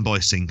it's run by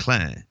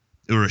Sinclair,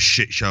 who are a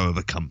shit show of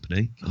a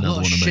company. A lot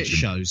of shit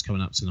shows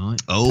coming up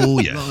tonight.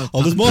 Oh, yeah.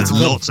 There's more to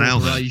lots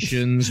out there.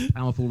 Corporations,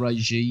 powerful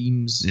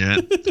regimes.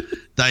 Yeah.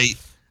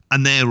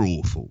 They're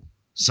awful.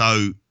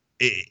 So,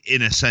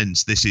 in a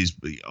sense, this is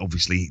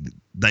obviously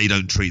they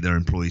don't treat their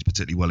employees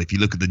particularly well. If you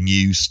look at the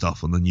news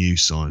stuff on the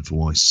news side for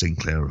why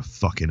Sinclair are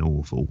fucking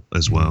awful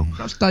as well.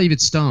 Perhaps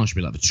David Starr should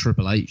be like the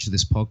Triple H of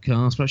this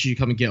podcast. Perhaps you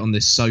come and get on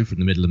this sofa in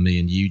the middle of me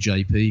and you,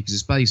 JP, because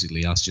it's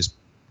basically us just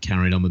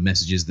carrying on with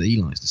messages that he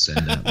likes to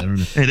send out there,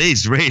 isn't it? It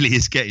is, really.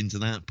 It's getting to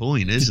that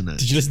point, isn't it?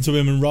 Did you listen to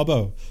him and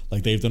Robbo?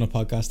 Like, they've done a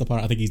podcast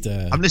apart. I think he's...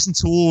 I've listened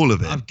to all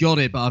of it. I've got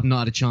it, but I've not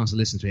had a chance to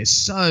listen to it. It's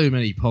so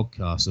many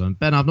podcasts. And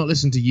Ben, I've not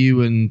listened to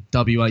you and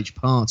WH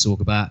Parr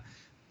talk about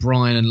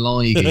Brian and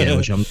Liger yet,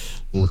 which I'm looking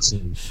forward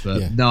to.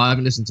 But no, I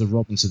haven't listened to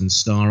Robinson and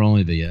Starr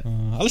either yet.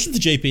 I listened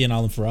to JP and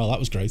Alan Farrell. That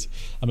was great.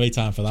 I made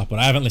time for that, but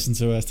I haven't listened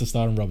to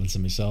Starr and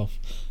Robinson myself.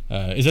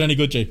 Is it any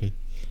good, JP?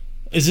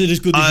 Is it as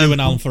good as you and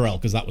Alan Farrell?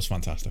 Because that was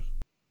fantastic.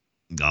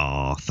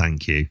 Oh,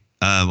 thank you.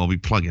 I'll be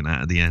plugging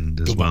that at the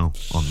end as well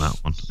on that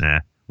one.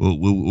 Yeah,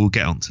 we'll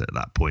get onto it at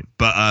that point.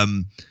 But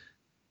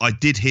I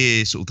did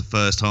hear sort of the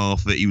first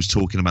half of it. He was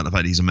talking about the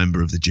fact he's a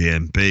member of the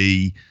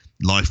GMB,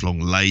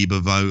 lifelong Labour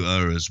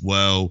voter as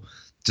well.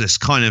 Just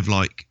kind of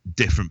like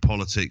different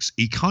politics.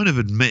 He kind of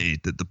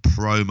admitted that the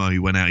promo he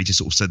went out, he just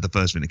sort of said the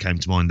first thing that came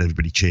to mind,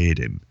 everybody cheered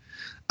him.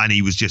 And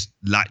he was just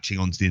latching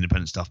onto the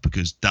independent stuff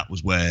because that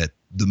was where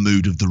the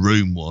mood of the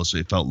room was. So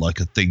it felt like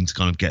a thing to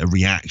kind of get a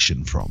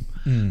reaction from.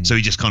 So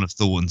he just kind of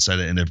thought and said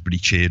it and everybody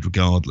cheered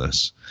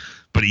regardless.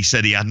 But he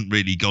said he hadn't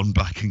really gone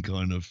back and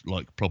kind of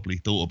like properly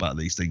thought about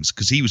these things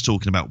because he was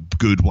talking about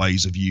good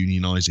ways of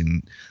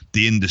unionising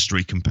the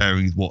industry,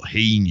 comparing what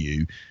he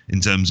knew in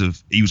terms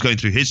of he was going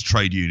through his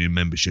trade union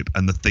membership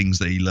and the things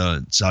that he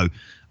learned. So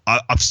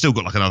I've still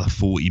got like another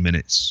 40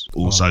 minutes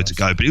or so to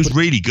go, but it was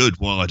really good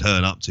what I'd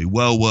heard up to.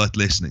 Well worth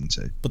listening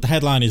to. But the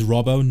headline is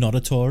Robbo, not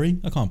a Tory.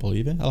 I can't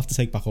believe it. I'll have to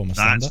take back all my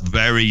slander. That's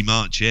very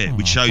much it,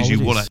 which shows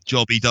you what a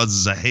job he does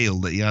as a heel,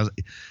 that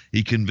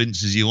he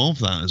convinces you of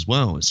that as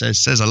well. It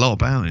says a lot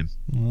about him.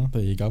 Well,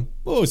 there you go.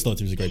 I always thought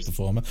he was a great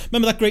performer.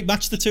 Remember that great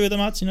match the two of them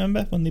had, you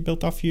remember, when they built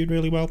that feud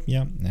really well?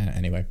 Yeah,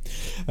 anyway.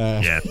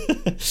 Yeah.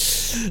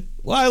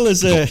 While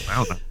there's...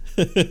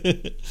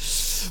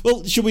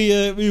 Well, should we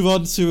move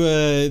on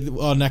to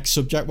our next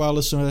subject while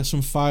there's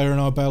some fire in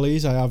our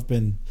bellies?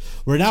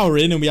 We're an hour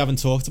in and we haven't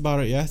talked about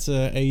it yet.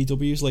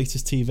 AEW's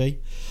latest TV.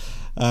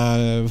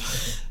 I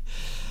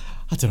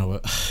don't know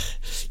what.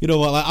 You know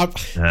what? I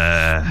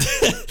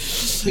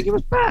think it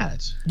was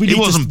bad. It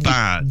wasn't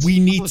bad. We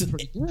need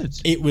to.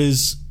 It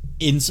was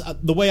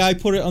the way I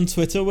put it on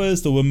Twitter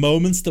was there were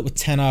moments that were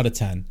 10 out of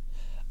 10.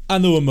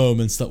 And there were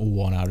moments that were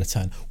 1 out of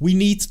 10. We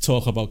need to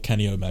talk about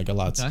Kenny Omega,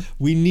 lads. Okay.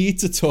 We need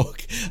to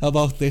talk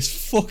about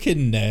this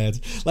fucking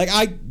nerd.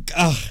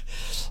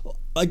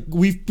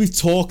 We've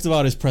talked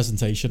about his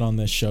presentation on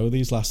this show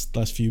these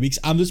last few weeks,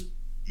 and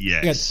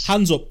there's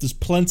hands up. There's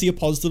plenty of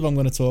positive I'm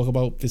going to talk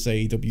about this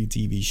AEW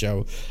TV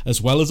show, as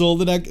well as all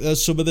the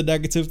some of the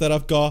negative that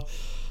I've got.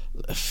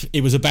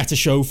 it was a better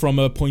show from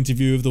a point of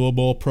view of there were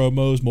more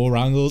promos, more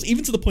angles,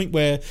 even to the point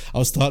where I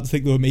was starting to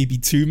think there were maybe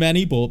too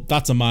many, but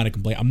that's a minor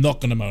complaint. I'm not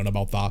going to moan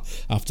about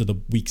that after the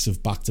weeks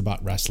of back-to-back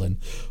wrestling.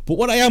 But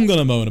what I am going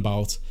to moan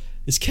about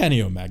is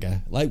Kenny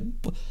Omega. Like,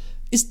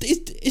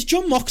 is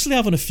Jon Moxley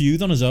having a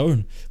feud on his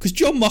own? Because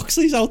Jon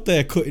Moxley's out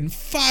there cutting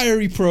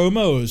fiery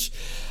promos,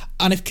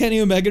 and if Kenny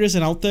Omega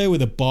isn't out there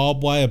with a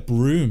barbed wire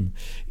broom,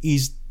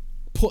 he's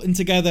putting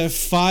together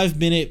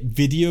 5-minute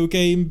video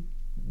game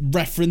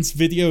reference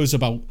videos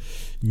about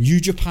New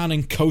Japan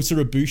and Kota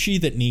Ibushi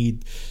that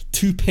need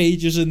 2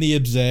 pages in the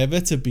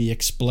Observer to be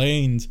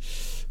explained,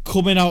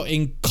 coming out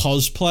in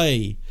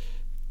cosplay,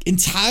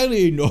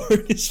 entirely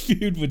ignoring his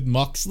feud with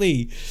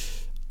Moxley,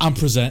 and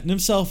presenting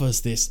himself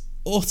as this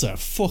utter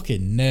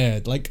fucking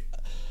nerd. Like,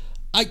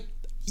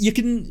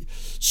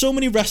 so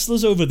many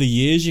wrestlers over the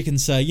years, you can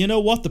say, you know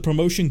what, the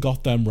promotion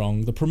got them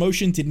wrong. The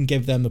promotion didn't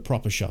give them the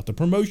proper shot. The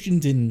promotion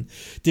didn't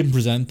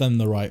present them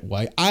the right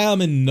way. I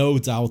am in no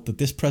doubt that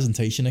this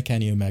presentation of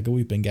Kenny Omega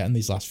we've been getting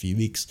these last few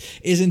weeks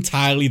is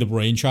entirely the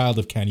brainchild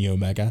of Kenny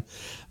Omega.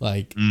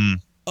 Like,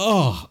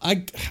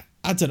 I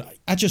don't know.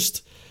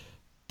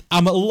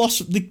 I'm at a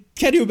loss.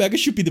 Kenny Omega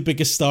should be the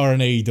biggest star in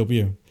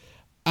AEW.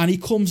 And he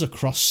comes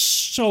across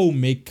so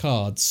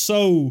mid-card,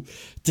 so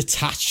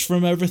detached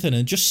from everything,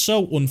 and just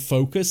so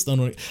unfocused.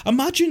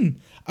 Imagine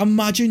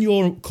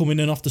you're coming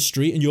in off the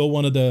street and you're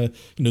one of the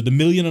 1.5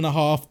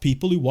 million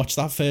people who watched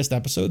that first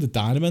episode of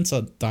Dynamite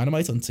on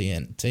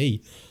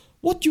TNT.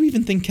 What do you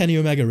even think Kenny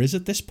Omega is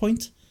at this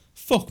point?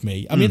 Fuck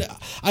me. I mean,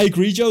 I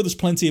agree, Joe, there's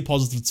plenty of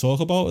positive to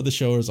talk about of the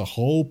show as a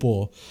whole,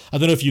 but I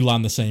don't know if you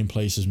land the same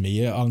place as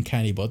me on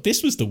Kenny, but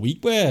this was the week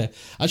where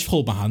I just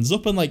hold my hands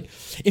up and, like,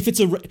 if it's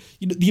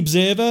the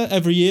Observer,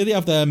 every year they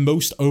have their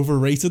most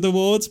overrated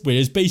awards,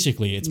 whereas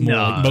basically it's more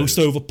like most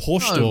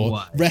overpushed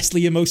or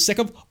wrestling you're most sick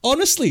of.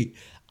 Honestly,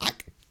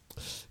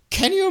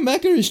 Kenny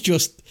Omega is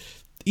just,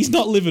 he's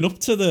not living up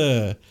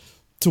to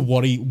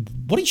what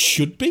he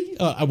should be,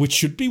 which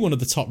should be one of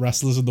the top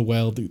wrestlers in the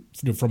world,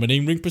 from an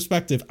in-ring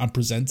perspective, and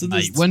presented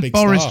as when big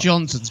Boris star.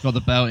 Johnson's got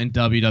the belt in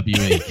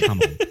WWE, come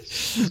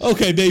on.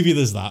 Okay, maybe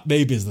there's that.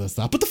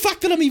 But the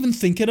fact that I'm even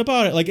thinking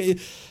about it, like,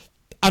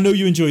 I know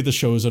you enjoyed the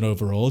shows on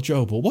overall,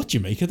 Joe, but what do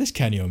you make of this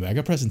Kenny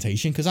Omega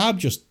presentation? Because I'm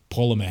just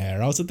pulling my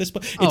hair out at this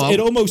point. It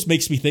almost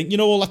makes me think,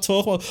 all that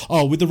talk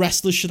about, with the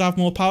wrestlers should have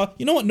more power.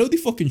 You know what? No, they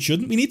fucking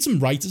shouldn't. We need some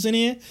writers in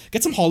here.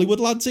 Get some Hollywood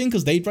lads in,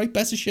 because they'd write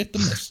better shit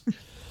than this.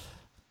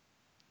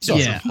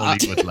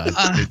 Hollywood lads.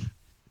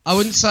 I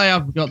wouldn't say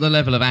I've got the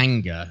level of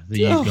anger that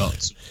you've got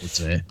towards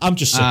it. I'm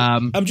just sick.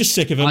 I'm just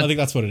sick of it. I think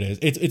that's what it is.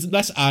 It's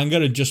less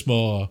anger and just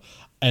more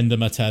end of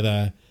my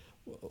tether.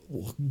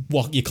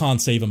 What, you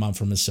can't save a man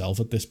from himself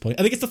at this point.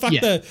 I think it's the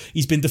fact that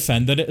he's been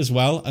defending it as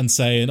well and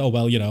saying,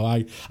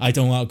 I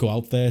don't want to go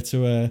out there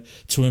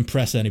to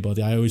impress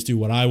anybody. I always do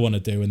what I want to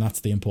do, and that's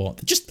the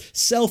important. Just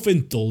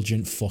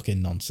self-indulgent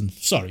fucking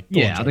nonsense. Sorry.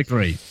 I'd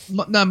agree.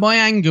 No, my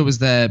anger was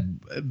the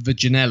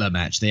Janela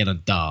match they had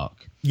on Dark.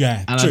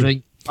 Yeah, and true. I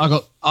think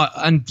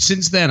and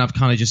since then I've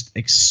kind of just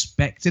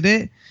expected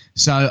it.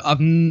 So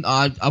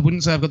I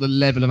wouldn't say I've got the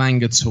level of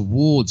anger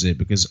towards it,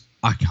 because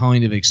I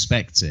kind of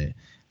expect it.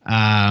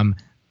 And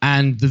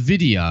the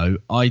video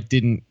I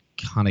didn't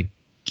kind of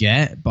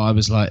get, but I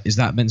was like, is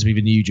that meant to be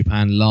the New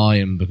Japan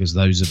Lion, because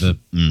those are the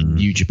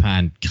New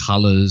Japan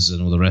colours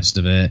and all the rest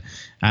of it?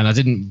 And I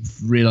didn't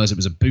realise it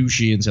was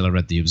Ibushi until I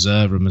read the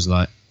Observer and was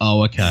like,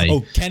 oh, okay.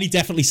 Oh, Kenny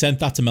definitely sent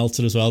that to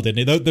Meltzer as well,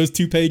 didn't he? Those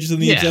 2 pages in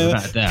the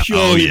Observer,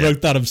 purely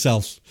wrote that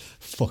himself.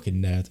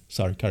 Fucking nerd.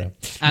 Sorry, carry on.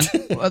 And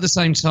at the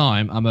same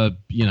time, I'm a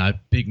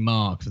big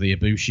mark for the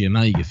Ibushi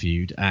Omega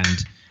feud,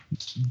 and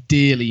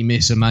dearly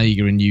miss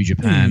Omega in New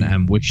Japan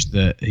and wish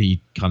that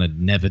he kind of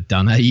never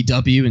done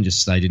AEW and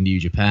just stayed in New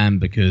Japan,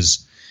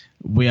 because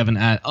we haven't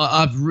had.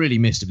 I've really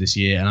missed it this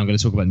year, and I'm going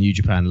to talk about New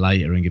Japan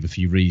later and give a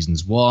few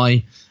reasons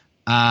why.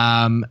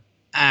 And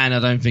I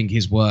don't think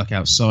his work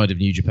outside of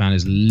New Japan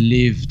has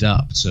lived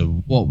up to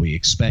what we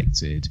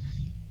expected.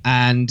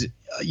 And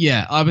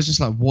I was just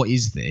like, what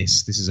is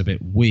this? This is a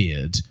bit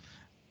weird.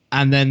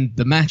 And then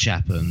the match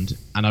happened,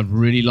 and I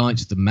really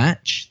liked the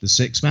match, the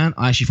 6-man.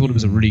 I actually thought it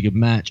was a really good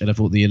match, and I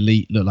thought the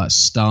Elite looked like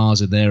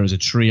stars are there as a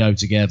trio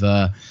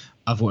together.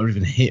 I thought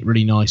everything hit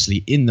really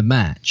nicely in the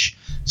match.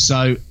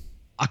 So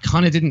I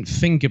kind of didn't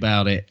think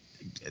about it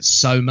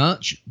so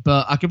much,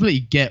 but I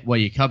completely get where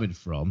you're coming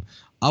from.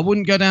 I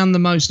wouldn't go down the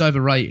most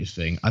overrated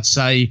thing. I'd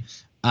say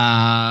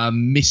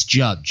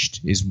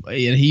misjudged.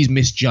 He's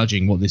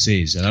misjudging what this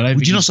is. And I don't.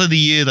 Would you not say the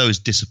year though is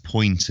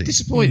disappointing?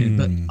 Disappointing,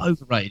 but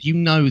overrated. You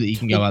know that he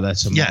can go out there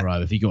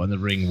tomorrow if he got in the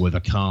ring with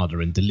Okada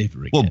and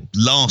deliver again. Well,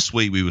 last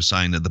week we were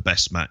saying that the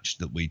best match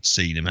that we'd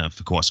seen him have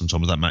for quite some time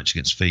was that match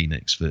against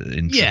Phoenix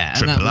in AAA.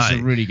 And that was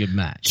a really good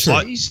match. So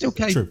he's still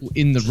capable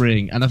in the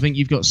ring, and I think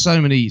you've got so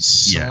many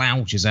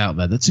slouches out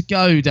there that to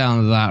go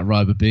down that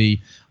road would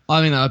be. I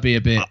think that would be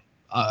a bit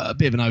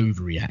of an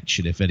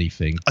overreaction, if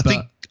anything. I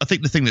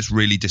think the thing that's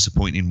really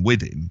disappointing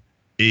with him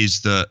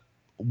is that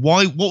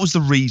what was the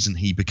reason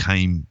he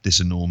became this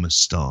enormous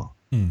star?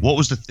 What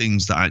was the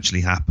things that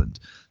actually happened?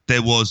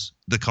 there was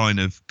the kind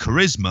of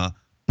charisma,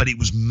 but it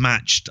was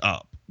matched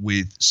up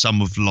with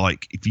some of,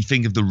 like, if you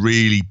think of the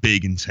really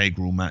big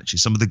integral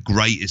matches, some of the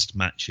greatest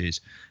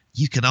matches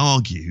you could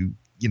argue,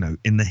 you know,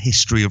 in the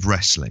history of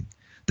wrestling,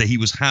 that he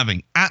was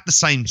having at the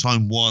same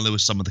time while there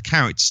was some of the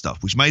character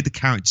stuff, which made the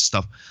character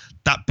stuff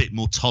that bit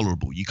more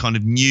tolerable. You kind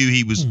of knew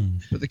he was...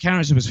 But the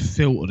character was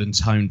filtered and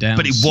toned down.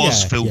 But it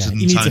was filtered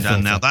and toned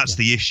down. Now, that's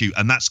the issue.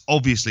 And that's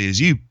obviously,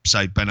 as you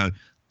say, Benno,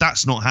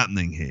 that's not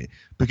happening here.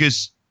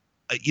 Because,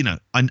 you know,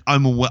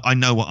 I'm aware, I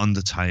know what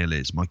Undertale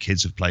is. My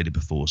kids have played it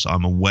before, so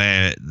I'm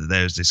aware that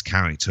there's this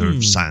character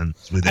of Sans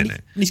within it.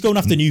 And he's going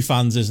after new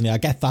fans, isn't he? I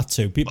get that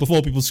too.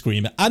 Before people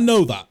scream it. I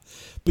know that.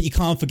 But you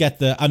can't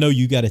forget I know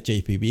you get it,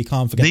 JP, but you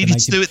can't forget Needed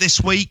to do it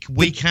this week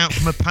out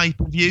from a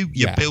pay-per-view.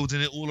 You're building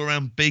it all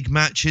around big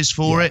matches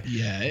for it.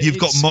 Yeah, You've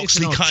got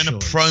Moxley cutting a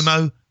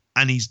promo,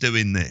 and he's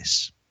doing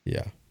this.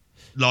 Yeah.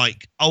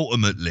 Like,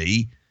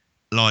 ultimately,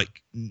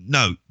 like,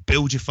 no,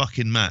 build your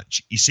fucking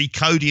match. You see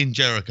Cody and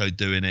Jericho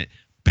doing it,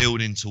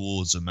 building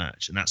towards a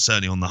match, and that's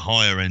certainly on the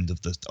higher end of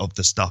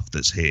the stuff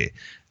that's here.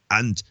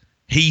 And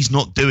he's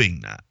not doing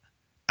that.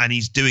 And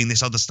he's doing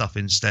this other stuff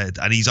instead.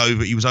 And he was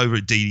over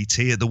at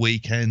DDT at the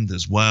weekend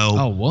as well.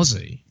 Oh, was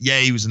he? Yeah,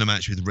 he was in a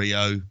match with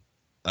Rio.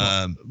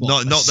 Not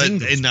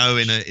that in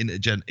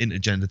an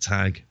intergender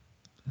tag.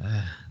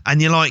 And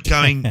you're like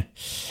going,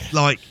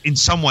 like, in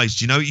some ways,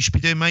 do you know what you should be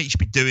doing, mate? You should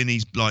be doing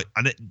these, like,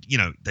 and it, you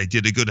know, they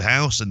did a good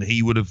house, and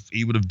he would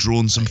have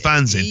drawn some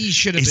fans in.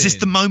 Is this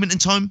the moment in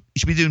time? He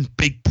should be doing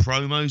big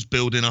promos,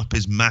 building up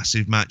his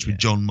massive match with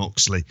John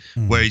Moxley,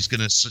 where he's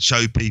going to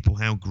show people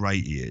how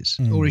great he is.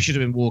 Or he should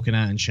have been walking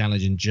out and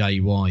challenging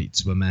Jay White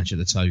to a match at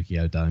the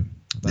Tokyo Dome.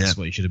 That's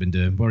what he should have been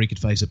doing. Or he could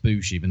face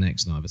Ibushi the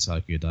next night at the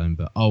Tokyo Dome.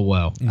 But oh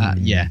well,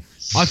 yeah.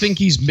 I think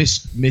he's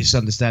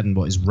misunderstanding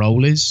what his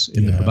role is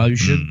in the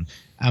promotion.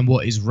 And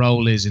what his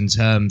role is in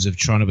terms of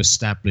trying to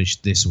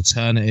establish this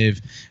alternative.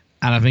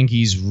 And I think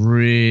he's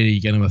really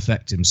going to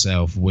affect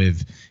himself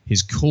with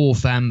his core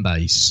fan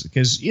base.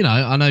 Because, you know,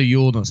 I know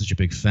you're not such a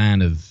big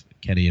fan of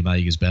Kenny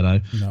Omega's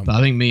Benno, but I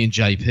think me and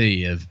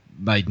JP have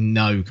made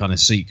no kind of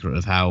secret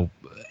of how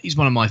he's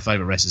one of my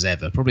favourite wrestlers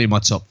ever. Probably in my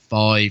top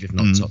 5, if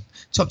not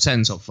top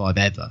 10, top 5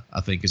 ever,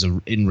 I think, as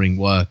an in-ring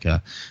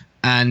worker.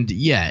 And,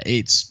 yeah,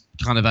 it's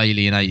kind of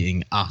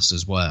alienating us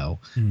as well.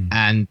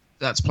 And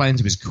that's playing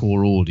to his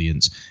core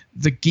audience.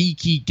 The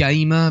geeky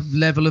gamer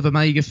level of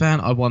Omega fan,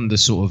 I wonder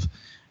sort of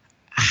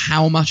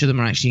how much of them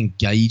are actually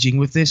engaging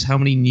with this. How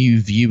many new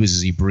viewers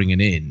is he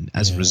bringing in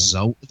as a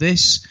result of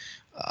this?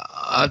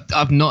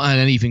 I've not heard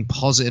anything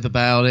positive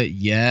about it.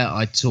 Yeah,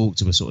 I talked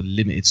to a sort of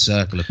limited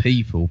circle of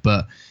people,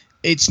 but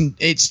it's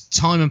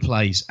time and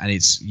place, and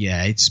it's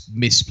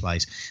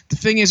misplaced. The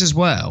thing is as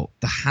well,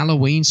 the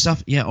Halloween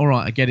stuff. Yeah, all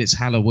right, I get it's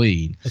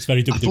Halloween. That's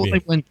very WWE. I thought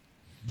they went.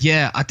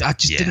 Yeah, I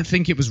just didn't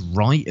think it was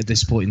right at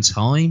this point in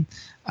time.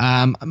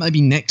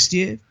 Maybe next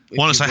year,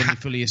 when you're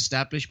fully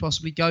established,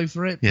 possibly go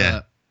for it.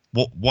 Yeah.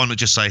 But why not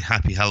just say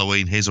Happy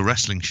Halloween? Here's a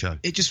wrestling show.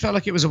 It just felt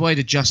like it was a way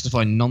to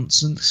justify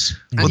nonsense.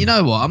 And you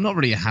know what? I'm not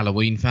really a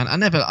Halloween fan.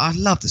 I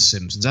love The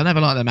Simpsons. I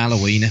never like them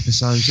Halloween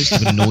episodes. Just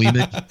to annoy me.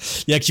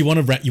 Yeah, because you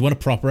want a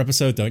proper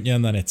episode, don't you?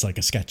 And then it's like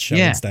a sketch show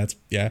instead.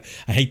 Yeah,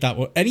 I hate that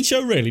one. Any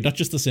show really, not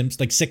just The Simpsons.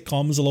 Like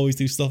sitcoms will always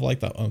do stuff like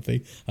that, won't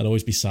they? I'd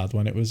always be sad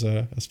when it was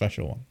a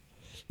special one.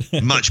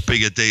 Much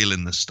bigger deal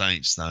in the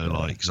States though,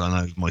 like, because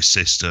I know my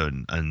sister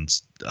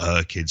and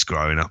her kids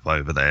growing up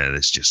over there,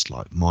 it's just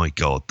like, my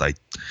God,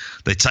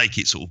 they take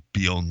it sort of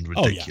beyond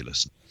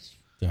ridiculous.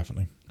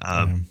 Definitely.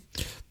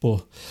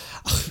 But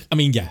I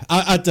mean,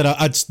 I don't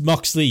know.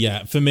 Moxley,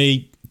 for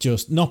me,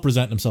 just not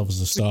presenting himself as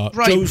a star.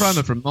 Great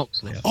promo from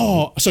Moxley.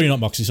 Oh, sorry, not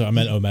Moxley. Sorry, I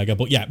meant Omega.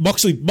 But yeah,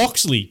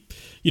 Moxley.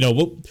 You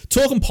know,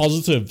 talking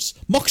positives.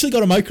 Moxley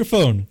got a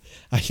microphone.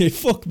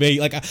 Fuck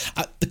me. Like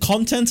the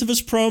content of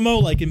his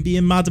promo, like him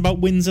being mad about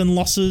wins and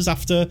losses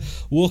after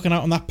walking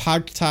out on that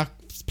pack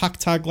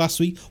tag last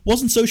week,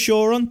 wasn't so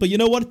sure on. But you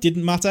know what? It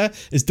didn't matter.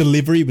 His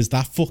delivery was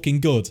that fucking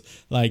good.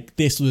 Like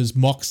this was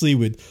Moxley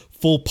with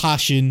full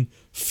passion,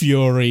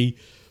 fury.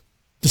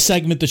 The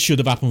segment that should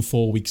have happened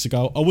 4 weeks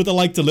ago. I would have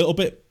liked a little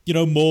bit, you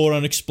know, more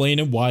on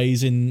explaining why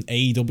he's in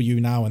AEW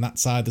now and that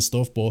side of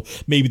stuff, but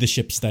maybe the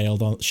ship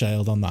sailed on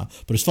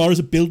that. But as far as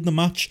building the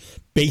match,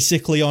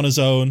 basically on his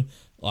own,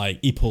 like,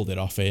 he pulled it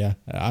off here.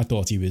 I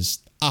thought he was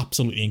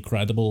absolutely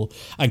incredible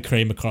and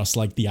came across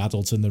like the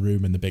adult in the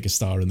room and the biggest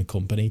star in the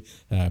company.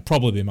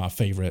 Probably my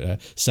favourite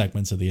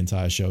segment of the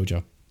entire show,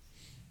 Joe.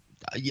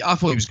 I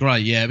thought he was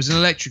great. Yeah, it was an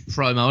electric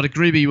promo. I'd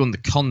agree with you on the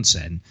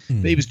content,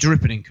 but he was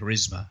dripping in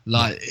charisma.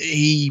 Like,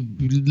 he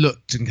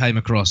looked and came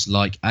across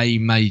like a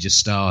major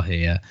star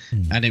here,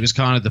 and it was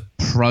kind of the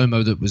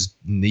promo that was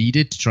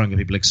needed to try and get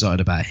people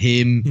excited about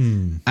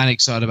him and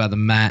excited about the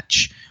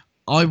match.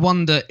 I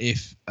wonder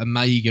if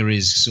Omega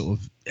is sort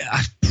of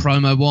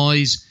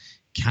promo-wise,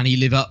 can he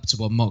live up to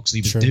what Moxley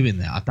was doing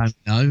there? I don't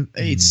know.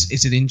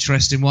 It's an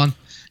interesting one.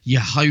 You're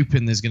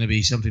hoping there's going to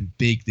be something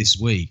big this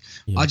week.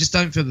 Yeah. I just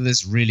don't feel that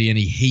there's really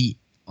any heat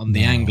on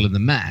the angle in the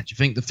match. I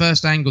think the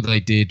first angle they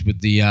did with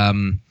the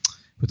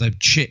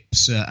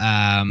chips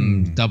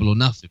Double or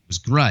Nothing was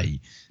great.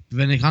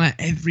 But then kind of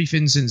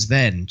everything since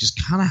then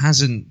just kind of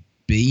hasn't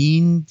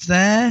been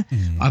there.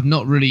 I've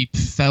not really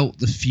felt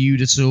the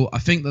feud at all. I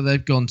think that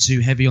they've gone too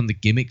heavy on the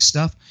gimmick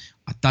stuff.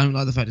 I don't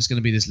like the fact it's going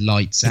to be this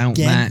lights out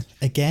match.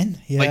 Again,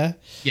 yeah.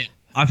 Yeah.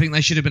 I think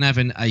they should have been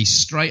having a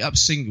straight up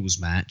singles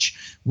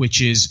match, which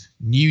is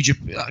New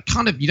Japan.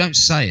 Kind of, you don't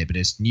say it, but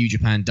it's New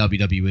Japan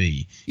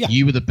WWE. Yeah.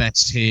 You were the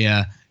best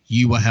here.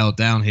 You were held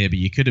down here, but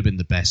you could have been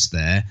the best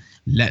there.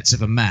 Let's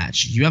have a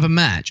match. You have a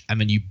match,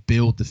 and then you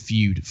build the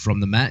feud from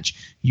the match.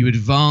 You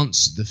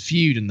advance the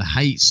feud and the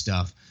hate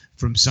stuff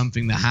from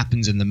something that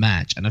happens in the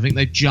match. And I think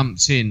they've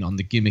jumped in on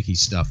the gimmicky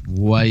stuff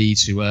way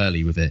too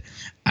early with it.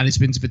 And it's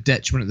been to the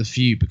detriment of the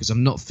feud because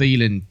I'm not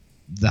feeling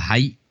the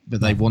hate that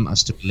they want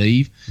us to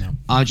believe. No.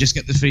 I just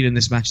get the feeling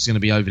this match is going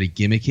to be overly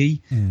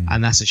gimmicky,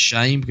 and that's a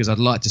shame because I'd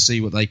like to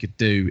see what they could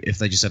do if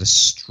they just had a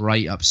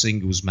straight up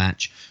singles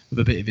match with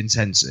a bit of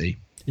intensity.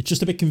 It's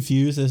just a bit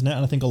confused, isn't it?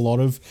 And I think a lot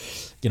of,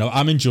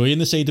 I'm enjoying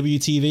this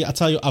AWTV. I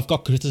tell you, I've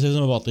got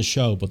criticism about this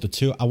show, but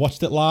I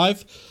watched it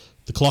live.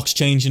 The clocks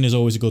changing is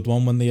always a good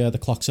one when the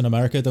clocks in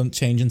America don't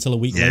change until a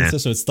week later.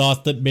 So it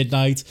started at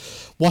midnight.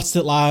 Watched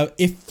it live.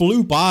 It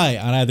flew by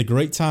and I had a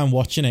great time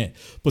watching it.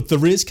 But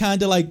there is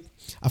kind of like,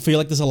 I feel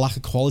like there's a lack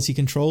of quality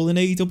control in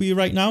AEW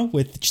right now.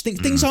 With just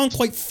think things aren't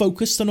quite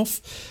focused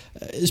enough.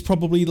 Is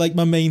probably like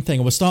my main thing.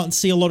 And we're starting to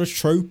see a lot of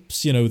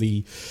tropes.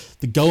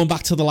 The going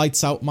back to the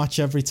lights out match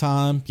every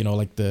time.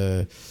 Like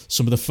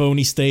some of the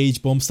phony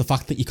stage bumps. The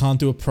fact that you can't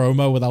do a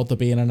promo without there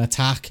being an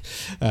attack.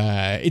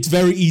 It's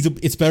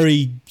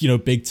very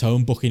big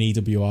tone booking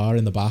EWR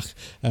in the back.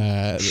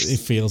 It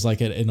feels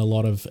like it in a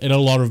lot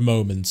of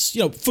moments.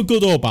 For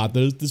good or bad.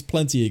 There's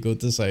plenty of good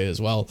to say as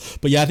well.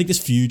 But yeah, I think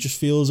this feud just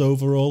feels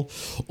overall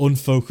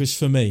unfocused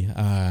for me.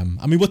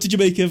 What did you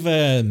make of?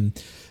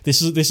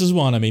 This is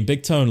one.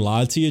 Big Tone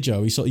lied to you,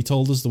 Joe. He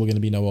told us there were going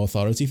to be no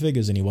authority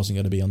figures and he wasn't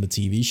going to be on the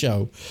TV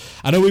show.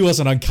 I know he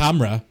wasn't on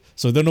camera,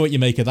 so I don't know what you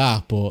make of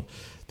that. But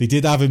they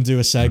did have him do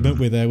a segment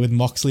with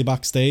Moxley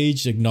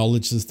backstage,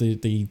 acknowledges the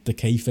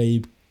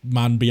kayfabe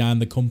man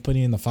behind the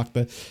company and the fact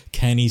that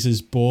Kenny's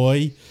his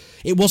boy.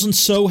 It wasn't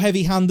so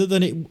heavy-handed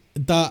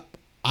that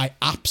I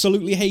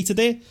absolutely hated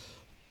it,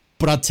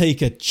 but I'd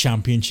take a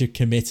championship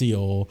committee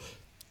or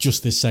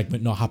just this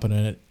segment not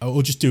happening,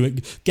 or just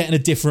getting a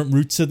different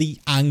route to the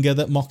anger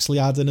that Moxley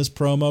had in his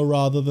promo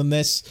rather than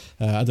this.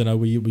 I don't know,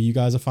 were you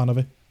guys a fan of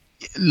it?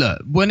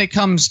 Look, when it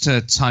comes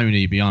to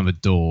Tony behind the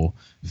door,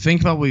 think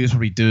about what he was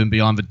probably doing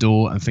behind the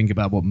door and think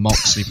about what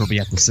Moxley probably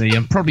had to see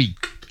and probably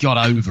got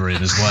over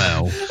it as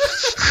well.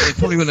 It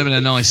probably wouldn't have been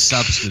a nice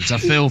substance. I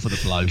feel for the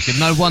bloke, and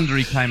no wonder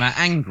he came out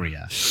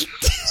angrier.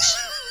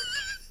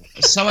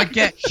 So I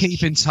get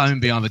keeping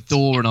Tone behind the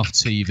door and off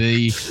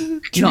TV.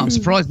 I'm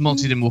surprised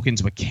Moxley didn't walk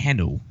into a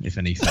kennel, if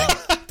anything.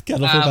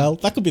 Kennel for Bell.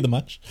 That could be the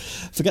match.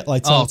 Forget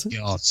lights out.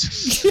 Oh,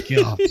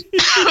 God.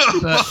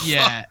 But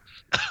yeah,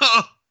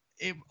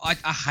 I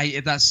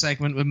hated that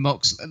segment with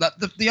Moxley.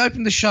 The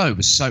open of the show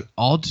was so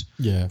odd.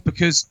 Yeah.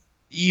 Because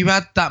you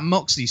had that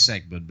Moxley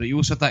segment, but you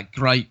also had that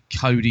great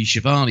Cody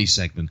Shivani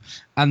segment.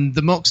 And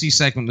the Moxley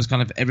segment was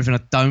kind of everything I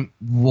don't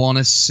want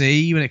to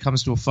see when it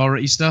comes to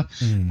authority stuff.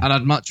 And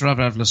I'd much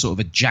rather have a sort of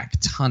a Jack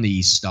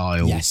Tunney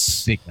style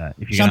figure.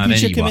 If you're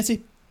Championship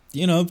committee.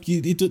 You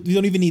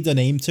don't even need a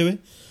name to it.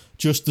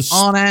 Just the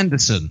Arn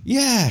Anderson.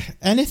 Yeah,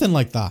 anything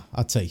like that,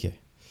 I'd take it.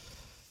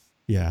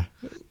 Yeah.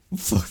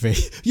 Fuck me.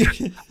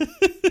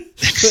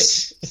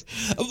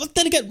 But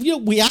then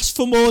again, we asked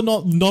for more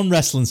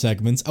non-wrestling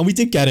segments, and we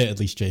did get it, at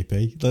least,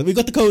 JP. We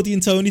got the Cody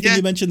and Tony thing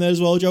you mentioned there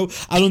as well, Joe.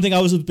 I don't think I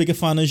was as big a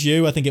fan as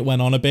you. I think it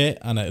went on a bit,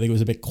 and I think it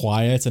was a bit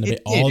quiet and a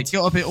bit odd. It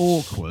got a bit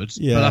awkward,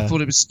 but I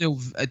thought it was still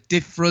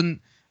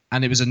different,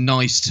 and it was a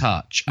nice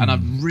touch. And I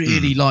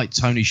really liked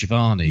Tony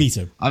Schiavone. Me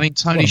too. I think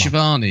Tony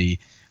Schiavone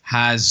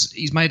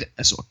he's made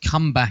a sort of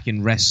comeback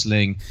in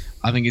wrestling.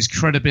 I think his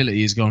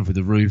credibility has gone through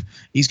the roof.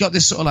 He's got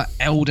this sort of like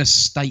elder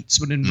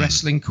statesman in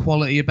wrestling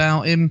quality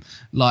about him.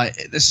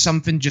 Like there's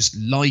something just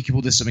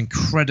likable. There's something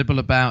credible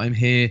about him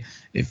here.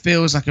 It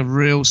feels like a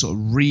real sort of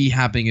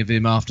rehabbing of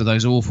him after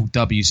those awful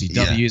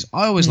WCWs.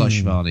 I always like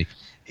Shivani.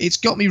 It's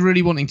got me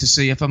really wanting to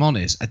see, if I'm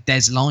honest, a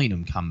Des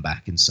Lynam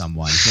comeback in some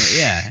way. But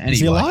yeah, anyway. Is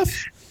he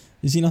alive?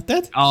 Is he not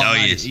dead? Oh, no,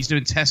 he's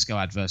doing Tesco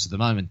adverts at the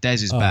moment. Des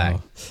is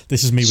back.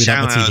 This is me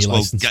without the TV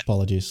license.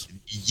 Apologies.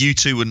 You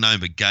two would know,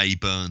 but Gay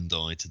Byrne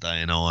died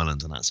today in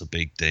Ireland, and that's a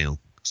big deal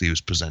because he was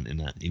presenting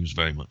that. He was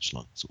very much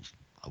like sort of,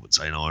 I would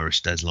say, an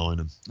Irish Des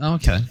Lynam. Oh,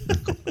 okay.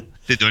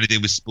 Didn't do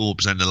anything with sport,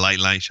 presenting a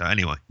late show.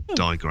 Anyway,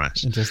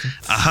 digress. Interesting.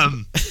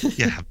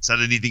 Yeah, haven't said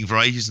anything for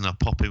ages, and I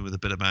pop in with a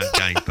bit about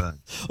Gay Byrne.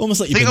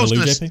 Almost like you've been the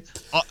Lou,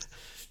 JP.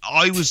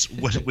 I was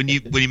when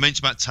you mentioned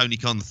about Tony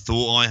Khan, the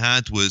thought I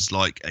had was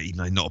like,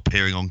 not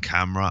appearing on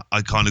camera.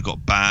 I kind of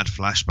got bad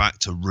flashback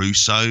to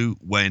Russo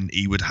when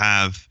he would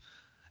have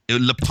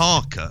La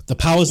Parker, the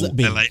powers that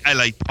be,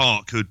 LA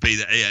Park, who would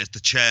be as the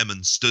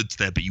chairman stood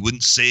there, but you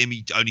wouldn't see him.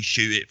 You'd only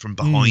shoot it from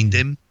behind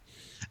him,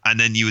 and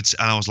then you would.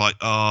 And I was like,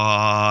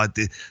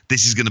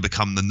 this is going to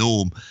become the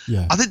norm.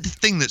 Yeah. I think the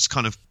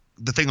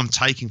thing I'm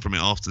taking from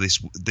it after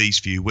these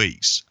few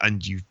weeks,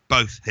 and you've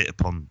both hit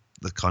upon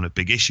the kind of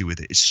big issue with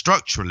it. Is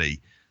structurally,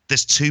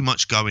 there's too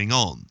much going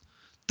on.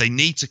 They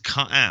need to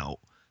cut out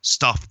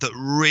stuff that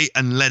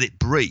and let it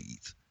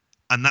breathe,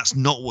 and that's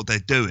not what they're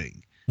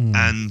doing.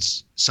 And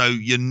so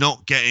you're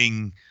not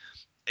getting,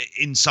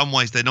 in some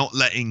ways, they're not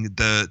letting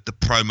the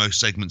promo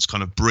segments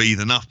kind of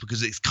breathe enough,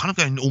 because it's kind of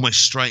going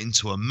almost straight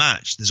into a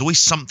match. There's always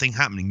something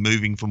happening,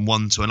 moving from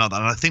one to another.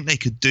 And I think they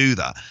could do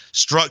that,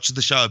 structure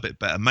the show a bit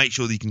better, make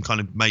sure that you can kind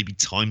of maybe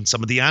time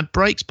some of the ad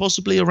breaks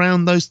possibly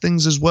around those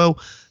things as well.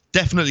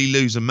 Definitely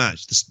lose a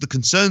match. The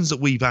concerns that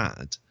we've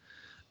had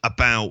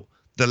about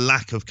the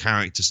lack of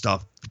character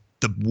stuff,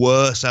 the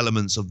worst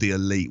elements of the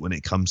Elite when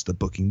it comes to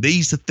booking,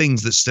 these are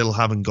things that still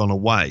haven't gone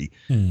away.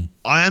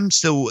 I am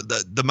still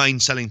the main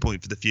selling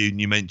point for the feud,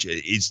 and you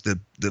mentioned, is the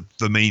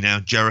for me now,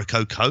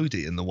 Jericho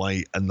Cody, and the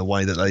way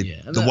that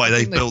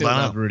they built that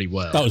up really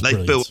well. That was they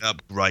brilliant. built it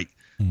up great.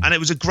 And it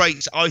was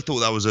I thought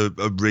that was a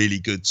really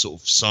good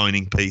sort of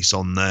signing piece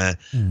on there,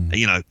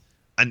 you know,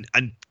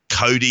 and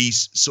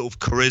Cody's sort of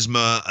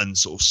charisma and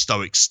sort of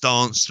stoic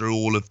stance through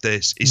all of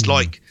this. It's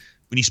like,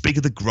 when you speak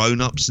of the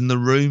grown-ups in the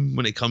room,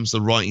 when it comes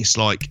to writing, it's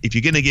like, if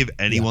you're going to give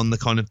anyone the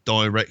kind of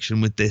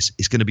direction with this,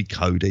 it's going to be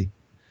Cody.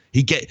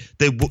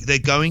 They're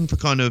going for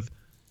kind of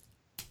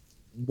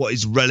what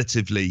is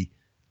relatively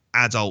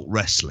adult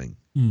wrestling,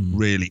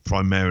 really,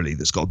 primarily,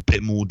 that's got a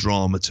bit more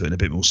drama to it and a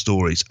bit more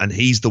stories. And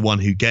he's the one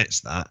who gets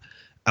that.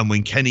 And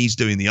when Kenny's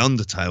doing the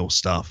Undertale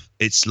stuff,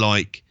 it's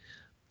like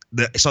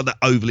they're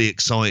overly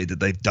excited that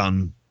they've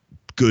done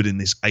good in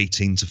this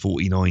 18 to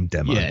 49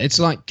 demo. Yeah, it's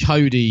like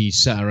Cody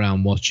sat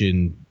around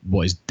watching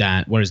where his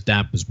dad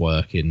was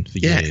working for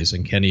years,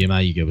 and Kenny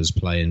Omega was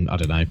playing, I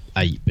don't know,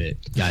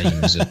 8-bit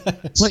games.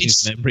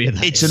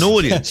 It's an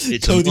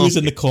audience. Cody was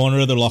in the corner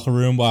of the locker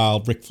room while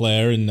Ric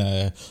Flair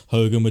and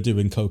Hogan were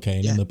doing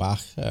cocaine in the back,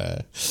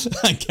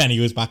 and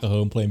Kenny was back at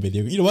home playing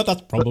video. You know what?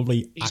 That's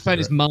probably he's playing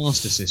his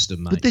Master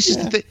System, mate. But this is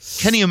the thing.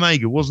 Kenny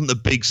Omega wasn't the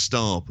big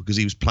star because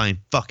he was playing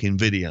fucking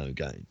video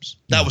games.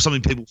 That was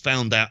something people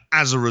found out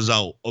as a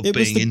result of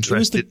being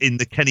interested in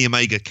the Kenny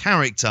Omega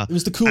character. It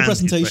was the cool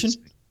presentation.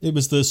 It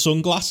was the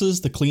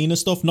sunglasses, the cleaner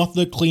stuff, not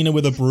the cleaner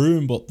with a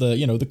broom, but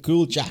the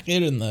cool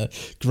jacket and the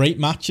great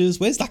matches.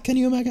 Where's that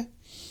Kenny Omega?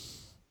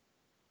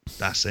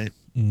 That's it.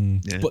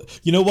 Yeah. But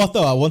you know what,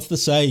 though? I wanted to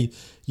say,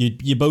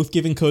 you're both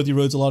giving Cody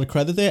Rhodes a lot of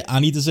credit there,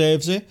 and he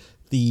deserves it.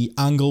 The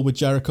angle with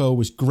Jericho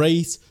was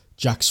great.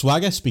 Jack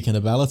Swagger, speaking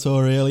of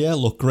Bellator earlier,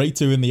 looked great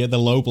doing the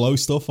low blow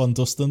stuff on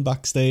Dustin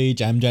backstage.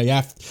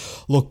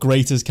 MJF looked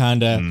great as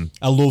kind of...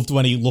 I loved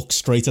when he looked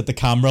straight at the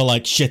camera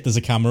like, shit, there's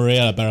a camera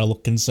here, I better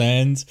look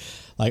concerned.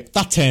 Like,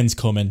 that turn's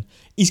coming.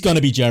 He's going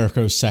to be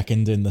Jericho's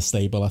second in the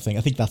stable, I think.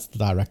 I think that's the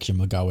direction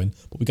we're going.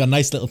 But we got a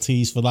nice little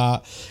tease for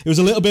that. It was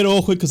a little bit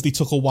awkward because they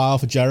took a while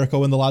for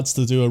Jericho and the lads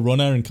to do a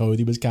runner, and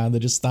Cody was kind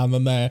of just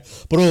standing there.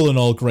 But all in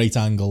all, great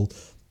angle.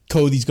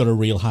 Cody's got a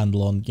real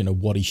handle on,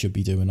 what he should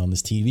be doing on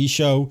this TV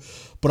show.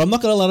 But I'm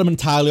not going to let him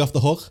entirely off the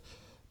hook,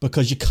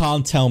 because you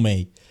can't tell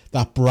me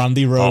that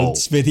Brandy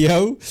Rhodes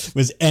video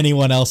was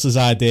anyone else's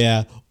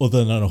idea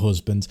other than her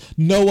husband.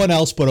 No one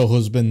else but her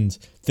husband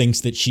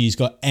thinks that she's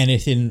got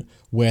anything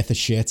worth a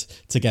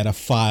shit to get a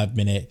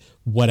 5-minute,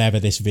 whatever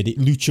this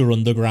video, Lucha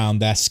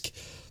Underground-esque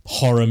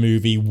horror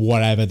movie,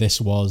 whatever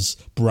this was,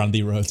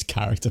 Brandy Rhodes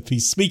character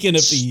piece. Speaking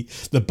of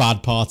the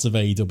bad parts of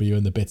AEW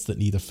and the bits that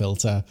need a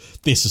filter,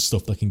 this is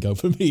stuff that can go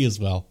for me as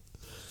well.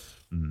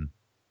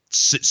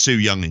 Su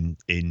Young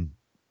in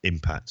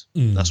Impact.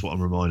 That's what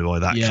I'm reminded by,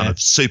 that kind of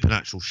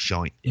supernatural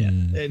shite.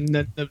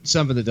 And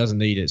something that doesn't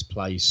need its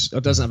place, or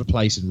doesn't have a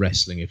place in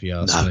wrestling, if you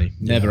ask me.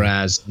 Never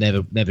has,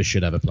 never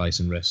should have a place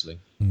in wrestling.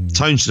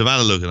 Tone should have had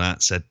a look at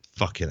that, said,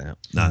 fuck it out.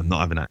 No, I'm not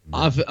having that.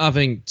 I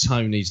think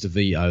Tone needs to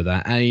veto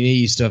that, and he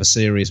needs to have a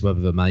serious word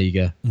with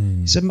Omega.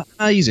 It's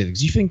amazing,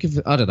 because you think of,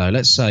 I don't know,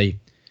 let's say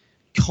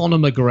Conor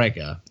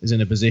McGregor is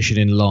in a position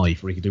in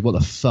life where he can do what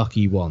the fuck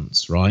he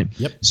wants, right?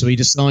 Yep. So he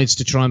decides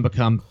to try and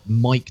become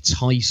Mike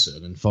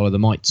Tyson and follow the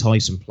Mike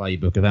Tyson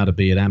playbook of how to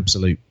be an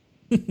absolute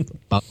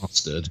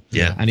bastard.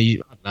 Yeah. And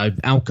he, I don't know,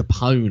 Al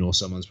Capone or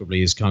someone's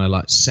probably his kind of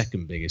like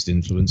second biggest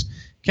influence.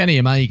 Kenny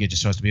Omega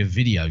just tries to be a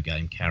video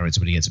game character,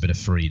 but he gets a bit of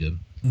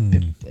freedom.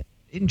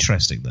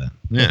 Interesting there.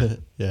 Yeah.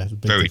 Yeah, it's a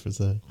big Very difference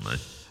there.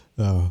 Nice.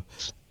 Oh.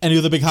 Any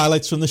other big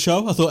highlights from the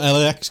show? I thought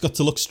LAX got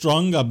to look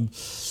strong.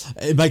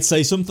 It might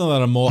say something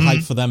that I'm more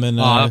hyped for them in.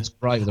 That's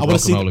great. The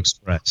Rock and Roll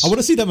Express. I want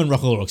to see them in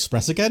Rock and Roll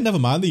Express again. Never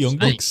mind the Young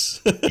Bucks.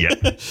 Yeah,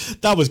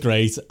 that was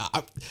great.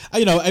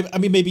 I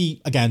mean,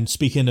 maybe again,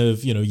 speaking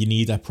of, you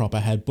need a proper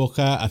head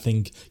booker. I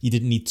think you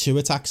didn't need 2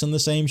 attacks on the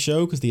same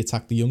show because they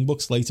attacked the Young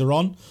Bucks later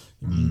on.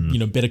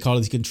 Bit of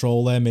quality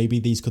control there. Maybe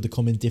these could have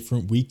come in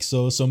different weeks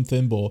or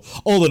something. But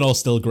all in all,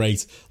 still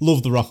great.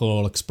 Love the Rock and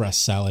Roll Express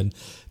selling.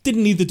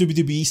 Didn't need the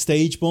WWE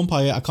stage bump.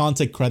 I can't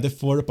take credit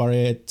for it, but I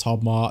heard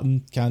Todd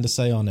Martin kind of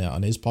say on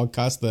his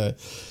podcast that,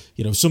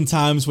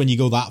 sometimes when you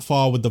go that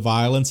far with the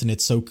violence and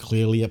it's so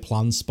clearly a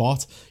planned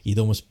spot, you'd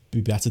almost be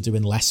better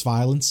doing less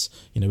violence.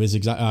 His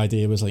exact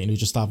idea was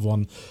just have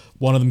one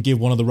of them give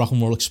one of the Rock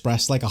and Roll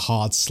Express like a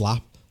hard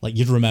slap Like,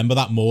 you'd remember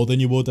that more than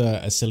you would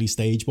a silly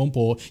stage bump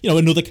or,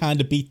 another kind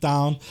of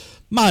beatdown.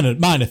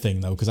 Minor thing,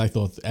 though, because I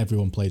thought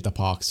everyone played their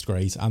parts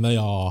great, and they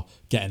are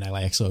getting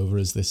LAX over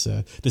as this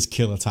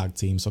killer tag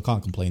team, so I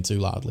can't complain too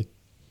loudly.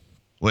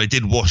 Well, it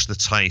did wash the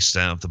taste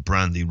out of the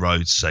Brandy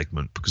Rhodes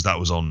segment because that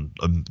was on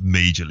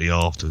immediately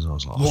afterwards. I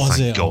was like, was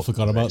thank it? God I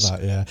forgot about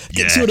that, yeah.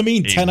 Yeah, See what I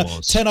mean? 10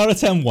 was. out of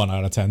 10, 1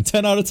 out of 10.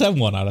 10 out of 10,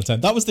 1 out of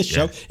 10. That was the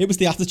show. Yeah. It was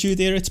the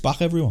Attitude Era. It's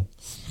back, everyone.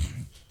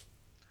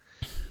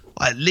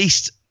 At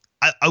least,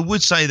 I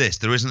would say this.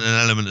 There isn't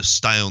an element of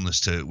staleness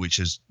to it, which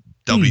is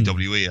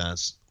WWE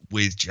has,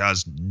 which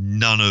has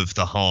none of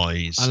the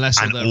highs and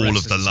all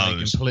of the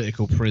lows.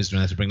 Political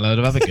prisoner to bring a load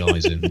of other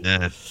guys in.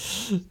 Yeah.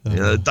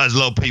 There's a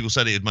lot of people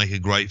said it would make a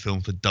great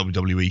film for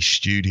WWE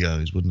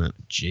Studios, wouldn't it?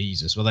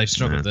 Jesus. Well, they've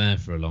struggled there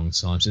for a long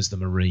time, since the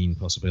Marine,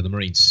 possibly. The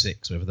Marine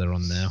 6, whatever they're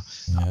on now.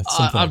 Yeah,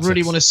 I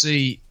really want to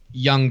see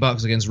Young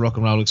Bucks against Rock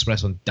and Roll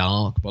Express on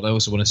Dark, but I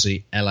also want to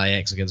see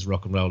LAX against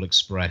Rock and Roll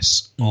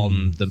Express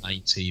on the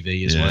main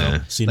TV as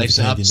well. They've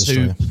set up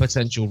two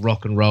potential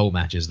rock and roll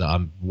matches that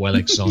I'm well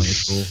excited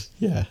for.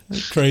 Yeah,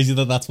 crazy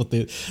that's what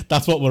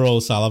we're all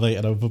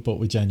salivating over, but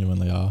we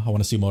genuinely are. I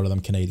want to see more of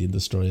them Canadian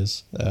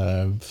Destroyers.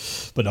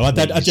 But no,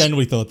 I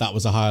genuinely thought that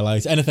was a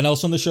highlight. Anything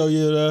else on the show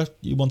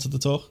you wanted to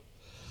talk?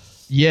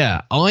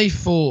 Yeah, I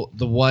thought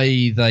the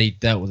way they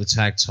dealt with the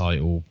tag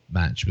title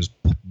match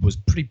was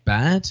pretty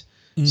bad.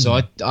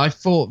 So I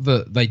thought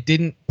that they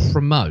didn't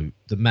promote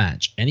the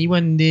match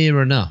anywhere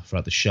near enough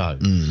throughout the show.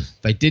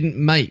 They didn't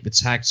make the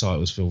tag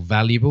titles feel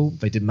valuable.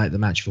 They didn't make the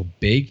match feel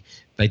big.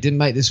 They didn't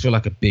make this feel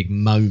like a big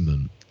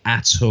moment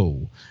at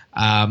all.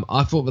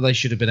 I thought that they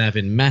should have been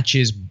having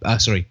matches,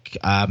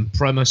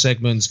 promo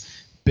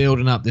segments,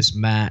 building up this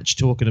match,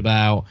 talking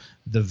about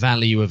the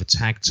value of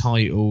tag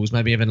titles,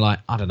 maybe even like,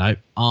 I don't know,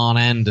 Arn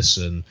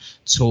Anderson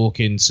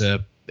talking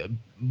to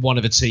one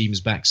of the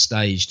teams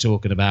backstage,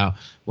 talking about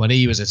when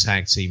he was a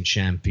tag team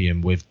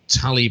champion with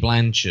Tully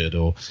Blanchard,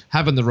 or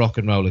having the Rock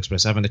and Roll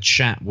Express having a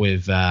chat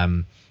with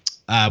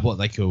what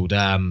they called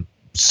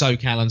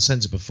SoCal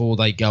Uncensored before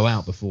they go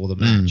out before the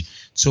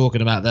match,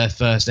 talking about their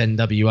first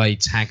NWA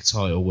tag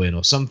title win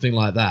or something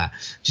like that.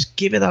 Just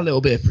give it that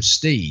little bit of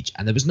prestige,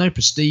 and there was no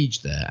prestige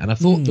there, and I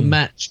thought the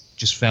match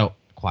just felt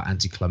quite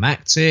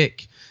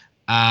anticlimactic.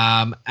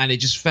 And it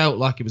just felt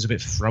like it was a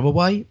bit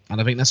throwaway, and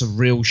I think that's a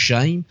real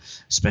shame,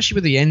 especially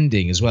with the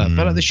ending as well. I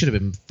felt like this should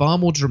have been far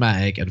more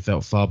dramatic and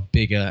felt far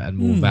bigger and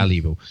more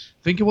valuable.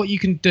 Think of what you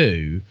can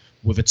do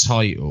with a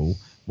title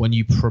when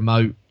you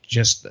promote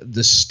just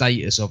the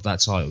status of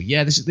that title.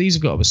 Yeah, these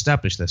have got to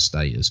establish their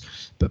status,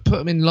 but put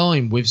them in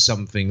line with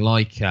something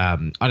like, I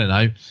don't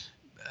know,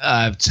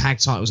 tag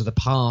titles of the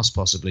past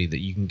possibly that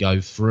you can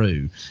go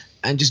through.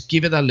 And just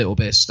give it that little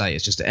bit of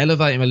status, just to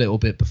elevate him a little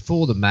bit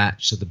before the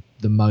match so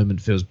the moment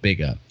feels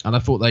bigger. And I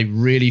thought they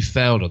really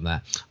failed on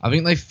that. I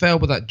think they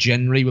failed with that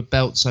January with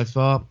belt so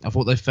far. I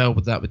thought they failed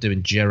with that with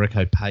doing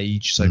Jericho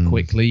Page so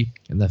quickly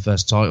in their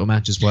first title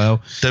match as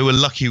well. They were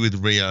lucky with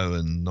Rio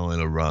and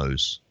Nyla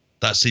Rose.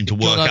 That seemed to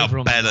work out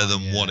better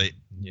than what it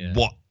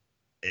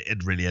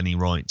had really any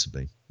right to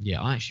be. Yeah,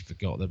 I actually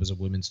forgot there was a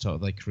women's title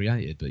they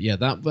created. But yeah,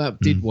 that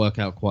did work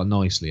out quite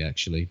nicely,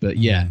 actually. But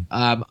yeah,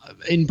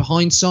 in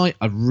hindsight,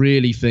 I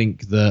really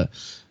think that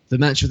the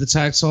match for the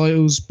tag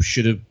titles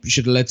should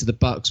have led to the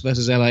Bucks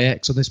versus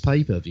LAX on this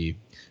pay-per-view,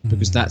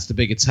 because that's the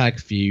bigger tag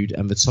feud,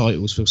 and the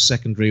titles feel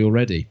secondary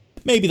already.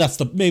 Maybe I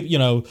thought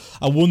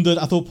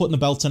putting the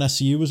belt on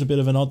SCU was a bit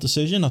of an odd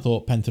decision. I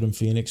thought Penta and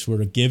Phoenix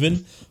were a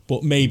given,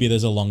 but maybe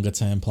there's a longer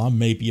term plan.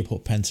 Maybe you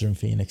put Penta and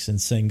Phoenix in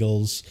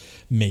singles.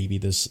 Maybe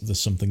there's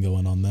something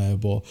going on there.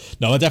 But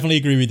no, I definitely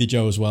agree with you,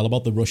 Joe, as well,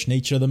 about the rush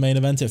nature of the main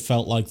event. It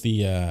felt like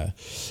the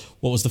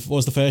what was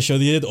the first show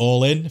they did?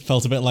 All In. It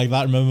felt a bit like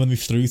that. Remember when we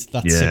threw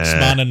that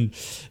 6-man, and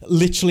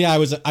literally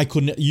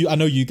I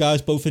know you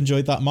guys both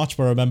enjoyed that match,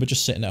 but I remember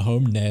just sitting at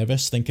home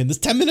nervous, thinking there's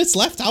 10 minutes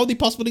left. How are they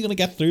possibly going to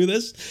get through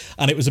this?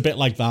 And it was a bit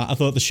like that. I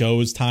thought the show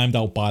was timed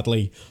out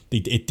badly.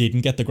 It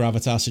didn't get the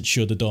gravitas it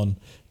should have done.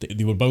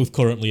 They were both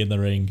currently in the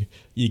ring.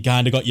 You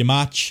kind of got your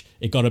match.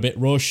 It got a bit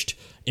rushed.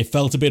 It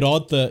felt a bit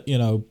odd that,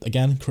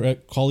 again,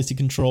 quality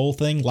control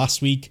thing.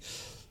 Last week,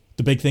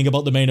 the big thing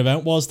about the main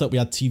event was that we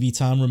had TV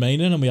time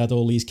remaining and we had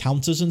all these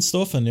counters and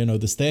stuff, and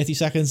there's 30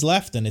 seconds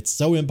left, and it's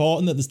so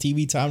important that there's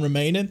TV time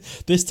remaining.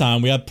 This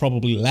time we had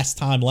probably less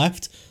time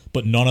left,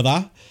 but none of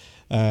that.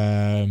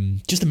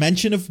 Just a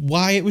mention of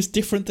why it was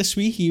different this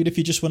week, even if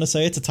you just want to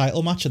say it's a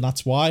title match and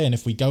that's why. And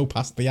if we go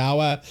past the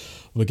hour,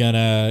 we're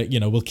gonna,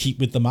 we'll keep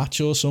with the match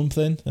or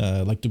something,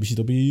 like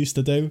WCW used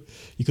to do.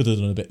 You could have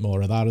done a bit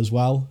more of that as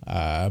well.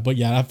 But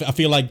yeah, I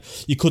feel like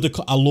you could have.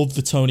 I love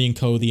the Tony and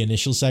Cody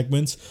initial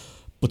segment.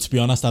 But to be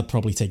honest, I'd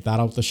probably take that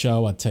out of the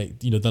show. I'd take,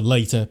 the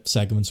later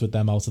segments with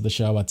them out of the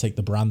show. I'd take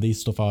the Brandy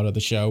stuff out of the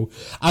show.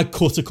 I'd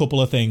cut a couple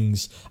of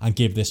things and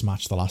give this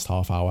match the last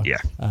half hour. Yeah.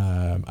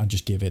 And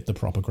just give it the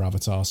proper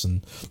gravitas,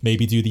 and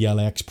maybe do the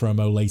LAX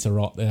promo later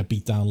on,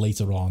 beatdown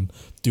later on.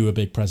 Do a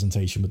big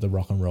presentation with the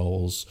Rock and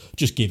Rolls.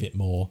 Just give it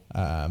more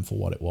for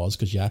what it was.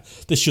 Because, yeah,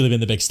 this should have been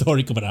the big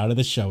story coming out of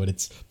this show, and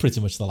it's pretty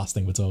much the last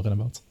thing we're talking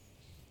about.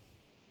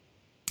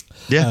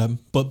 Yeah.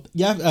 But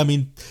yeah, I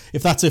mean,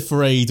 if that's it for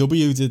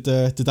AEW,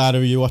 did either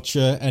of you watch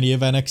any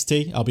of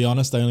NXT? I'll be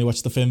honest, I only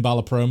watched the Finn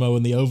Balor promo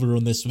and the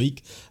overrun this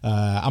week.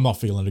 I'm not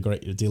feeling a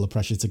great deal of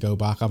pressure to go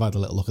back. I've had a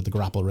little look at the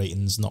Grapple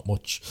ratings, not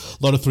much.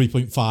 A lot of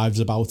 3.5s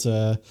about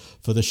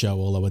for the show,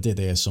 although I did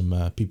hear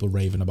some people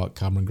raving about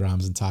Cameron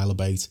Grimes and Tyler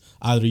Bate.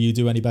 Either of you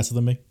do any better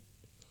than me?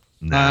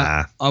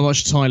 Nah. I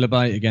watched Tyler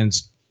Bate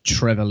against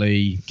Trevor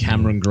Lee,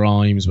 Cameron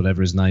Grimes,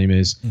 whatever his name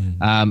is.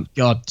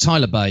 God,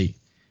 Tyler Bate.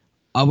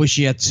 I wish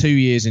he had 2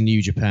 years in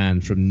New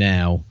Japan from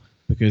now,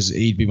 because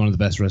he'd be one of the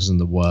best wrestlers in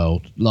the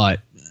world. Like,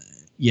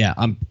 yeah,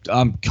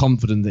 I'm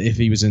confident that if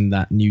he was in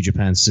that New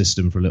Japan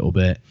system for a little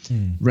bit,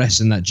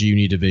 wrestling that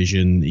junior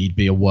division, he'd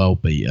be a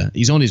world beater.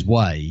 He's on his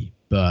way,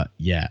 but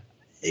yeah,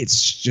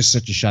 it's just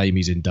such a shame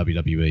he's in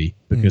WWE,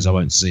 because I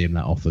won't see him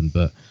that often.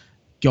 But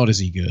God, is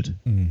he good?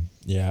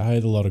 Yeah, I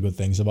heard a lot of good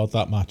things about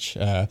that match.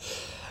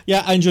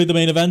 Yeah, I enjoyed the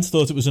main event.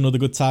 Thought it was another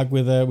good tag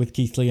with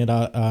Keith Lee and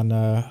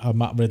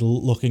Matt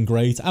Riddle looking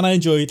great. And I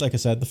enjoyed, like I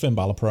said, the Finn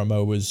Balor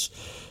promo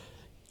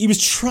he was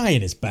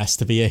trying his best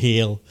to be a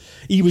heel.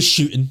 He was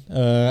shooting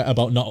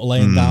about not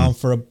laying down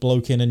for a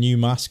bloke in a new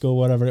mask or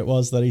whatever it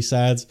was that he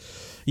said.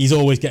 He's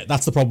always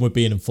that's the problem with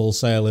being in Full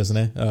Sail, isn't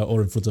it?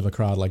 Or in front of a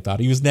crowd like that.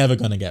 He was never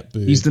going to get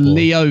booed. He's the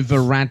Leo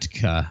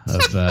Varadkar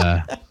of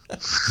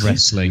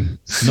wrestling,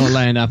 not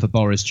laying out for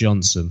Boris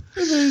Johnson.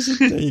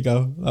 Amazing. There you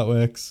go. That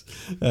works.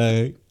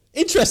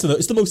 Interesting though.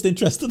 It's the most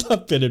interested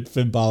I've been in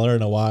Finn Balor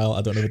in a while.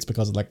 I don't know if it's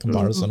because of that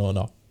comparison or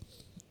not.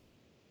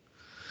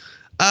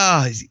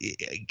 I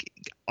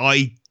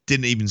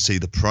didn't even see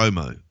the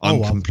promo.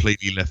 I'm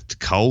completely left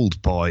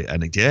cold by,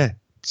 and yeah,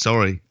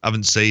 sorry, I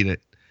haven't seen it.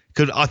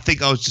 I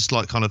think I was just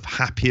like kind of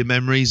happier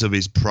memories of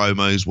his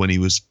promos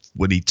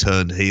when he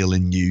turned heel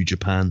in New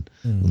Japan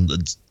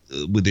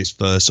with his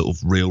first sort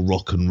of real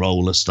rock and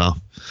roller stuff.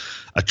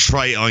 A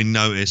trait I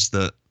noticed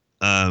that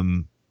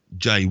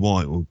Jay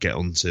White will get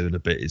onto in a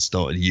bit. It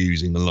started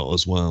using a lot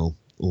as well,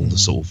 all the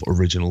sort of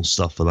original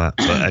stuff for that.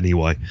 But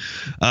anyway,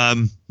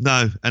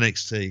 no,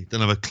 NXT,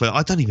 don't have a clue.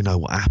 I don't even know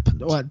what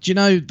happened. Well, do you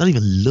know? Don't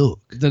even look.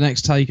 The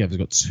next takeover's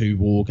got 2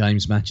 War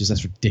Games matches.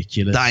 That's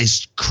ridiculous. That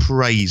is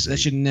crazy. There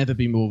should never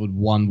be more than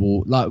 1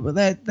 war. Like,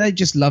 they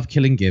just love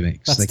killing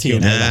gimmicks. That's they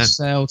killed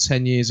Cell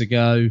 10 years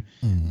ago.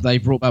 They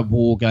brought back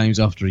War Games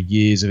after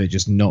years of it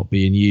just not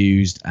being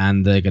used,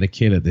 and they're going to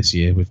kill it this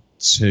year with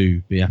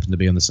 2 happen to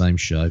be on the same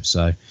show.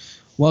 So,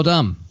 well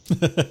done.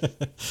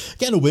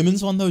 Getting a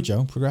women's one though,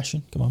 Joe.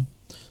 Progression. Come on.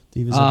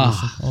 Divas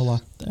Evolution, all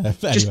that.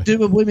 Just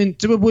anyway.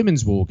 do a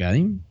women's War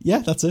Game. Yeah,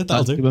 that's it.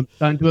 That'll do.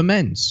 Don't do a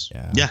men's.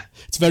 Yeah.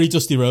 It's very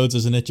Dusty Rhodes,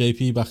 isn't it,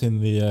 JP? Back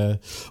in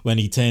the when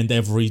he turned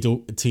every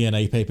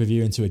TNA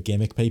pay-per-view into a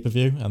gimmick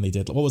pay-per-view, and they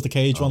did what was the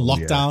cage one?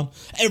 Lockdown.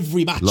 Yeah.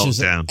 Every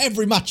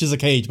match is a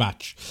cage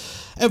match.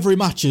 Every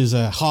match is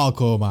a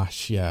hardcore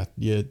match. Yeah,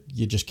 you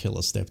just kill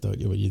a step, don't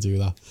you, when you do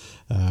that?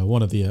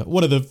 One of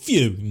the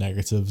few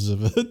negatives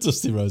of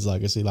Dusty Rhodes'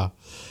 legacy. That,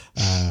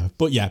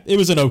 but yeah, it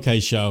was an okay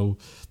show.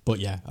 But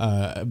yeah,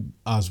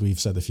 as we've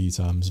said a few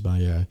times,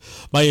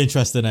 my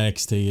interest in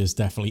NXT is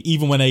definitely,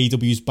 even when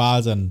AEW's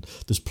bad, and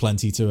there's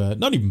plenty to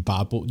not even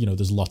bad, but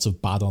there's lots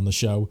of bad on the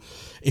show.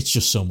 It's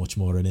just so much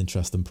more an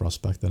interesting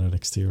prospect than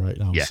NXT right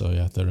now. Yeah. So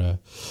yeah, they're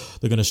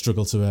going to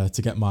struggle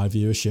to get my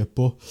viewership.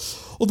 But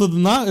other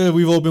than that,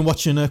 we've all been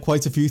watching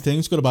quite a few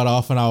things. Got about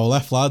half an hour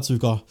left, lads. We've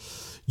got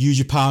New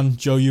Japan.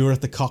 Joe, you were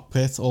at the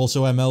Cockpit,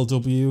 also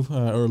MLW,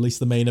 or at least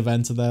the main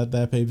event of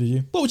their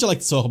pay-per-view. What would you like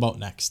to talk about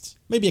next?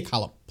 Maybe a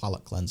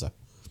palate cleanser.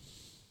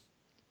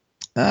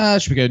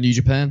 Should we go New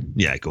Japan?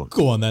 Yeah, go on.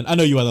 Go on then. I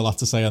know you had a lot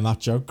to say on that,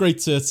 Joe. Great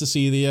to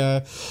see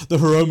the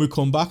Hiromu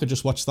come back. I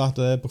just watched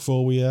that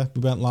before we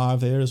went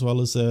live here, as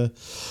well as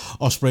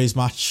Ospreay's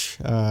match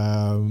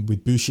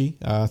with Bushi.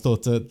 I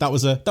thought that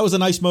was a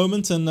nice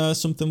moment, and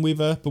something we've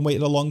been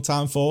waiting a long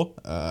time for.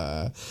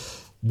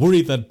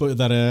 Worried that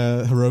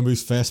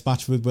Hiromu's first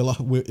match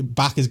with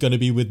back is going to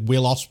be with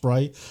Will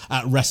Ospreay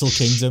at Wrestle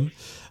Kingdom.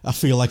 I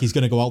feel like he's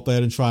going to go out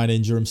there and try and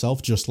injure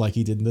himself, just like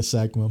he did in this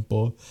segment.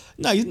 But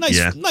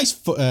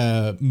nice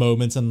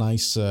moment, and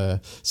nice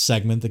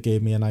segment that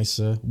gave me a nice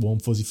warm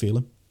fuzzy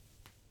feeling.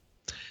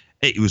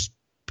 It was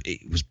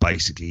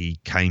basically, he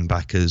came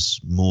back as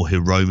more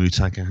Hiromu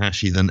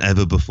Takahashi than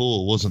ever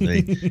before, wasn't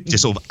he?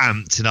 Just sort of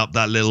amped it up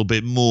that little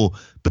bit more.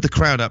 But the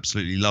crowd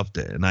absolutely loved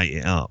it and ate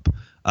it up.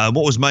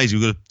 What was amazing,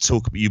 we're going to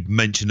talk. You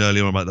mentioned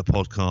earlier on about the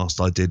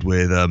podcast I did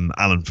with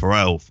Alan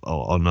Farrell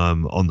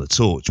on the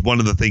Torch. One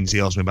of the things he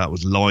asked me about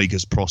was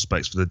Liger's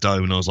prospects for the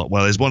Dome, and I was like,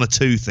 well, there's one or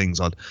two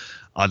things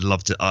I'd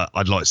like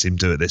to see him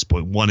do at this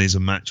point. One is a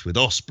match with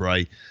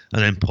Ospreay,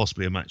 and then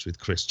possibly a match with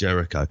Chris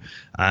Jericho.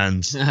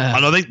 And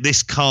I think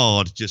this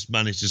card just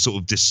managed to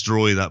sort of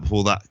destroy that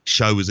before that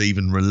show was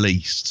even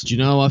released. Do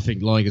you know, I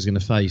think Liger's going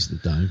to face the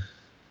Dome?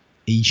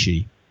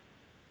 Ishii.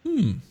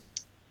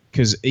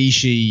 Because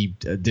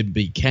Ishii didn't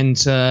beat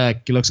Kenta.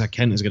 It looks like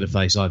Kenta's going to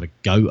face either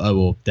Goto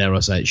or, dare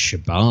I say it,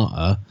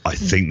 Shibata. I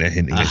think they're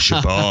hinting at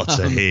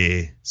Shibata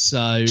here.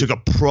 So took a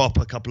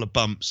proper couple of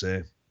bumps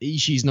here.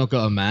 Ishii's not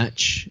got a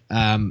match.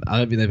 I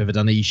don't think they've ever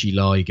done Ishii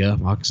Liger.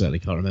 I certainly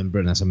can't remember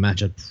it, and that's a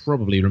match I'd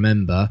probably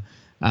remember.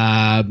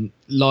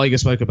 Liger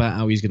spoke about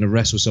how he's going to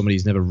wrestle somebody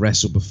he's never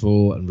wrestled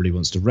before and really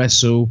wants to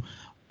wrestle.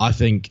 I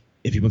think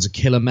if he wants a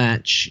killer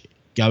match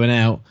going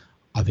out,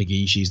 I think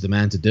Ishii's the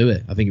man to do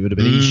it. I think it would have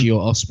been Ishii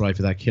or Ospreay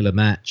for that killer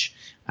match.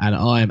 And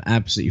I am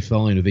absolutely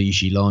fine with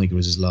Ishii Liger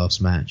as his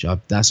last match.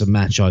 That's a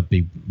match I'd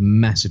be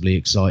massively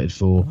excited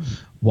for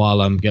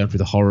while I'm going through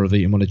the horror of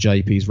eating one of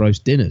JP's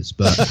roast dinners.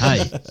 But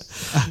hey,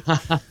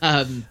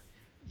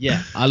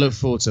 yeah, I look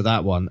forward to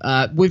that one.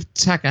 With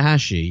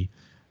Takahashi,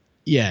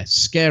 yeah,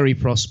 scary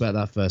prospect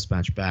that first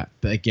match back.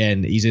 But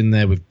again, he's in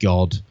there with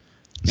God.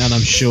 And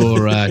I'm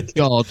sure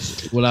God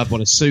will have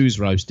one of Sue's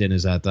roast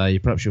dinners that day.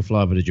 Perhaps she'll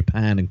fly over to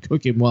Japan and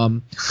cook him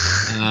one.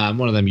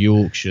 One of them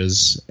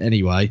Yorkshires.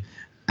 Anyway.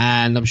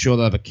 And I'm sure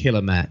they'll have a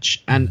killer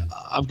match. And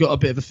I've got a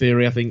bit of a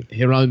theory. I think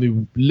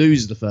Hiromu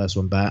loses the first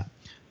one back.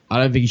 I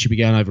don't think he should be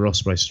going over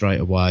Ospreay straight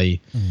away.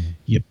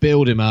 You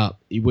build him up.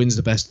 He wins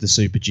the best of the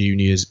Super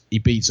Juniors. He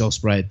beats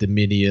Ospreay at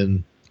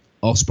Dominion.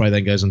 Ospreay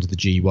then goes onto the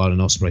G1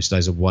 and Ospreay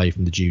stays away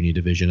from the junior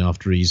division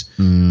after he's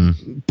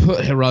put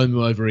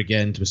Hiromu over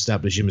again to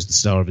establish him as the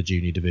star of a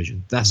junior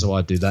division. That's how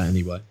I'd do that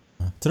anyway.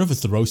 I don't know if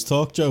it's the roast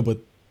talk, Joe, but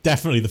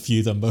definitely the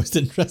feud I'm most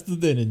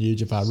interested in New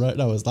Japan right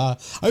now is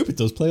that. I hope it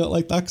does play out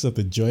like that because I'd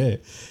enjoy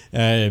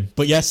it.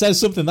 But yeah, says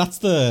something. I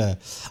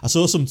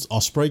saw some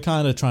Ospreay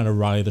kind of trying to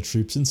rally the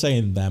troops and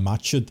saying their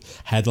match should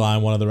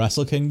headline one of the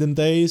Wrestle Kingdom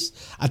days.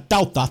 I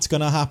doubt that's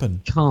going to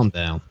happen. Calm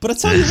down. But I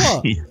tell you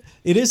what,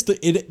 it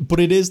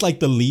is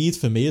like the lead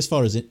for me as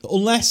far as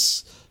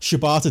unless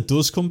Shibata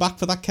does come back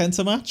for that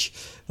Kenta match,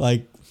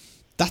 like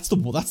that's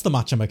the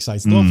match I'm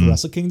excited about for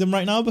Wrestle Kingdom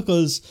right now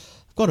because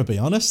I've got to be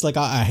honest, like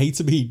I hate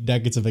to be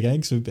negative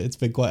again because it's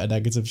been quite a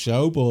negative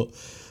show, but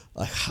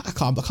like, I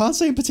can't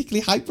say I'm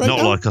particularly hyped right now.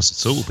 Not like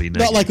us at all, being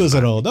not like us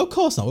at all. No, of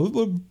course not.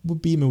 We're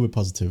beaming with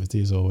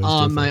positivity as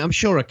always. Mate, I'm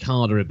sure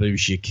Okada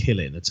Ibushi are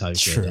killing the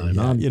Tokyo Dome.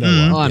 Yeah, you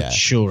know what? I'm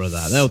sure of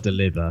that. They'll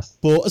deliver.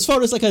 But as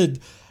far as like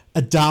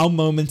a down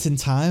moment in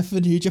time for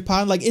New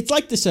Japan, like it's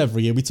like this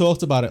every year. We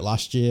talked about it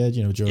last year,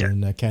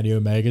 during Kenny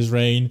Omega's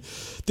reign.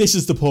 This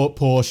is the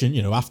portion,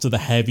 after the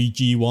heavy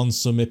G1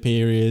 summit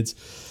period.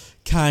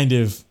 Kind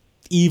of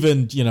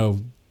even,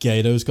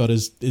 Gato's got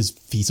his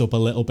feet up a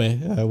little bit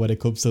when it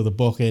comes to the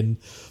booking.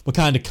 We're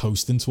kind of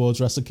coasting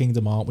towards Wrestle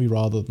Kingdom, aren't we?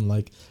 Rather than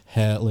like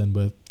hurtling.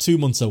 We're 2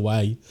 months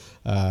away.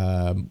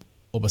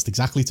 Almost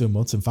exactly 2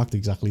 months. In fact,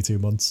 exactly 2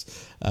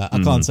 months. I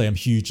can't say I'm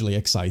hugely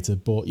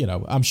excited, but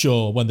I'm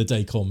sure when the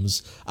day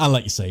comes, and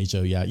like you say,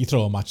 Joe, yeah, you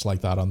throw a match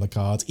like that on the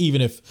card,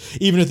 even if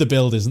the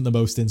build isn't the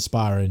most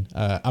inspiring,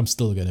 I'm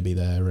still going to be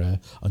there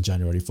on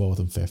January 4th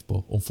and 5th.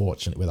 But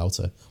unfortunately, without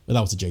a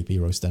JP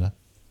roast dinner.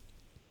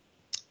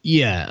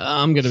 Yeah,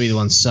 I'm going to be the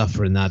one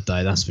suffering that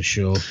day, that's for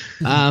sure.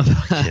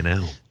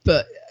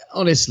 But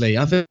honestly,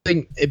 I think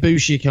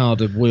Ibushi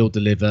Okada will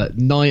deliver.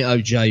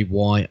 Naito Jay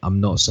White, I'm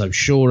not so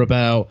sure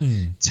about.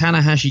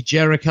 Tanahashi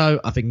Jericho,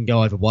 I think can go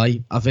either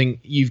way. I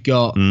think you've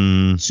got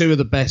two of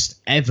the best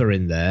ever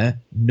in there,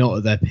 not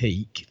at their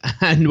peak,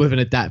 and with an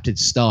adapted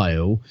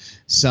style.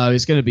 So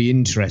it's going to be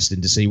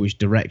interesting to see which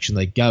direction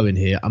they go in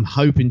here. I'm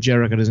hoping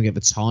Jericho doesn't get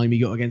the time he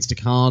got against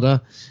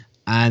Okada,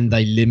 and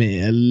they limit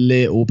it a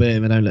little bit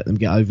and they don't let them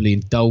get overly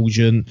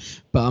indulgent.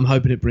 But I'm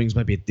hoping it brings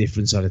maybe a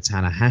different side of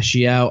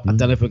Tanahashi out. I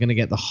don't know if we're going to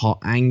get the hot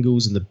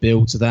angles and the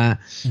build to that,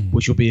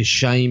 which will be a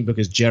shame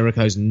because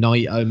Jericho's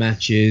Naito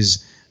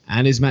matches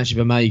and his match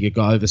with Omega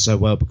got over so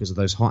well because of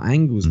those hot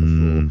angles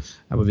before.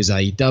 And with his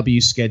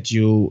AEW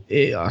schedule,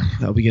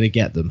 are we going to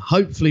get them?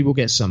 Hopefully we'll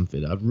get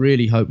something. I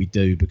really hope we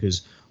do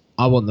because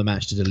I want the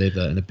match to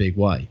deliver in a big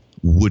way.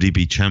 Would he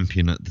be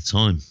champion at the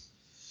time?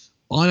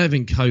 I don't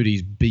think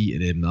Cody's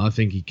beaten him. I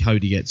think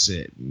Cody gets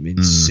it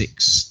in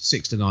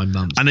 6 to 9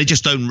 months. And they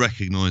just don't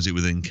recognise it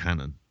within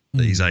canon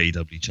that he's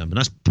AEW champion.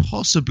 That's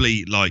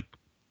possibly,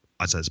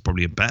 I'd say it's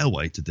probably a better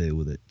way to deal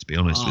with it, to be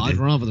honest with you. I'd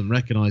rather than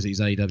recognise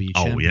he's AEW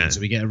champion so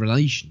we get a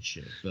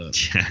relationship. But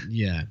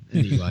yeah,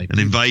 anyway. An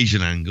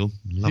invasion angle.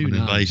 Love an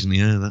invasion,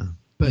 that.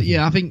 But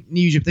yeah, I think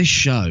New Japan, this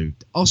show,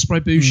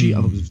 Ospreay Bushi,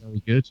 I thought was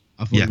very good.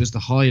 I thought it was the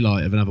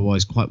highlight of an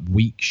otherwise quite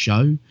weak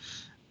show.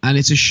 And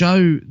it's a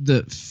show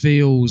that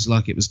feels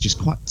like it was just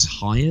quite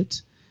tired.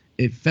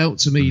 It felt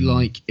to me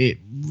like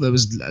there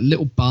was a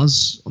little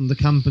buzz on the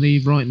company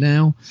right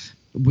now.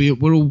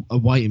 We're all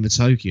awaiting the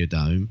Tokyo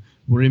Dome.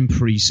 We're in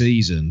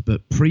pre-season,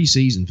 but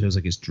pre-season feels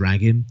like it's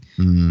dragging.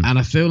 And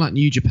I feel like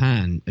New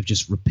Japan have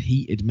just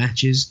repeated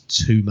matches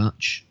too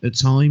much at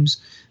times.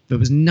 There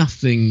was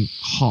nothing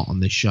hot on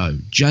this show.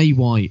 Jay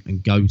White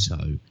and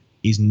Goto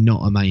is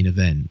not a main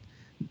event.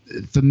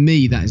 For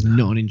me, that is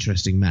not an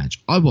interesting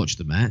match. I watched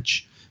the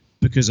match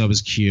because I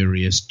was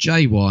curious.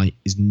 Jay White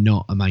is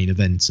not a main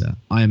eventer.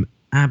 I am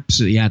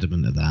absolutely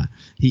adamant of that.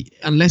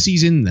 Unless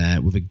he's in there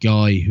with a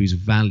guy whose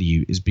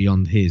value is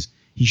beyond his,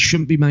 he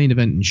shouldn't be main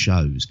eventing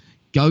shows.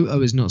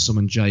 Goto is not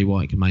someone Jay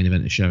White can main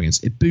event a show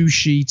against.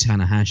 Ibushi,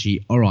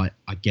 Tanahashi, all right,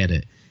 I get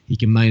it. He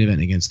can main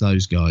event against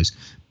those guys.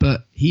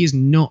 But he is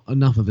not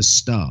enough of a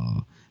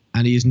star.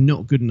 and he is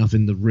not good enough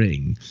in the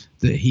ring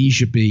that he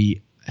should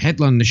be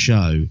headlining the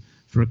show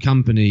for a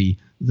company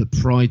that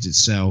prides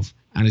itself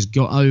and has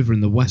got over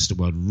in the Western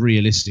world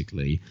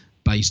realistically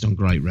based on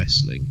great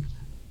wrestling.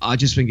 I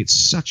just think it's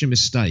such a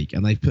mistake,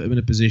 and they've put him in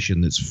a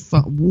position that's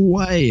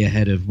way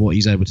ahead of what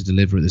he's able to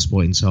deliver at this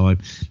point in time.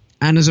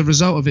 And as a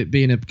result of it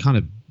being a kind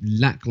of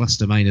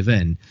lackluster main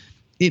event,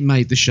 it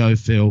made the show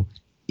feel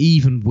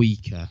even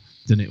weaker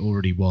than it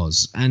already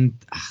was. And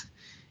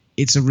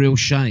it's a real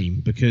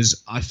shame,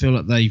 because I feel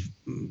like they've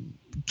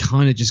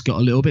kind of just got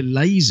a little bit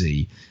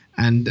lazy.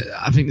 And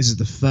I think this is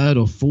the third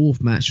or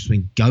fourth match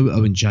between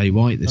Goto and Jay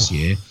White this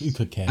year. You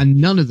could care. And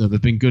none of them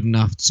have been good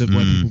enough to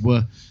where people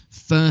were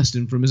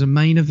thirsting for them as a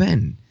main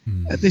event.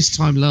 At this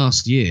time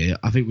last year,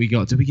 I think we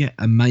get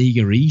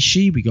Omega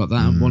Ishii? We got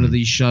that on one of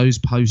these shows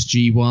post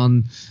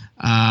G1.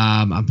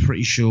 I'm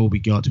pretty sure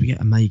did we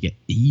get Omega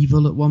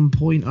Evil at one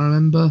point, I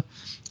remember?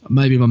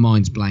 Maybe my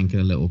mind's blanking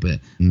a little bit.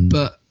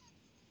 But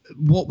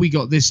what we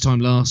got this time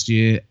last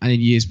year and in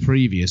years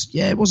previous,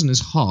 it wasn't as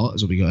hot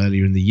as what we got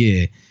earlier in the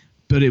year,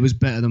 but it was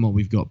better than what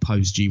we've got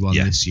post G1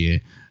 this year.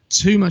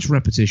 Too much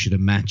repetition of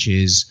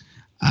matches,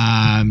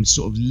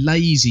 sort of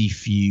lazy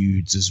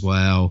feuds as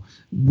well.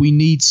 We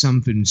need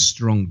something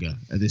stronger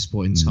at this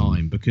point in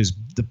time, because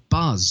the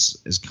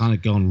buzz has kind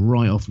of gone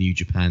right off New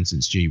Japan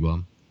since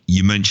G1.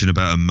 You mentioned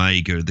about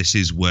Omega. This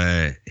is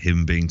where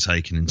him being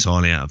taken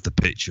entirely out of the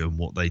picture and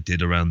what they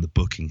did around the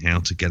booking, how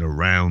to get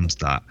around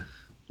that.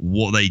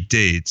 What they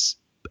did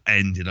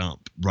ended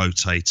up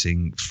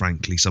rotating,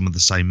 frankly, some of the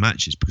same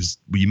matches, because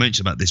you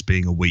mentioned about this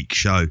being a weak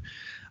show.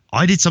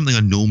 I did something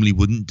I normally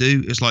wouldn't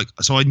do. It's like,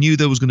 so I knew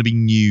there was going to be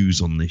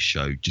news on this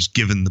show, just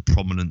given the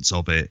prominence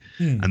of it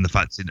and the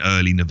fact it's in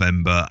early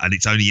November, and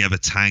it's only ever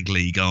Tag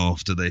League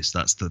after this.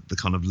 That's the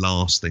kind of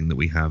last thing that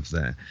we have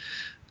there.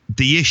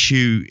 The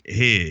issue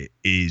here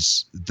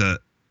is that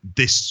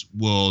this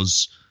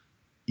was,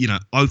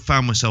 I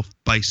found myself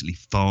basically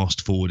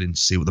fast forwarding to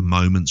see what the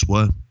moments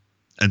were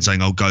and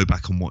saying I'll go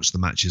back and watch the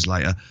matches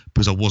later,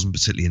 because I wasn't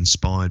particularly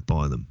inspired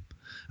by them.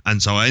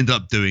 And so I ended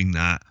up doing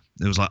that.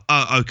 It was like,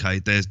 oh, okay,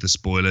 there's the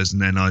spoilers.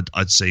 And then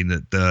I'd seen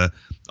that the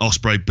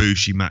Ospreay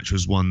Bushi match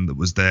was one that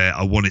was there.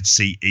 I wanted to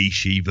see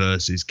Ishii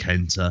versus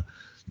Kenta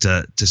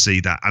to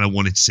see that. And I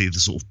wanted to see the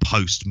sort of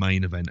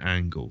post-main event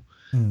angle.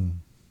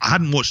 I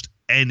hadn't watched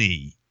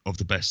any of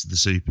the Best of the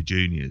Super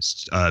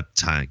Juniors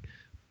tag,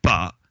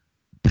 but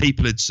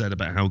people had said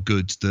about how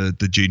good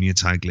the Junior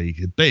Tag League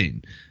had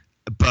been.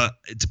 But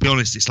to be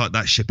honest, it's like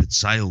that ship had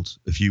sailed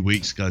a few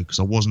weeks ago, because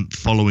I wasn't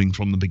following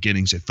from the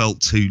beginning, so it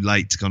felt too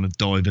late to kind of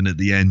dive in at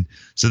the end.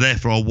 So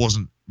therefore, I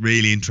wasn't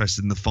really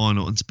interested in the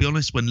final. And to be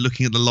honest, when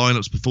looking at the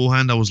lineups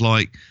beforehand, I was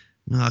like,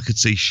 I could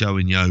see Sho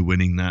and Yo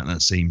winning that.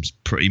 That seems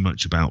pretty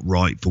much about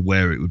right for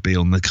where it would be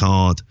on the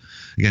card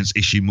against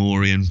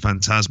Ishimori and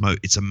Phantasmo.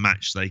 It's a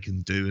match they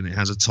can do, and it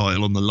has a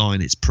title on the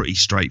line. It's pretty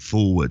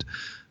straightforward.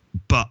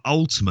 But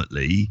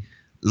ultimately,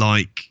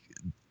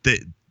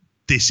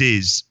 this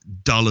is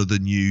duller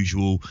than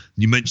usual.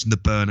 You mentioned the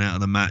burnout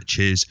of the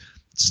matches.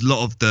 There's a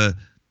lot of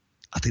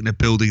I think they're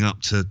building up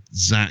to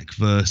Zack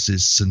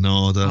versus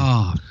Sonada.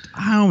 Oh,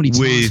 how many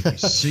times have we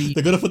seen?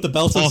 They're going to put the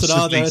belt on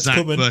Sonada. It's Zack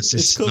coming.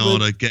 versus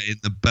Sonada getting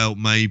the belt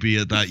maybe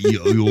at that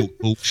York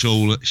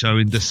show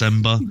in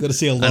December. You've got to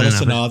see a lot of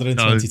Sonada in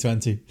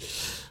 2020.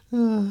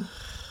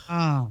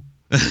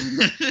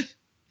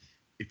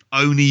 If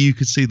only you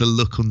could see the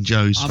look on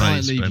Joe's face. I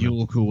might leave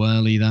York all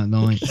early that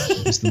night.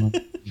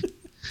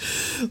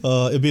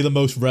 It'd be the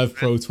most Rev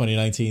Pro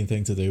 2019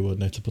 thing to do,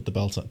 wouldn't it? To put the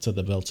belt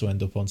to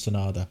end up on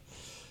Sonada.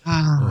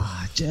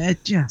 I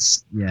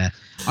just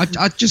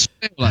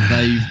feel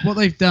like what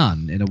they've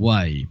done in a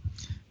way,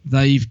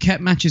 they've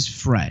kept matches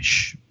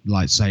fresh,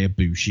 like say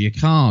Ibushi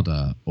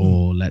Okada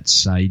or let's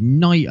say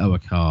Naito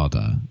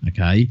Okada,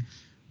 okay?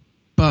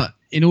 But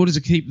in order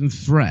to keep them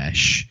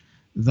fresh,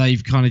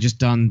 they've kind of just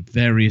done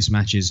various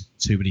matches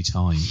too many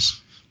times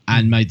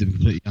and made them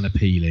completely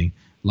unappealing,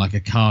 like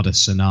Okada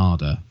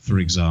Sonada, for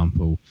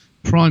example.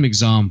 Prime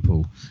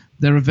example.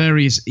 There are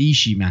various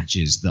Ishii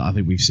matches that I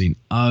think we've seen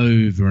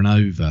over and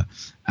over,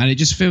 and it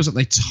just feels like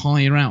they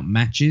tire out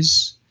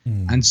matches.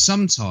 And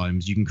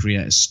sometimes you can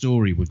create a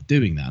story with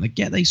doing that. And I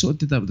get they sort of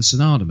did that with the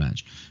Sonada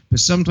match, but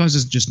sometimes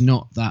there's just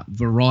not that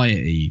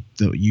variety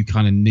that you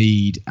kind of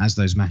need as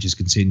those matches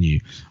continue.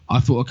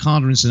 I thought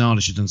Okada and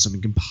Sonada should have done something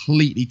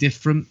completely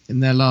different in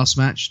their last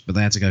match, but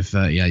they had to go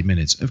 38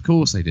 minutes. Of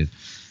course they did.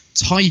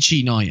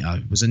 Taichi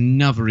Naito was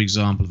another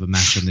example of a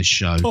match on this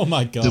show. Oh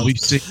my God. That we've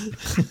seen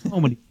how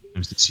many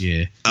times this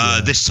year?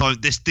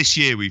 This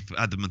year we've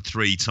had them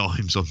 3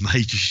 times on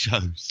major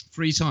shows.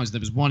 3 times. There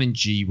was one in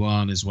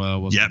G1 as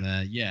well, wasn't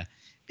there? Yeah.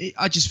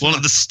 I just feel one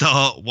at the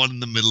start, one in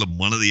the middle, and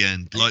one at the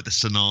end, like the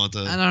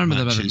Sonada. And I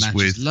remember there were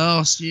matches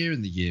last year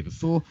and the year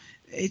before.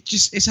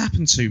 It's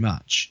happened too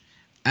much,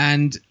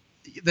 and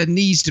there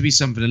needs to be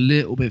something a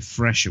little bit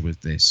fresher with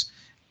this.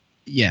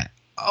 Yeah.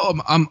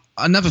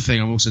 Another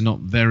thing I'm also not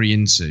very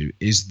into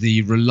is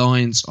the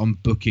reliance on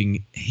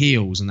booking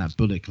heels in that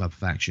Bullet Club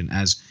faction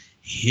as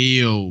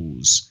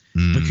heels,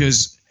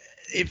 because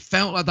it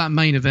felt like that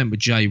main event with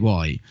Jay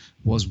White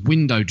was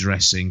window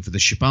dressing for the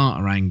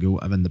Shibata angle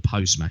and then the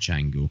post-match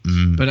angle.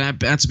 But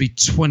it had to be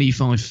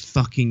 25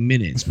 fucking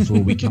minutes before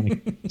we kind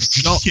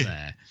of got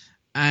there.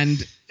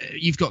 And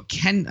you've got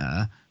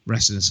Kenta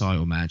wrestling a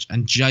title match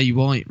and Jay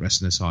White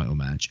wrestling a title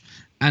match.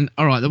 And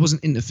all right, there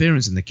wasn't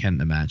interference in the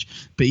Kenta match,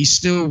 but he's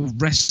still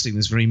wrestling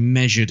this very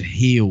measured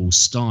heel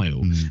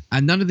style.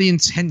 And none of the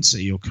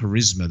intensity or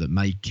charisma that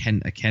made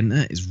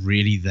Kenta is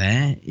really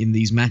there in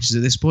these matches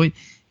at this point.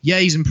 Yeah,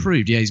 he's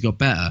improved. Yeah, he's got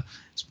better.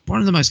 It's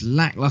one of the most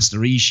lackluster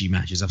Ishii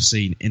matches I've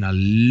seen in a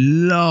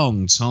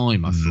long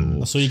time, I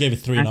thought. I saw you gave it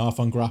 3.5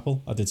 on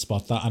Grapple. I did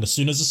spot that. And as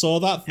soon as I saw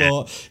that, I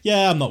thought,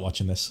 I'm not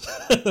watching this.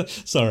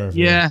 Sorry,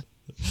 everyone.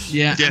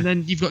 Yeah. And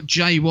then you've got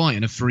Jay White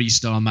in a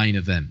 3-star main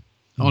event.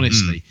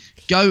 Honestly,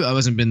 Goto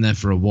hasn't been there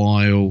for a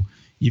while.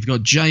 You've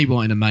got Jay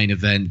White in a main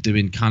event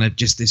doing kind of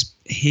just this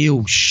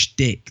heel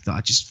shtick that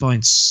I just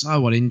find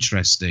so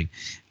uninteresting.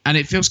 And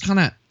it feels kind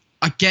of,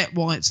 I get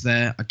why it's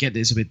there. I get that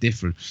it's a bit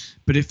different,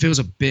 but it feels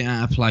a bit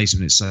out of place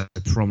when it's so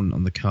prominent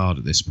on the card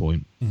at this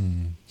point.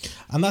 And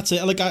that's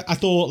it. Like I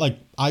thought,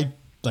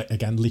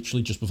 again,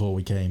 literally just before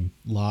we came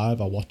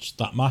live, I watched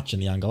that match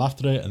and the angle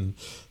after it, and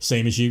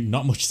same as you,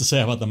 not much to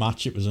say about the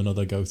match. It was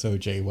another Goto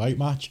Jay White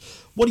match.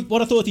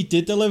 What I thought he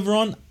did deliver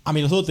on, I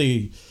mean, I thought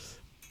the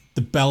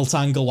belt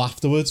angle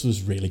afterwards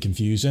was really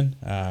confusing.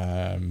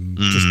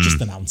 Just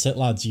announce it,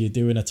 lads. You're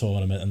doing a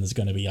tournament and there's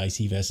going to be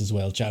IC versus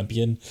World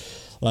Champion.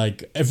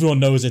 Like, everyone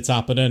knows it's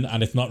happening,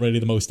 and it's not really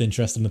the most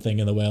interesting thing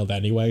in the world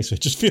anyway, so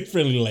it just feels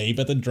really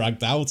laboured and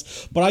dragged out.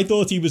 But I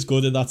thought he was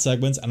good in that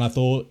segment, and I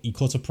thought he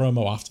cut a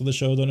promo after the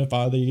show, I don't know if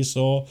either you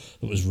saw,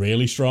 that was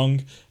really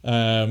strong,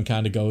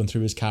 kind of going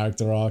through his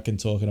character arc and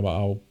talking about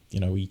how,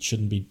 he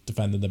shouldn't be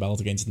defending the belt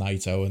against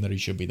Naito and that he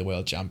should be the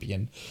world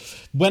champion.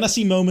 When I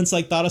see moments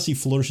like that, I see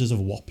flourishes of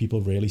what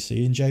people really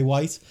see in Jay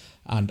White,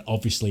 and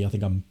obviously I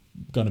think I'm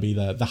going to be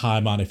the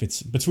high man if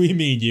it's between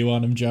me and you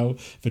on him, Joe,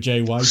 for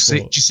Jay White. Do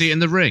you see it in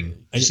the ring?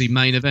 Do you see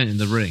main event in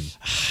the ring?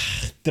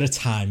 There are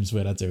times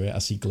where I do it. I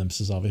see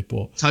glimpses of it,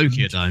 but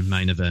Tokyo Dome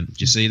main event.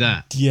 Do you see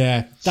that?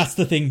 Yeah, that's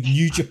the thing.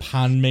 New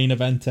Japan main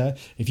eventer.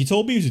 If you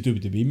told me he was a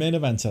WWE main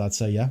eventer, I'd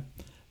say yeah.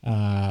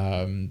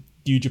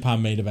 New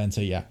Japan main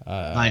eventer, yeah.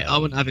 Mate, I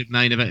wouldn't have it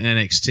main event in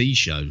NXT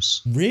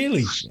shows.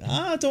 Really?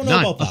 I don't know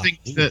about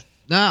that.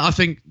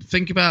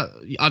 Think about.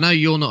 I know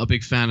you're not a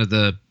big fan of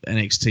the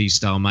NXT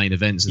style main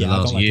events in the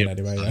last year.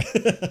 Anyway,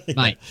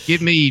 mate,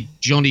 give me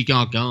Johnny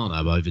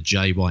Gargano over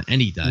Jay White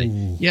any day.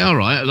 Ooh. Yeah, all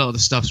right. A lot of the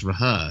stuff's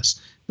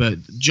rehearsed, but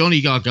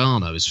Johnny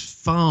Gargano is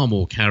far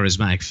more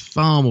charismatic,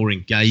 far more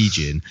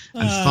engaging,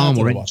 and far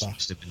more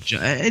interesting.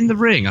 In the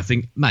ring, I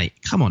think, mate,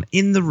 come on,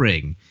 in the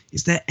ring.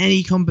 Is there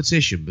any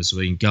competition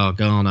between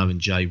Gargano and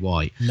Jay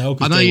White? No,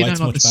 because Jay White's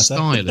much better.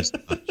 Style as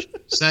much.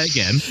 Say it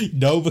again.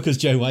 No, because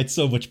Jay White's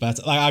so much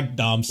better.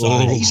 I'm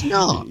sorry. He's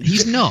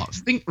not.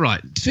 Think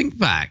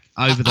back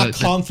over I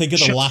can't think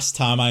of the last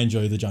time I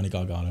enjoyed the Johnny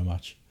Gargano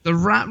match. The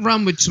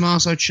run with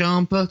Tommaso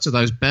Ciampa to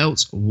those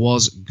belts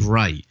was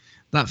great.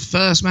 That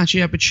first match he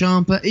had with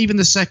Ciampa, even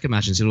the second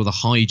match, until all the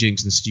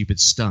hijinks and stupid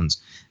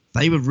stunts,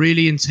 they were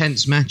really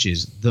intense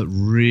matches that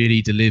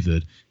really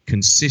delivered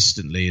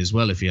consistently as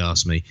well, if you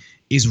ask me.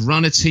 His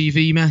run of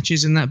TV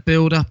matches in that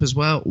build-up as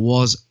well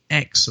was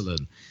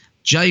excellent.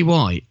 Jay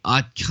White,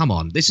 come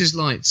on. This is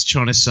like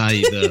trying to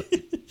say that,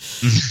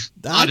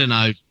 I don't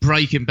know,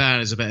 Breaking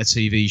Bad is a better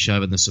TV show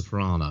than The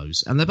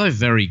Sopranos. And they're both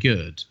very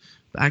good.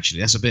 But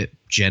actually, that's a bit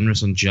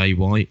generous on Jay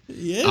White.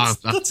 Yeah,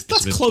 that's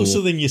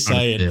closer than you're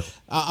saying.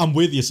 I'm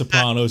with you,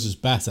 Sopranos is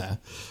better.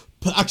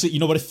 But actually, you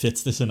know what? It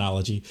fits this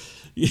analogy.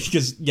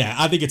 Because,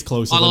 I think it's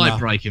closer than like that.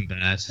 Breaking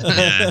Bad.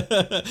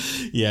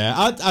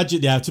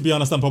 To be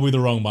honest, I'm probably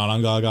the wrong man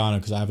on Gargano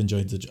because I have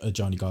enjoyed a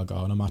Johnny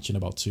Gargano match in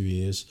about 2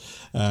 years.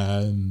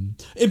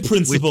 In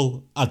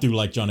principle, I do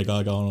like Johnny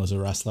Gargano as a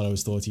wrestler. I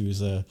always thought he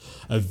was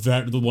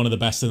one of the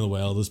best in the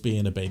world as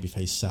being a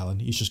babyface selling.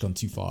 He's just gone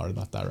too far in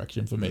that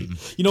direction for me.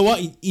 You know what?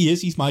 He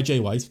is. He's my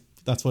Jay White.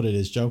 That's what it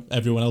is, Joe.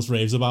 Everyone else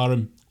raves about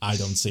him. I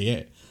don't see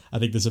it. I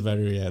think there's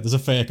a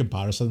fair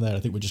comparison there. I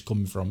think we're just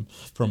coming from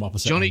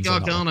opposite. Johnny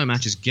Gargano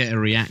matches get a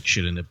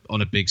reaction on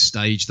a big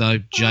stage, though.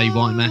 Jay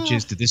White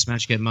matches, did this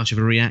match get much of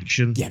a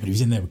reaction? Yeah, but he was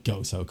in there with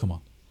Goto. Come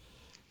on.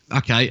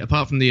 Okay,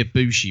 apart from the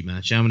Ibushi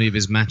match, how many of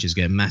his matches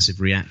get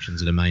massive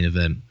reactions in the main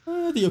event?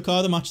 The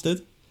Okada match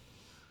did.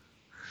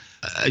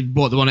 The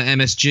one at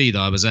MSG that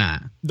I was at?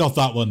 Not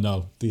that one,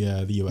 no.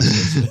 The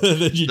US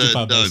the New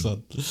Japan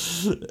one.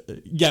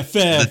 Yeah,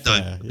 fair.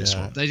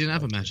 Yeah. They didn't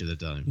have a match at the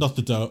Dome. Not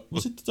the Dome.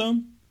 Was it the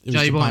Dome? It was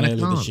Jay White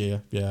earlier this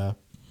year. Yeah.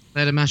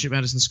 They had a match at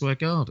Madison Square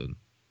Garden.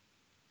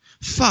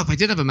 Fuck, they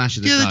did have a match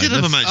at the Dome. Yeah, they did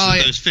have a match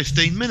at those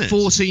 15 minutes.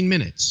 14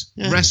 minutes.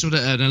 Yeah. Wrestled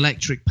at an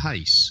electric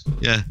pace.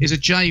 Yeah. Is a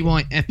Jay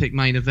White epic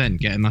main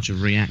event getting much of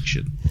a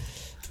reaction?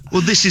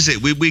 Well, this is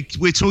it.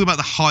 We're talking about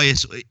the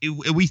highest.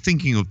 Are we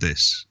thinking of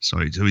this?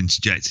 Sorry to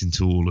interject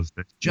into all of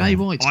this. Jay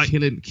White's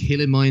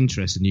killing my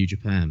interest in New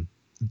Japan.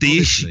 The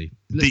issue,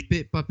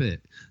 bit by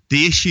bit.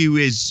 The issue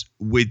is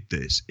with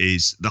this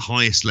is the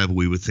highest level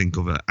we would think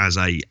of it as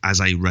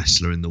a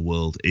wrestler in the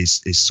world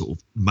is sort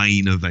of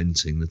main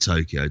eventing the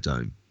Tokyo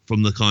Dome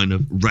from the kind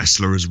of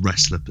wrestler as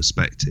wrestler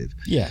perspective.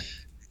 Yeah.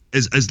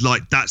 As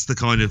like that's the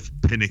kind of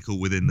pinnacle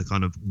within the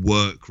kind of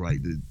work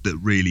rate that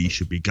really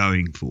should be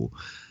going for.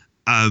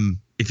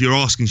 If you're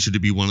asking should it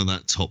be one of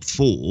that top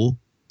 4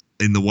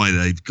 in the way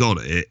they've got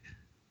it,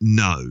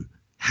 no.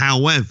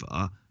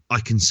 However, I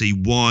can see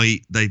why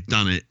they've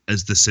done it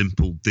as the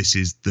simple, this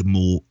is the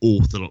more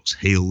orthodox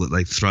heel that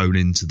they've thrown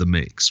into the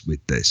mix with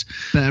this.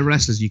 Better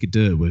wrestlers you could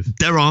do it with.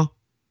 There are,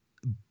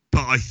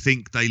 but I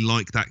think they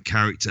like that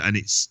character and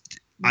it's...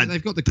 Yeah,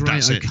 they've got the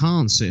great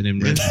O'Khan sitting in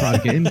Red Pro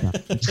Get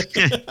Impact.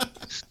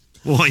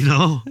 Why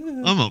not?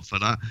 I'm up for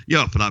that.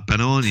 You're up for that,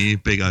 Ben, aren't you? You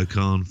big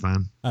O'Khan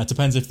fan. It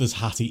depends if there's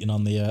hat eating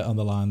on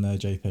the line there,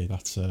 JP.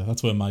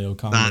 That's where my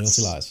O'Khan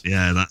loyalty lies.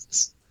 Yeah,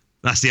 that's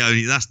the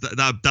only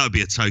that would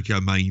be a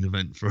Tokyo main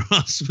event for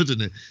us,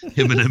 wouldn't it?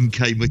 Him and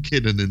MK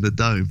McKinnon in the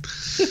Dome.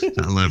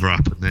 That'll never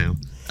happen now.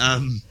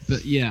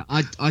 But yeah,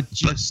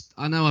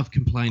 I know I've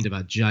complained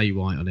about Jay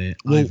White on it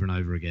over and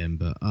over again,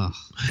 but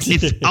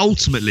if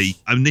ultimately,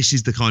 and this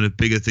is the kind of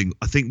bigger thing,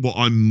 I think what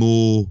I'm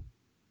more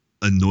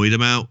annoyed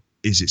about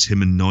is it's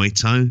him and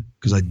Naito,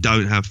 because I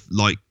don't have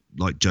like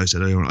Joe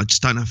said earlier on, I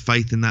just don't have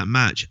faith in that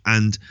match.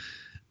 And